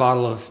out that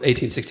bottle of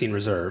 1816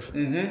 Reserve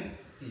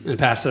and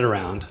passed it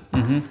around,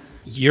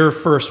 your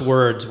first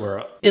words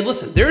were, and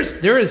listen, there is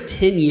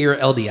 10-year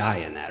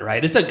LDI in that,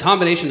 right? It's a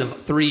combination of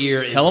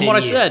 3-year and Tell them what I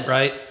 10-year, said.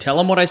 right? Tell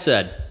them what I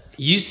said.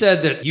 You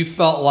said that you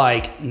felt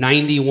like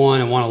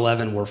 91 and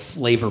 111 were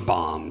flavor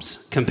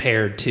bombs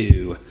compared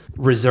to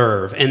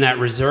Reserve, and that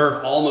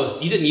Reserve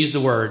almost, you didn't use the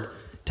word,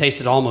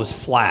 tasted almost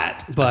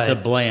flat, but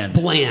said bland.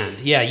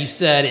 Bland, yeah. You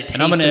said it tasted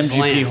And I'm an MGP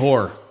bland.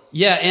 whore.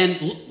 Yeah, and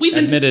we've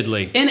been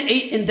Admittedly. and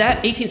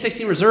that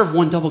 1816 Reserve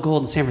won double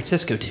gold in San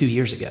Francisco 2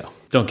 years ago.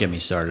 Don't get me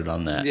started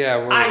on that.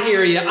 Yeah, I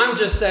hear you. I'm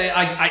just saying,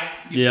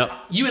 Yep.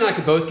 you and I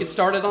could both get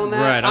started on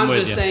that. Right, I'm with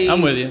just you. saying,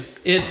 I'm with you.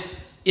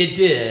 It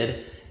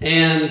did,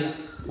 And,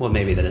 well,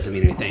 maybe that doesn't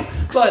mean anything.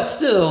 But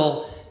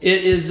still,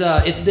 it is.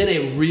 It's been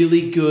a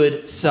really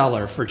good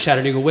seller for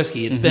Chattanooga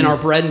whiskey. It's been our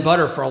bread and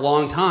butter for a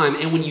long time.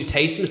 And when you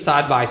taste them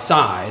side by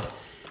side,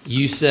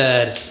 you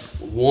said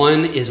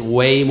one is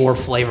way more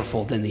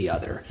flavorful than the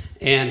other.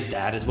 And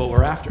that is what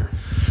we're after.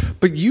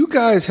 But you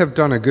guys have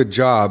done a good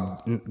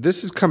job.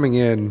 This is coming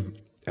in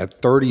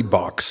at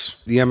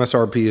 $30. The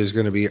MSRP is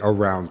going to be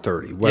around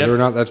 30, whether or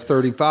not that's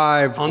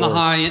 35 on the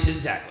high end.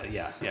 Exactly.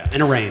 Yeah.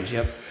 In a range.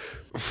 Yep.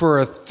 For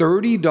a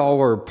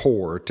 $30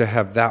 pour to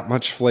have that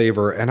much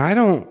flavor, and I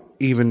don't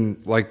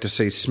even like to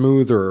say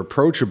smooth or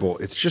approachable,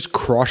 it's just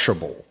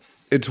crushable.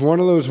 It's one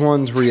of those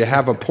ones where you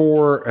have a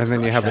pour and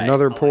then you have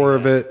another pour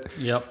of it.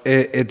 Yep.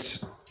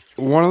 It's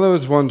one of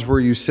those ones where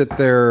you sit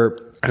there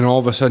and all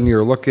of a sudden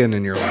you're looking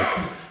and you're like,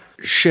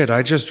 shit,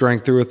 I just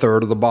drank through a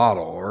third of the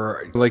bottle.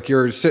 Or like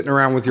you're sitting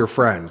around with your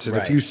friends. And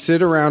if you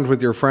sit around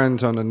with your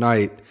friends on a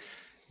night,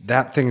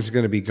 that thing's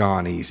going to be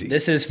gone easy.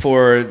 This is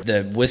for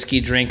the whiskey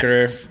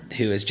drinker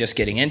who is just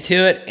getting into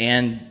it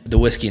and the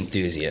whiskey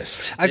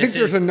enthusiast. I think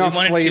there's enough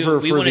flavor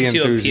for the enthusiast. We wanted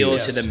to appeal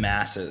to the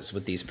masses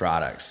with these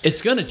products.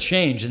 It's going to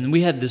change, and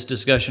we had this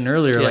discussion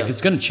earlier. Like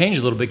it's going to change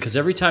a little bit because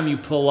every time you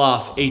pull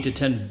off 8 to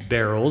 10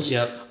 barrels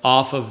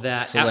off of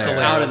that,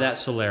 out of that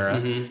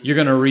Solera, you're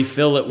going to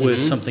refill it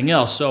with something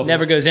else. So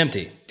never goes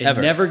empty. It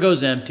never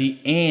goes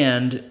empty,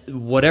 and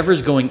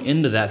whatever's going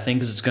into that thing,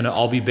 because it's going to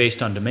all be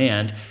based on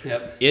demand,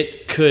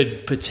 it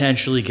could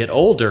potentially get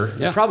older.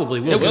 It probably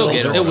will get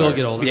older. It will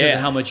get older. Because of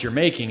how much you're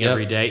making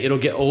every day. It'll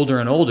get older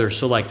and older.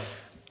 So, like,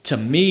 to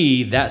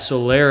me, that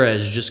Solera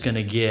is just going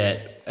to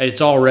get,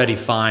 it's already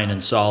fine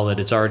and solid.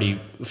 It's already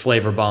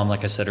flavor bomb,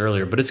 like I said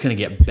earlier, but it's going to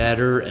get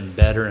better and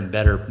better and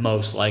better,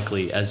 most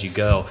likely, as you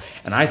go.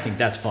 And I think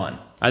that's fun.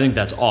 I think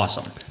that's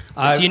awesome.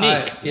 It's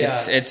unique.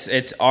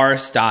 It's our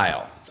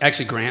style.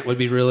 Actually, Grant would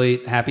be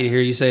really happy to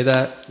hear you say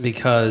that,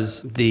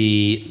 because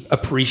the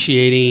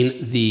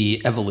appreciating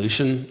the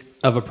evolution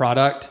of a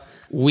product,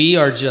 we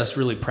are just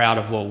really proud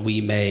of what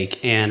we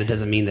make, and it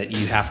doesn't mean that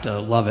you have to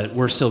love it.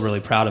 We're still really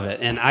proud of it.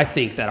 And I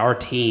think that our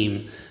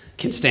team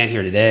can stand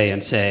here today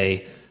and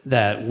say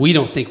that we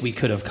don't think we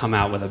could have come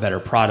out with a better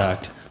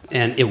product,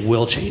 and it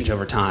will change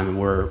over time, and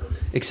we're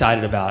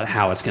excited about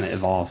how it's going to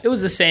evolve. It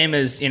was the same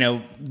as, the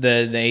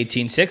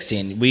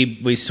 1816. We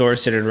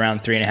sourced it at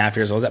around 3.5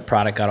 years old. That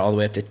product got all the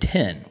way up to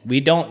 10. We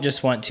don't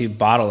just want to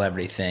bottle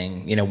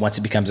everything, once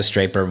it becomes a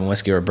straight bourbon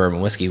whiskey or a bourbon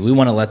whiskey. We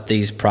want to let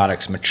these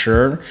products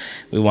mature.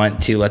 We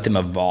want to let them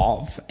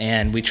evolve.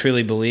 And we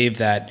truly believe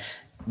that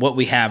what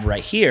we have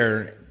right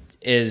here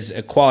is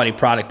a quality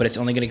product, but it's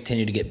only going to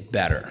continue to get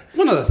better.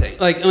 One other thing,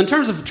 like in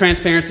terms of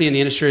transparency in the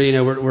industry,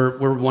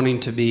 we're wanting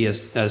to be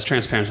as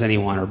transparent as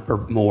anyone or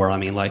more. I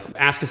mean, like,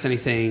 ask us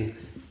anything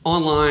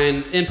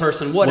online, in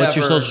person, whatever. What's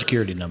your social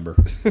security number?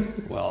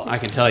 Well, I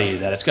can tell you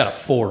that it's got a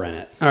 4 in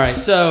it. All right,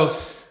 so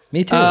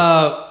me too.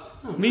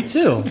 Me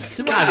too.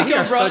 God, we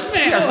are such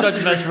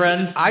best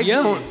friends.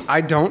 I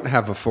don't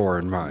have a 4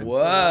 in mine. Whoa.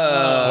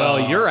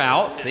 Well, you're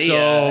out.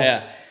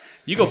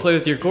 You go play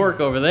with your cork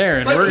over there,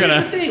 and we're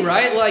gonna. Here's the thing,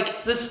 right?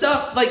 Like the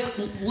stuff, like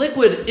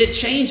liquid, it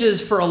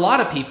changes for a lot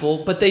of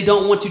people, but they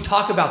don't want to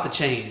talk about the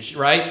change,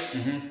 right?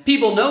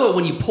 People know it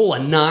when you pull a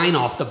 9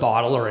 off the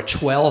bottle or a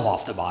 12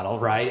 off the bottle,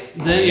 right?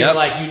 Then you're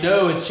like,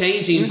 it's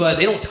changing, but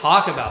they don't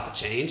talk about the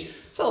change.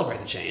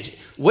 Celebrate the change.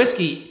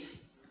 Whiskey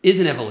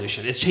is an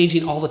evolution. It's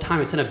changing all the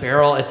time. It's in a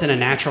barrel. It's in a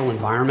natural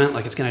environment.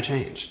 Like, it's going to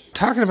change.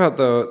 Talking about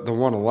the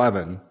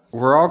 111,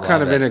 we're all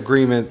kind of in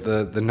agreement.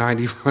 The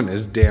 91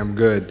 is damn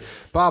good.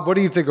 Bob, what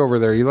do you think over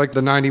there? You like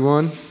the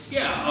 91?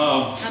 Yeah,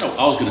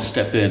 I was going to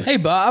step in. Hey,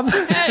 Bob.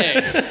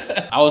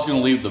 Hey! I was going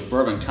to leave the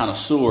bourbon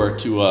connoisseur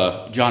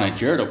to John and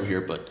Jared over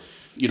here, but,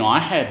 I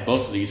had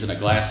both of these in a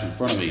glass in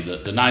front of me,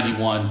 the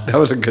 91. That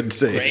was a good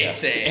save. Great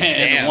save.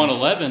 And the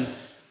 111,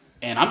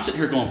 and I'm sitting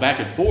here going back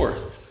and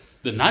forth.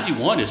 The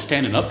 91 is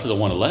standing up to the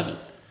 111.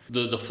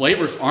 The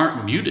flavors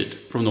aren't muted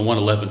from the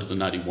 111 to the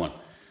 91.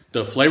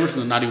 The flavors in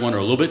the 91 are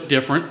a little bit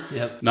different,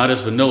 not as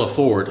vanilla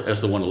forward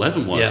as the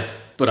 111 was. Yeah.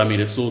 But I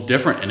mean, it's a little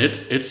different, and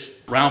it's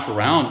round for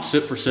round,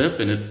 sip for sip,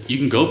 and you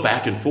can go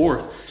back and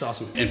forth. It's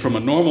awesome. And from a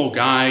normal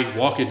guy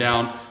walking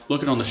down,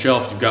 looking on the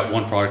shelf, you've got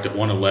one product at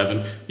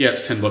 111. Yeah,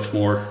 it's $10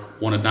 more,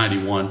 one at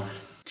 91.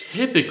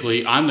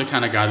 Typically, I'm the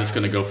kind of guy that's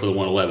going to go for the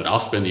 111. I'll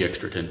spend the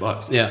extra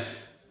 $10. Yeah.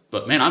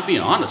 But man, I'm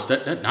being honest,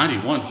 that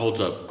 91 holds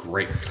up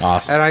great.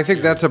 Awesome. And I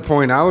think that's a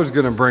point I was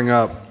going to bring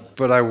up,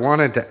 but I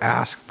wanted to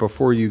ask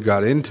before you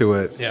got into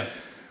it. Yeah.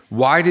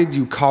 Why did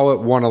you call it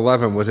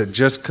 111? Was it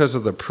just because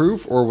of the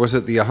proof, or was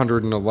it the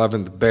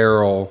 111th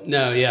barrel?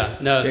 No, yeah.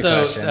 No, Good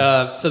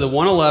so the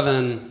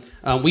 111,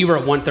 we were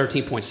at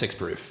 113.6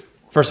 proof.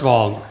 First of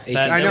all,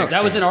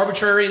 that was an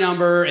arbitrary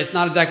number. It's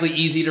not exactly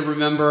easy to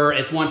remember.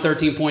 It's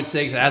 113.6.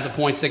 It has a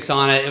 0.6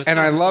 on it. And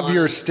I love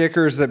your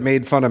stickers that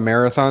made fun of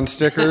marathon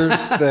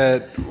stickers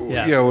that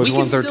was 113.6. We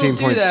can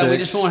still do that. We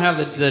just won't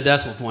have the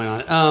decimal point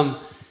on it.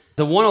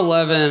 The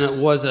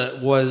 111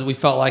 was we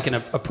felt like an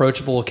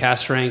approachable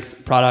cast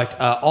strength product.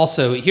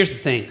 Also, here's the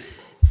thing: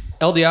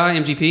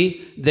 LDI,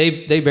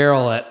 MGP, they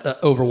barrel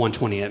at over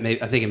 120.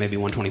 I think it may be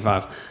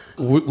 125.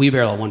 we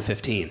barrel at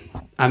 115.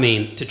 I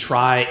mean, to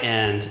try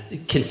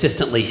and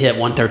consistently hit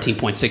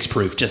 113.6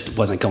 proof just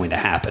wasn't going to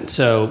happen.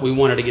 So we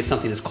wanted to get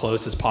something as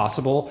close as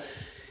possible,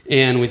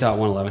 and we thought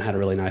 111 had a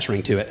really nice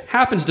ring to it.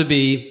 Happens to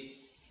be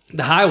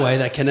the highway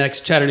that connects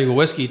Chattanooga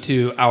whiskey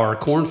to our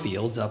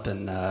cornfields up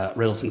in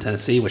Riddleton,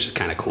 Tennessee, which is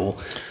kind of cool.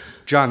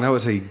 John, that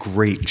was a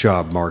great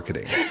job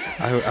marketing.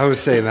 I was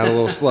saying that a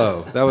little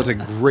slow. That was a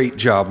great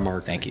job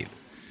marketing. Thank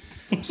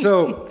you.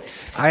 So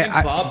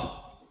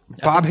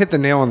Bob hit the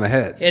nail on the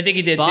head. I think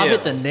he did Bob too.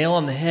 hit the nail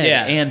on the head.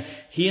 Yeah. And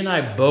he and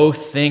I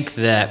both think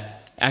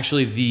that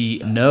actually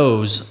the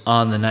nose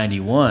on the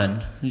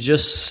 91,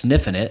 just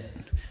sniffing it,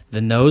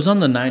 the nose on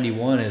the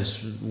 91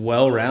 is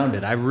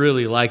well-rounded. I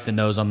really like the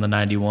nose on the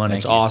 91.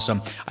 It's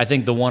awesome. I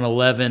think the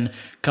 111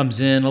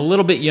 comes in a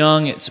little bit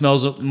young. It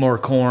smells more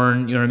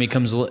corn. You know what I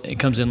mean? It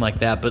comes in like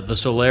that. But the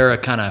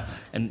Solera kind of,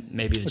 and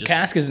maybe The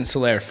cask isn't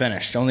Solera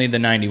finished. Only the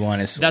 91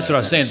 is Solera that's what I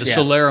was saying. The finished.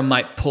 Solera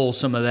might pull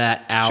some of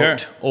that out, Sure.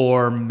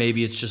 or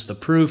maybe it's just the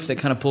proof that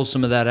kind of pulls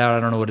some of that out. I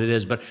don't know what it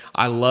is, but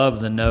I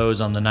love the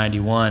nose on the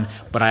 91,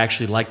 but I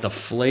actually like the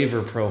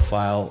flavor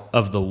profile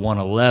of the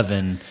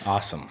 111.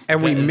 Awesome.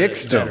 And we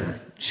mixed them.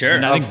 Sure.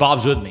 And I think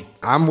Bob's with me.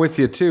 I'm with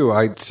you too.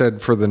 I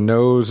said for the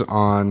nose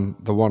on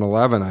the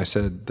 111, I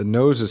said the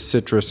nose is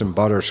citrus and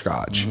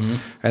butterscotch.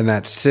 And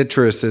that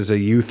citrus is a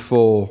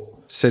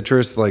youthful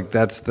citrus. Like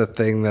that's the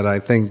thing that I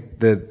think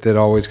that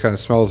always kind of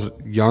smells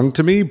young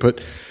to me. But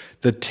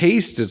the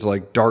taste is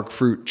like dark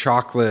fruit,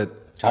 chocolate,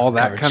 all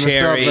that kind of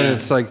cherry. stuff. And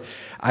it's like,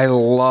 I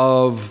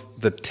love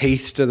the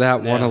taste of that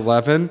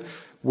 111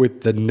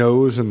 with the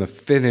nose and the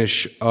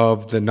finish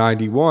of the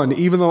 91,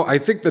 even though I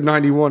think the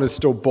 91 is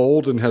still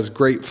bold and has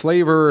great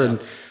flavor, and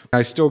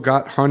I still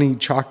got honey,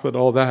 chocolate,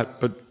 all that,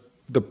 but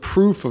the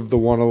proof of the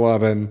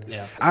 111,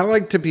 I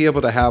like to be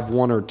able to have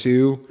one or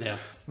two. Yeah.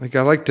 Like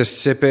I like to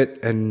sip it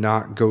and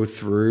not go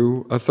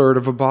through a third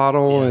of a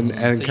bottle and So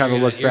kind of you're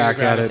look gonna back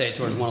at gravitate it.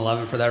 towards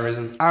 111 for that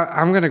reason.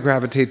 I'm going to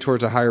gravitate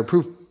towards a higher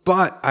proof,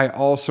 but I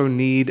also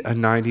need a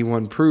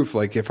 91 proof.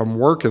 Like if I'm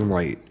working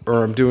late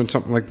or I'm doing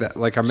something like that,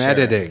 like I'm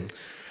editing,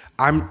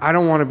 I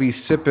don't want to be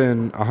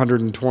sipping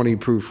 120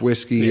 proof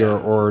whiskey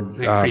or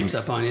It creeps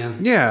up on you.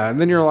 yeah.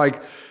 And then you're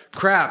like,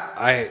 crap,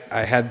 I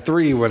had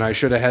 3 when I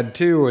should have had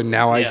 2, and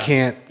now I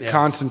can't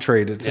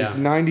concentrate. It's like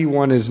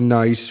 91 is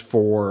nice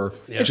for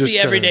It's just the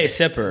everyday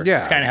sipper. Yeah.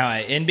 It's kind of how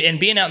and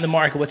being out in the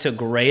market, what's so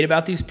great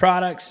about these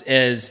products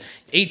is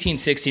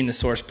 1816, the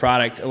source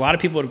product. A lot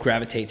of people would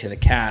gravitate to the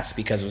cask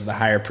because it was the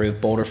higher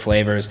proof, bolder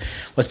flavors.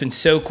 What's been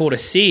so cool to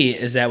see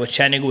is that with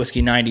Chattanooga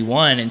Whiskey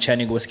 91 and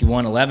Chattanooga Whiskey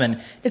 111,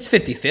 it's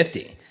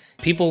 50-50.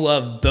 People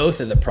love both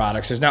of the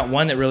products. There's not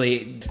one that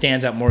really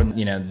stands out more than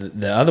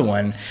the other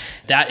one.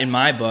 That, in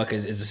my book,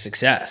 is a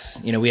success.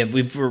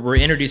 We're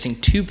introducing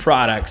 2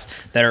 products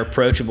that are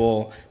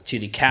approachable to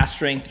the cask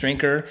strength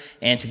drinker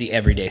and to the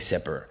everyday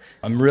sipper.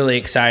 I'm really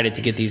excited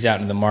to get these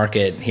out into the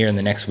market here in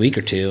the next week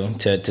or two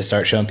to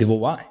start showing people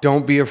why.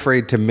 Don't be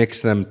afraid to mix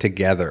them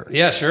together.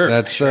 Yeah, sure.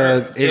 That's So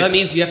that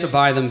means you have to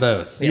buy them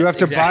both. you have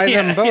to buy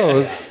them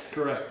both.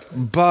 Correct.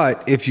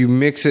 But if you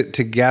mix it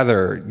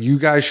together, you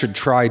guys should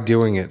try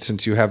doing it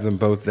since you have them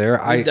both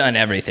there. We've done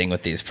everything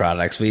with these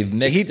products. We've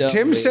mixed them.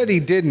 Tim said he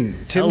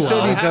didn't. Tim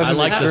said he doesn't. I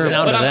like the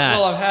sound of that.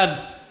 Well, I've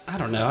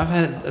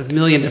had a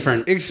million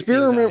different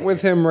Experiment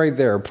with him right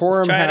there.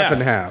 Pour him Try it half out.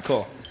 and half.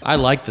 Cool. I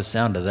like the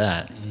sound of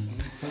that.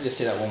 Let me just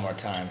do that one more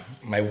time.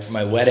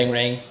 My wedding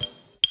ring,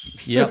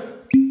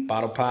 Yep.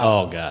 bottle pop.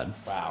 Oh, God.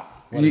 Wow.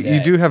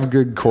 You do have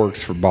good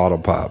corks for bottle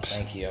pops.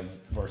 Thank you. I've worked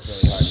really hard to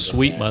get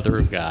Sweet that. mother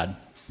of God.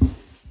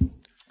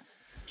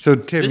 So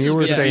Tim, This you is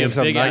were gonna be saying a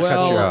something. big I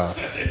cut you well,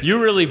 off.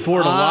 You really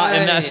poured a lot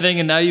in that thing,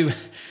 and now you...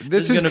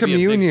 This is gonna be a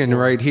big communion pour.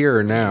 right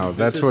here now.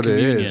 That's is what it is.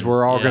 communion,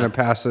 We're all yeah. going to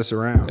pass this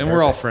around. And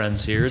we're all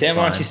friends here. It's Tim,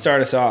 why don't fine. you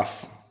start us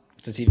off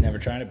since you've never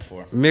tried it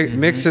before?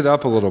 Mix it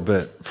up a little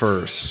bit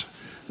first.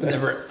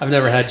 I've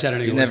never had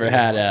Chattanooga. You've never whiskey.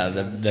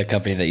 had the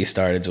company that you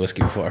start's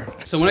whiskey before.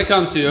 So when it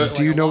comes to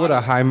Do you know what a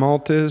high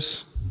malt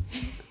is?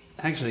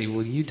 Actually,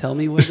 will you tell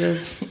me what it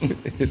is?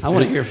 I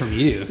want to hear from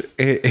you.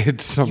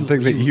 It's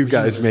something that you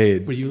guys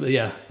made.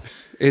 Yeah.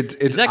 It's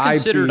Is that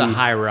considered IP. a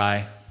high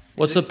rye?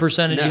 What's the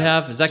percentage No. you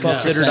have? Is that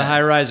considered 12%. a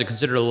high rye? Is it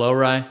considered a low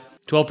rye?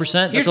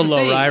 12%? That's a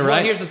low rye, Well,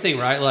 right? here's the thing,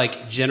 right?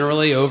 Like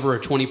generally over a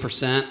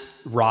 20%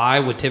 rye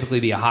would typically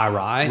be a high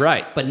rye.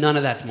 Right. But none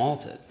of that's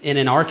malted. And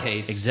in our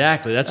case,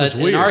 Exactly. That's what's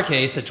weird. in our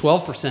case, a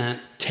 12%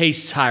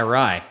 Tastes high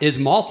rye. is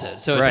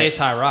malted. So it Right. tastes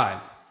high rye.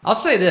 I'll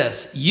say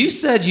this. You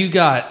said you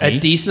got a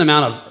decent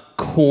amount of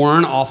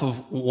corn off of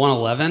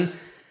 111.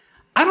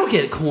 I don't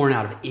get corn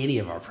out of any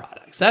of our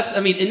products.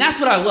 And that's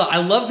what I love. I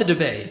love the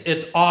debate.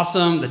 It's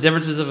awesome. The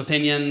differences of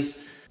opinions.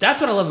 That's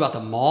what I love about the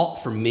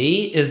malt for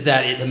me is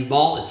that the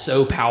malt is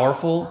so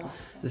powerful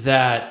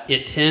that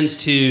it tends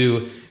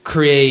to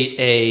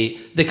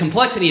create the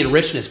complexity and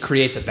richness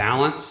creates a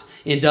balance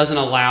and doesn't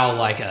allow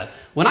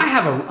when I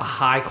have a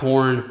high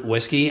corn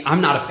whiskey,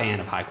 I'm not a fan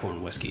of high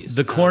corn whiskeys.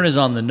 The corn is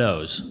on the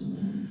nose.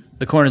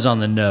 The corn is on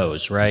the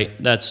nose, right?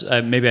 That's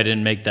maybe I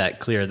didn't make that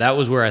clear. That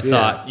was where I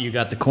thought you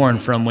got the corn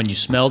from when you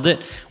smelled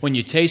it. When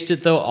you taste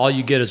it, though, all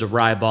you get is a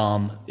rye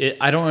bomb.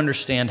 I don't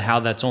understand how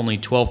that's only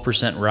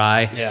 12%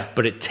 rye,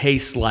 but it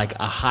tastes like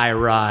a high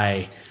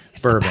rye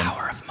bourbon. The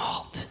power of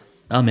malt.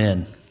 I'm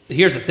in.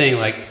 Here's the thing,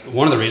 like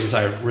one of the reasons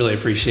I really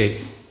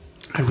appreciate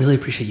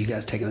you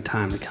guys taking the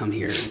time to come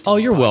here. Oh,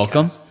 you're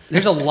welcome.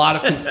 There's a lot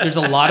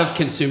of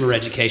consumer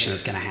education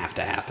that's going to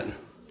happen,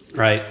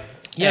 right?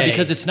 Yeah,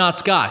 because it's not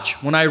Scotch.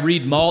 When I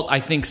read malt, I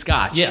think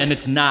Scotch, and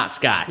it's not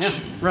Scotch. Yeah,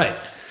 right.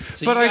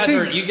 So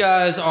But you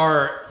guys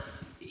are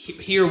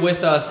here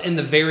with us in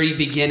the very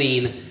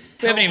beginning.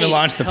 We haven't even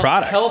launched the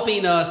product.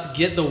 Helping us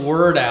get the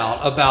word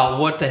out about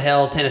what the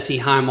hell Tennessee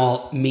High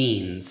Malt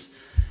means.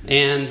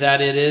 And that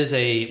it is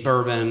a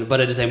bourbon, but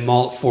it is a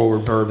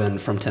malt-forward bourbon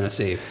from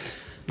Tennessee.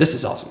 This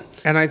is awesome.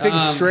 And I think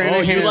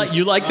Stranahan's...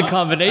 you like the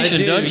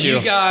combination, don't you?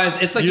 You guys,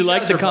 it's like you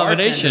like guys the are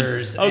combination.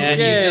 bartenders, Okay. and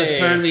you just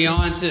turned me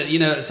on to,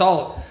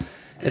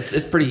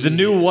 it's pretty easy. The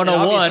new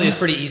 101. Obviously, it's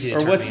pretty easy to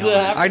turn me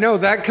on. I know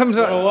that comes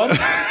out...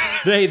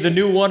 Hey, the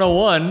new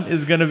 101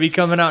 is going to be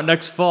coming out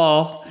next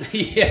fall.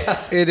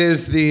 Yeah. It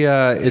is the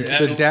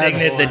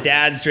The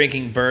dad's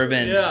drinking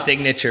bourbon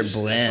signature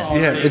blend.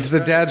 Yeah, it's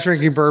the Dad's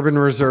Drinking Bourbon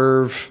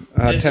Reserve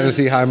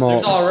Tennessee High Malt.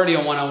 There's already a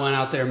 101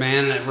 out there,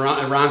 man, and it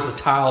rhymes with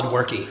tiled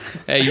working.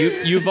 Hey,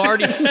 you've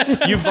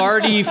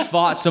already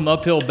fought some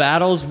uphill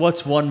battles.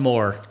 What's one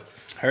more?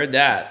 Heard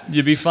that.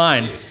 You'll be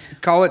fine.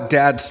 Call it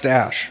Dad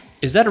Stash.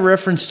 Is that a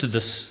reference to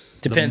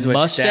Depends the which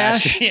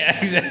mustache? stash. Yeah,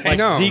 exactly. Like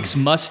No. Zeke's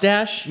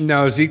mustache?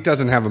 No, Zeke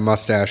doesn't have a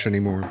mustache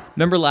anymore.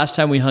 Remember last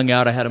time we hung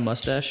out, I had a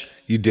mustache?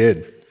 You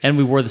did. And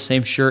we wore the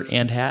same shirt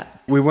and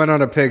hat? We went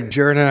on a pick.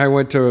 Jared and I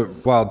went to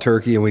Wild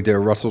Turkey and we did a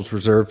Russell's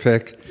Reserve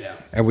pick. Yeah.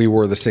 And we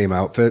wore the same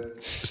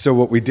outfit. So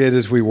what we did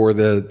is we wore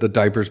the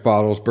diapers,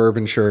 bottles,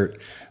 bourbon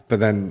shirt, but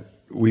then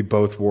we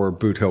both wore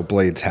Boot Hill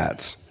Blades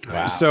hats.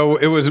 Wow. So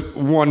it was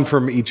one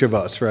from each of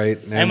us, right?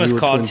 And I almost we were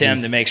called Tim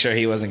twinsies. to make sure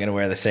he wasn't going to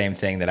wear the same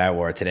thing that I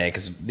wore today,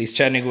 because these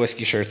Chattanooga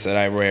whiskey shirts that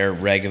I wear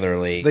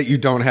regularly, That you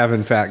don't have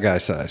in fat guy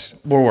size.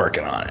 we're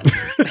working on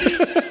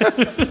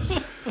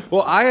it.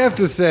 Well, I have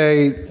to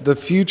say the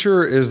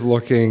future is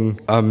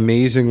looking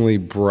amazingly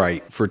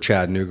bright for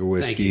Chattanooga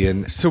whiskey.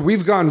 And so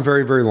we've gone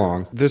very, very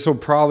long. This will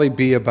probably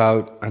be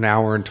about an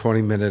hour and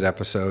 20-minute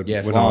episode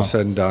Yes, when long. all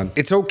said and done.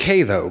 It's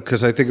okay, though,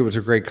 because I think it was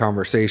a great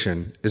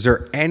conversation. Is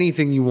there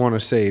anything you want to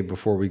say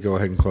before we go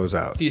ahead and close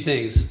out? A few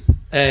things.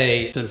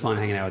 A, it's been fun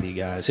hanging out with you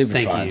guys. Super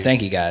Thank fun. you.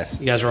 Thank you, guys.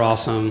 You guys are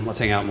awesome. Let's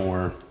hang out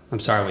more. I'm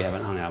sorry we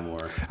haven't hung out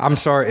more. I'm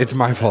sorry. It's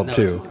my fault, No,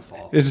 too. it's my fault.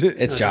 Is it?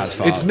 It's John's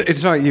fault.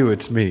 It's not you.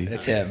 It's me.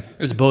 It's him.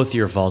 It's both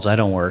your faults. I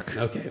don't work.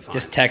 Okay, fine.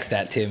 Just text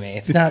that to me.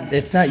 It's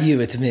not you.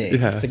 It's me.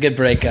 Yeah. It's a good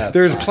breakup.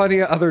 There's plenty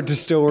of other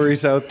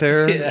distilleries out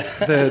there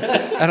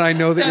and I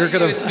know that you're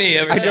gonna. it's me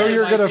every I know time.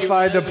 you're gonna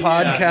find a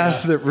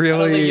podcast that I don't think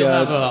really. you'll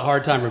have a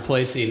hard time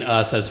replacing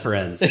us as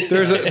friends.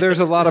 There's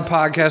a lot of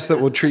podcasts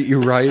that will treat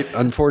you right.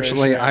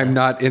 Unfortunately, I'm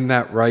not in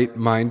that right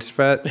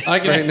mindset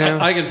right now.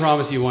 I can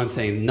promise you one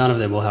thing: none of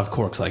them will have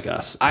corks like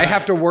us. I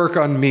have to work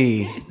on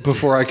me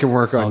before I can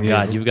work on Oh, you.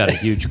 God, you've got a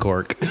huge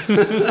cork.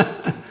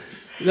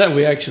 That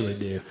we actually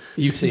do.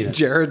 You've seen it.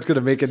 Jared's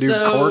gonna make a new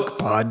So- Cork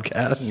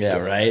podcast. Yeah,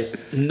 right.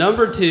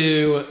 Number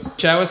 2,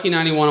 Chat Whiskey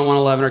 91 and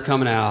 111 are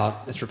coming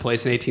out. It's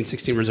replacing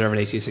 1816 Reserve and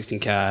 1816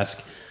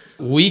 Cask.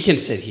 We can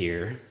sit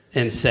here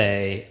and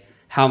say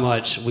how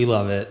much we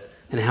love it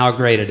and how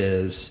great it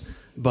is,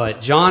 but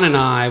John and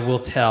I will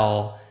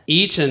tell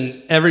each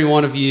and every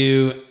one of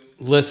you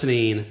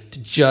listening to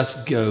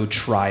just go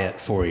try it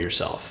for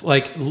yourself.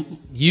 Like,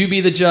 you be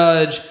the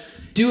judge.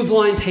 Do a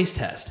blind taste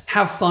test.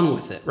 Have fun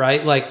with it,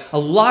 right? Like, a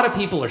lot of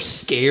people are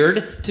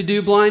scared to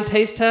do blind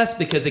taste tests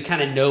because they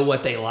kind of know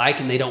what they like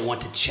and they don't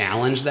want to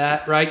challenge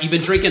that, right? You've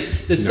been drinking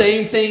the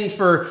same thing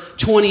for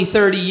 20,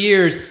 30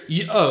 years.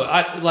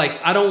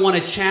 I don't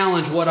want to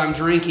challenge what I'm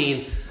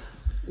drinking.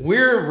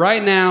 We're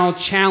right now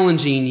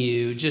challenging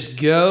you. Just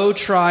go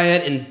try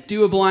it and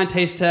do a blind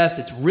taste test.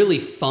 It's really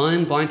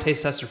fun. Blind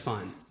taste tests are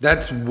fun.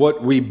 That's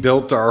what we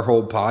built our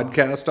whole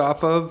podcast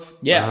off of.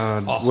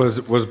 Yeah,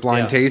 awesome. was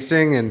blind Yeah.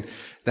 tasting, and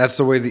that's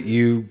the way that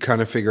you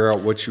kind of figure out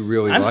what you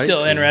really I'm like.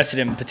 still And- interested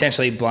in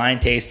potentially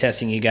blind taste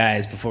testing you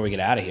guys before we get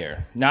out of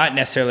here. Not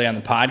necessarily on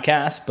the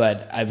podcast,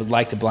 but I would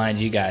like to blind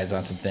you guys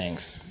on some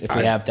things if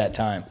we have that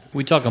time.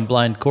 We talking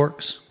blind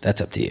corks?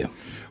 That's up to you.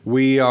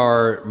 We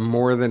are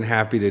more than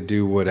happy to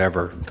do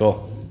whatever.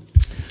 Cool.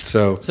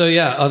 So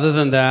yeah, other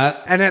than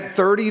that, And at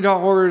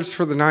 $30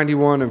 for the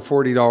 91 and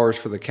 $40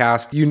 for the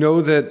cask, you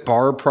know that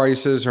bar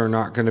prices are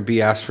not going to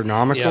be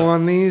astronomical Yeah.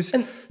 on these.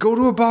 Go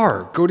to a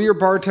bar. Go to your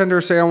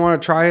bartender, say, I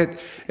want to try it.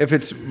 If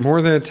it's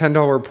more than a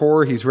 $10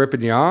 pour, he's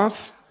ripping you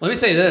off. let me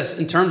say this.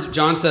 In terms of,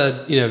 John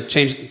said,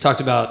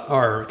 talked about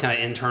our kind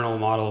of internal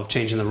model of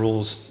changing the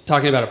rules,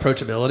 talking about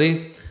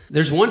approachability.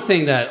 There's one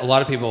thing that a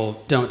lot of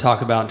people don't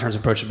talk about in terms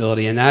of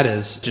approachability, and that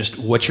is just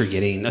what you're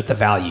getting at the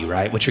value,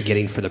 right? What you're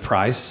getting for the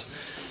price.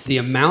 The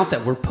amount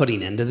that we're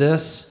putting into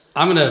this,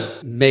 I'm going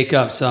to make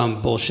up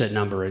some bullshit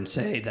number and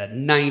say that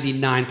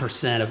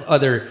 99% of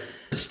other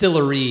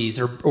distilleries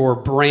or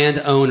brand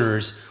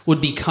owners would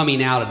be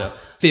coming out at a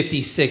 $50,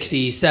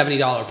 $60,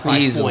 $70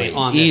 price point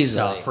on this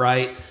stuff,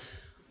 right?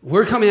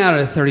 We're coming out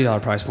at a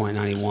 $30 price point,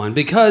 91,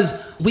 because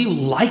we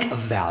like a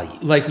value.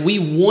 Like, we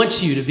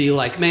want you to be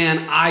like,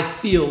 man, I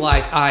feel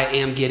like I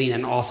am getting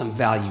an awesome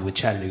value with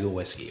Chattanooga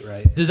whiskey,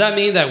 right? Does that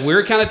mean that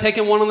we're kind of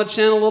taking one on the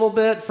chin a little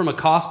bit from a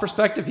cost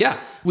perspective? Yeah,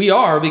 we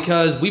are,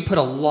 because we put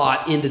a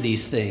lot into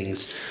these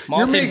things.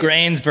 Malted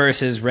grains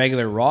versus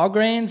regular raw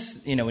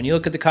grains, you know, when you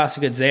look at the cost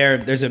of goods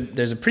there's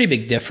a pretty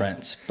big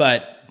difference,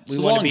 but we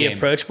want to be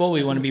approachable.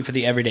 We want to be for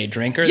the everyday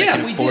drinker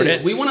that can afford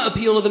it. We want to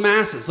appeal to the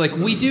masses. Like,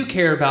 we do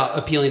care about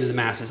appealing to the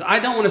masses. I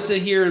don't want to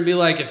sit here and be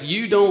like, if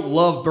you don't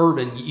love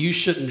bourbon, you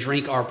shouldn't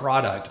drink our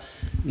product.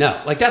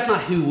 No, like, that's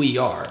not who we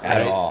are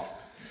at all.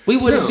 We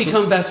wouldn't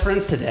become best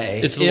friends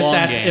today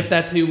if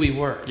that's who we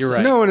were. You're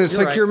right. No, and it's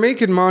You're like right. you're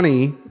making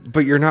money,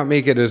 but you're not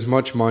making as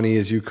much money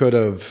as you could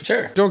have.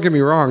 Sure. Don't get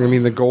me wrong. I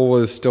mean, the goal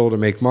is still to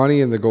make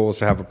money and the goal is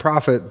to have a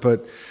profit,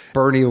 but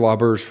Bernie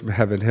Lubbers from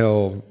Heaven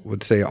Hill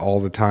would say all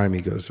the time,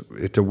 he goes,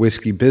 it's a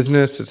whiskey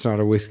business, it's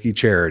not a whiskey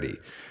charity.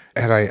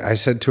 And I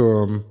said to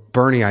him,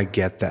 Bernie, I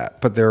get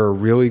that, but there are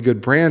really good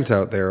brands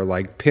out there,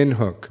 like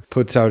Pinhook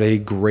puts out a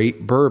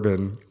great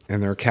bourbon,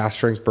 and their cask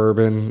strength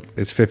bourbon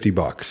is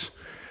 $50.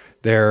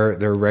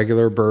 Their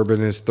regular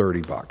bourbon is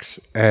 $30.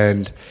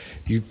 And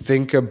you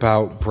think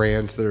about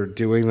brands that are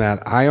doing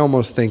that, I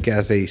almost think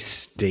as a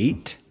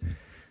state,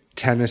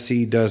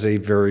 Tennessee does a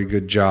very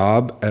good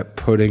job at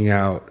putting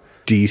out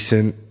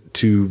decent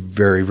to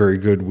very, very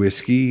good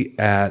whiskey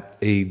at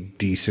a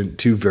decent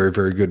to very,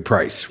 very good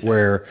price,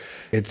 where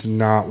it's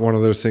not one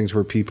of those things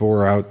where people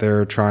are out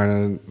there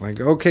trying to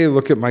like, okay,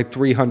 look at my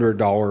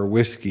 $300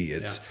 whiskey.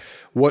 It's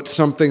what's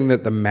something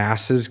that the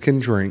masses can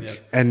drink.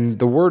 Yep. And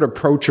the word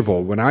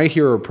approachable, when I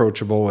hear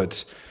approachable,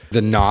 it's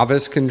the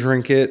novice can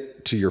drink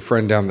it, to your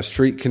friend down the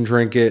street can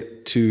drink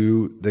it,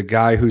 to the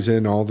guy who's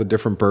in all the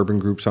different bourbon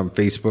groups on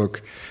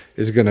Facebook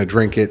is going to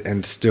drink it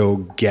and still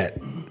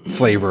get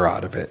flavor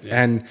out of it.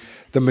 Yeah. And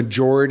the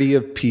majority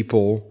of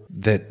people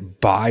that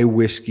buy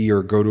whiskey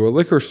or go to a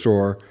liquor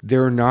store,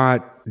 they're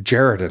not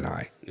Jared and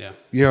I. Yeah.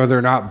 You know,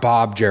 they're not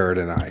Bob, Jared,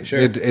 and I. Sure.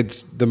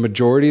 It's the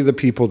majority of the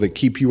people that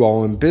keep you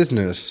all in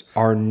business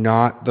are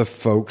not the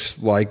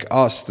folks like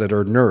us that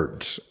are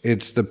nerds.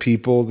 It's the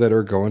people that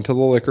are going to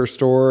the liquor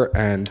store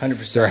and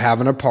 100%. They're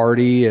having a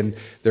party and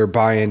they're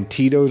buying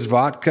Tito's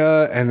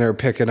vodka and they're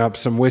picking up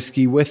some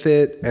whiskey with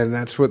it, and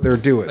that's what they're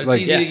doing. But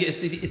like,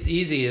 it's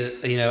easy,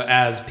 you know,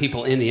 as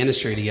people in the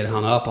industry to get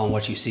hung up on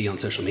what you see on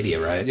social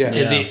media, right? Yeah.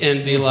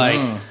 And be like,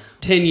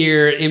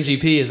 10-year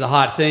MGP is the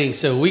hot thing,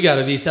 so we got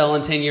to be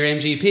selling 10-year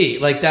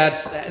MGP. Like,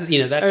 that's, you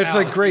know, that's it's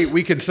like, great,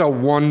 we could sell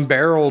one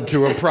barrel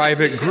to a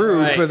private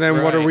group, Right, and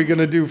then what are right. we going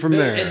to do from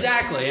there?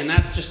 Exactly, and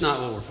that's just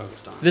not what we're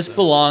focused on. This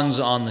belongs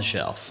on the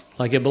shelf.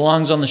 Like, it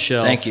belongs on the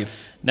shelf. Thank you.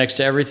 Next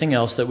to everything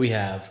else that we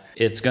have.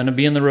 It's going to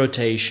be in the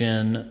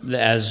rotation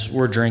as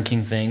we're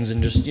drinking things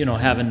and just, you know,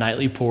 having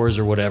nightly pours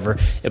or whatever.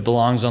 It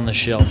belongs on the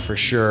shelf for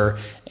sure.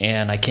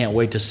 And I can't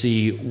wait to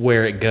see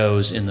where it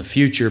goes in the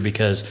future,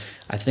 because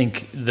I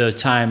think the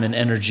time and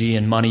energy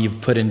and money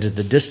you've put into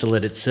the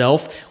distillate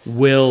itself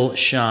will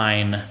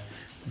shine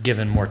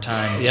given more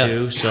time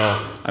too. So,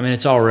 I mean,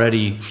 it's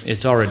already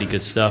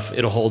good stuff.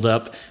 It'll hold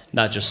up.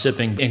 Not just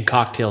sipping in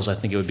cocktails, I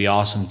think it would be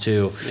awesome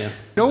too. Yeah.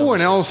 No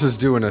one else is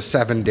doing a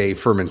 7-day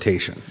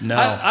fermentation. No,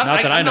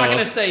 not that I know I'm not of.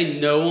 going to say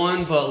no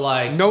one, but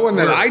like No one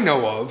that I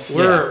know of.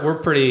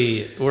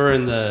 We're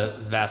in the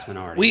vast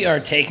minority. We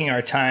are taking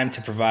our time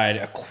to provide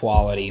a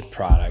quality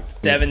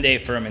product. 7-day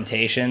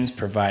fermentations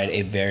provide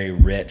a very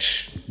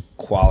rich,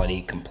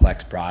 quality,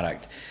 complex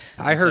product.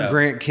 I heard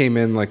Grant came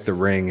in like the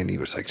Ring, and he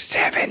was like,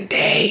 7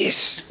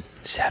 days.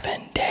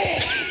 7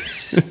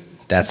 days.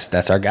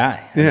 That's our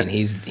guy. Yeah. I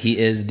mean, he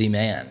is the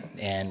man.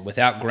 And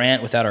without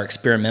Grant, without our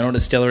experimental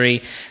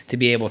distillery, to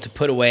be able to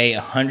put away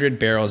 100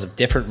 barrels of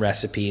different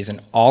recipes, and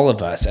all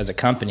of us as a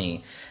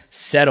company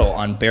settle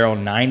on barrel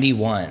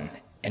 91,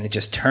 and it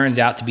just turns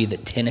out to be the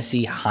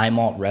Tennessee high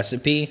malt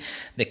recipe,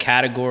 the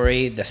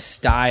category, the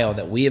style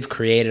that we have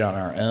created on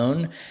our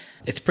own.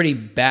 It's pretty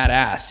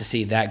badass to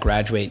see that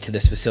graduate to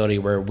this facility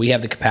where we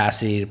have the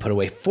capacity to put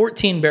away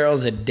 14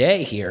 barrels a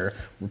day here.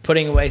 We're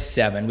putting away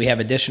 7. We have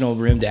additional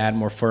room to add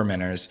more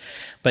fermenters.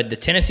 But the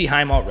Tennessee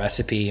high malt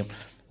recipe,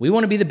 we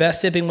want to be the best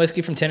sipping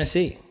whiskey from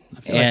Tennessee.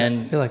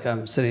 I feel like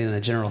I'm sitting in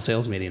a general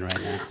sales meeting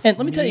right now. And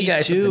let me tell you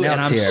guys something else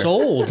and I'm here.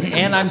 sold.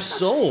 And I'm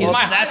sold. He's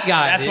my hot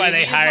guy. That's why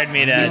they hired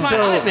me to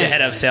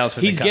head of sales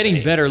for the He's company.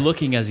 getting better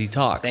looking as he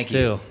talks, Thank too.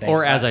 you. Thank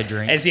Or you. as I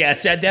drink. It's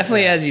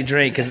definitely as you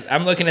drink, because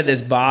I'm looking at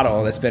this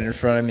bottle that's been in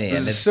front of me.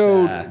 And it's,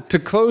 So to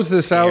close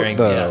this out, scaring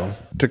me though,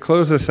 out. to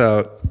close this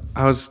out,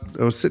 I was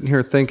sitting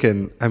here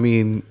thinking, I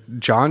mean,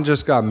 John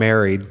just got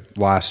married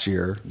last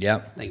year.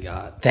 Yep. Thank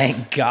God.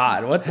 Thank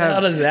God. What the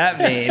hell does that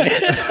mean?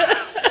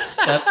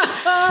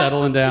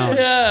 Settling down.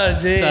 Yeah,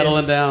 geez.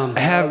 Settling down.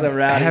 Have was a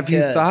rowdy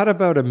you kid. thought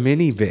about a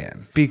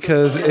minivan?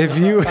 Because if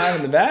you Five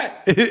in the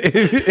back.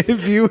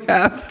 if you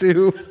have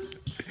to,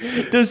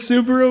 Does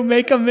Subaru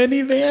make a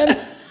minivan?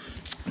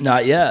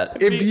 Not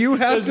yet. If you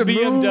have to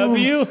move,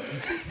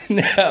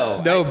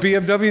 No.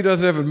 BMW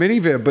doesn't have a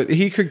minivan, but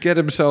he could get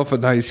himself a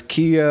nice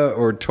Kia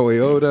or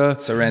Toyota.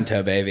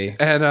 Sorrento, baby.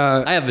 And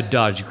I have a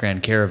Dodge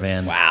Grand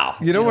Caravan. Wow.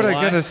 you know what I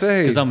gotta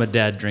say? Because I'm a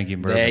dad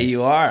drinking bourbon. There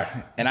you are.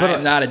 And I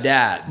am not a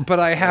dad. But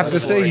I have to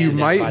say, you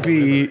might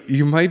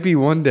be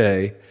one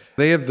day.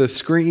 They have the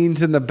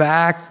screens in the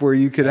back where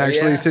you could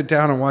actually sit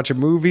down and watch a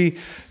movie.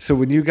 So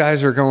when you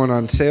guys are going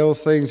on sales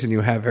things and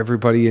you have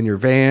everybody in your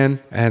van,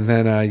 and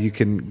then you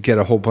can get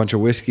a whole bunch of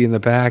whiskey in the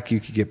back,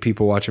 you could get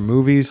people watching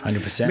movies.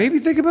 100%. Maybe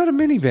think about a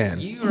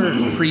minivan. You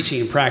are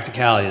preaching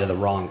practicality to the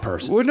wrong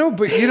person. Well, no,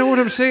 but you know what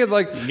I'm saying?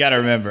 Like, You got to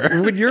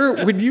remember.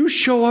 when you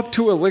show up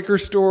to a liquor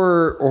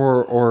store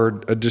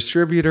or a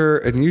distributor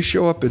and you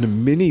show up in a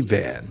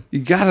minivan, you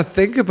got to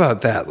think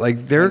about that.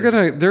 Like they're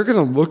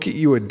gonna look at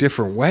you a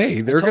different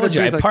way. They're gonna I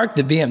be like, parked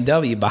the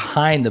BMW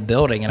behind the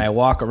building and I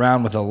walk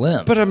around with a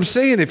limp. but I'm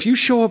saying if you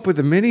show up with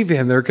a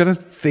minivan, they're gonna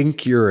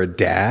think you're a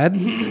dad,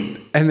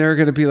 and they're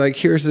gonna be like,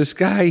 "Here's this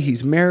guy.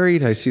 He's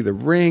married. I see the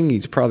ring.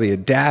 He's probably a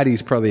dad.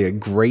 He's probably a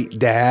great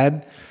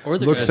dad. Or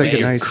they're Looks gonna like a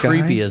think nice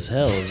creepy guy." as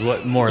hell is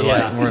what more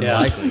Yeah,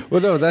 likely. Well,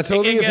 no, that's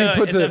only if he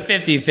puts it's a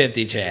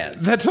 50-50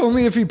 chance. That's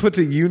only if he puts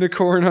a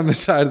unicorn on the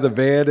side of the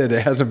van and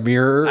it has a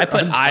mirror. I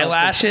put on top.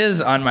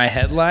 eyelashes on my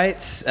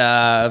headlights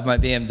of my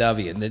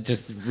BMW,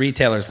 and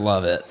retailers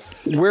love it.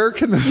 Where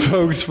can the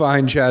folks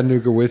find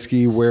Chattanooga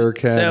whiskey? Where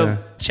can So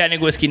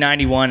Chattanooga Whiskey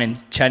 91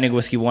 and Chattanooga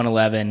Whiskey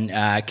 111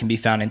 can be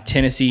found in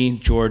Tennessee,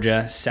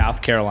 Georgia,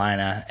 South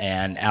Carolina,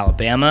 and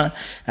Alabama.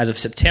 As of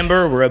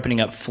September, we're opening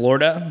up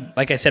Florida.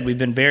 Like I said, we've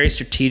been very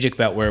strategic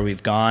about where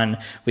we've gone.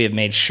 We have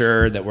made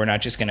sure that we're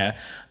not just going to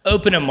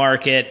open a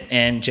market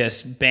and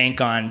just bank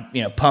on,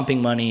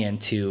 pumping money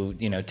into,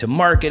 to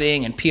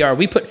marketing and PR.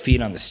 We put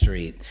feet on the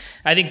street.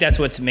 I think that's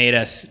what's made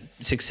us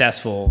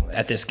successful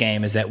at this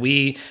game, is that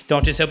we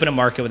don't just open a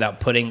market without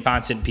putting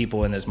constant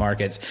people in those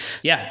markets.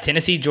 Yeah,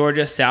 Tennessee,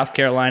 Georgia, South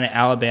Carolina,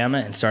 Alabama,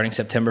 and starting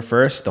September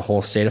 1st, the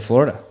whole state of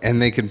Florida.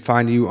 And they can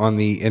find you on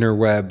the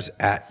interwebs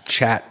at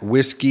Chat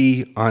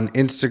Whiskey on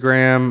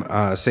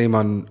Instagram, same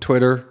on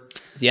Twitter.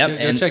 Yep.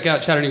 And check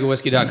out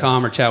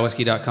ChattanoogaWhiskey.com or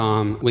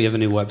chatwhiskey.com. We have a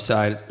new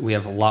website. We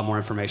have a lot more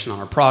information on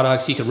our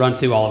products. You can run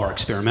through all of our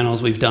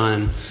experimentals we've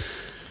done.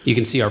 You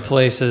can see our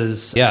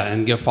places. Yeah,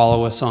 and go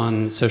follow us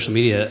on social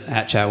media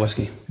at Chat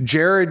Whiskey.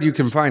 Jared, you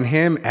can find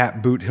him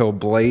at Boot Hill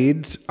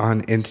Blades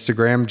on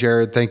Instagram.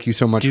 Jared, thank you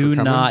so much for Do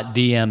coming. not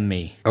DM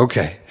me.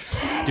 Okay.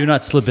 Do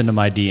not slip into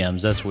my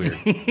DMs. That's weird.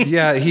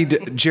 Yeah,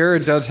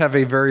 Jared does have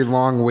a very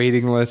long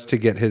waiting list to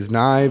get his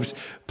knives.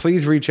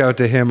 Please reach out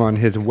to him on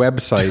his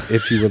website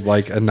if you would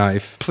like a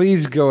knife.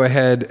 Please go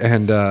ahead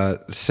and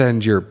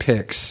send your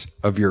pics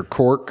of your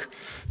cork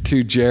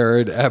to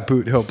Jared at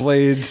Boot Hill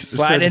Blades.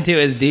 Slide into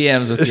his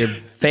DMs with your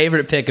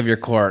favorite pick of your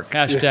cork.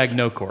 Hashtag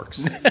no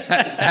corks.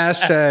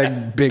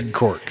 Hashtag big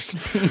corks.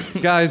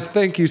 Guys,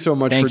 thank you so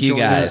much for Thank you,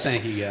 joining guys. us.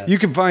 Thank you, guys. You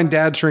can find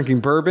Dad's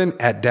Drinking Bourbon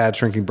at Dad's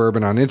Drinking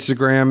Bourbon on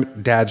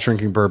Instagram, Dad's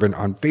Drinking Bourbon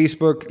on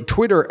Facebook,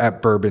 Twitter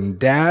at Bourbon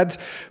Dads.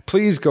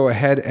 Please go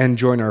ahead and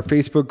join our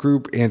Facebook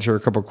group, answer a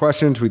couple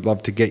questions. We'd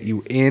love to get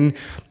you in.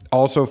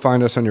 Also,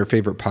 find us on your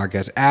favorite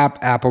podcast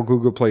app, Apple,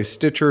 Google Play,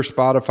 Stitcher,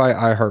 Spotify,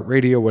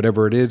 iHeartRadio,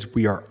 whatever it is.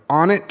 We are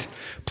on it.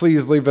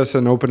 Please leave us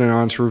an open and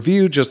honest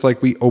review, just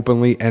like we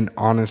openly and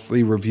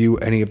honestly review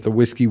any of the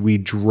whiskey we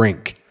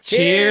drink.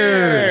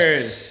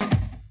 Cheers!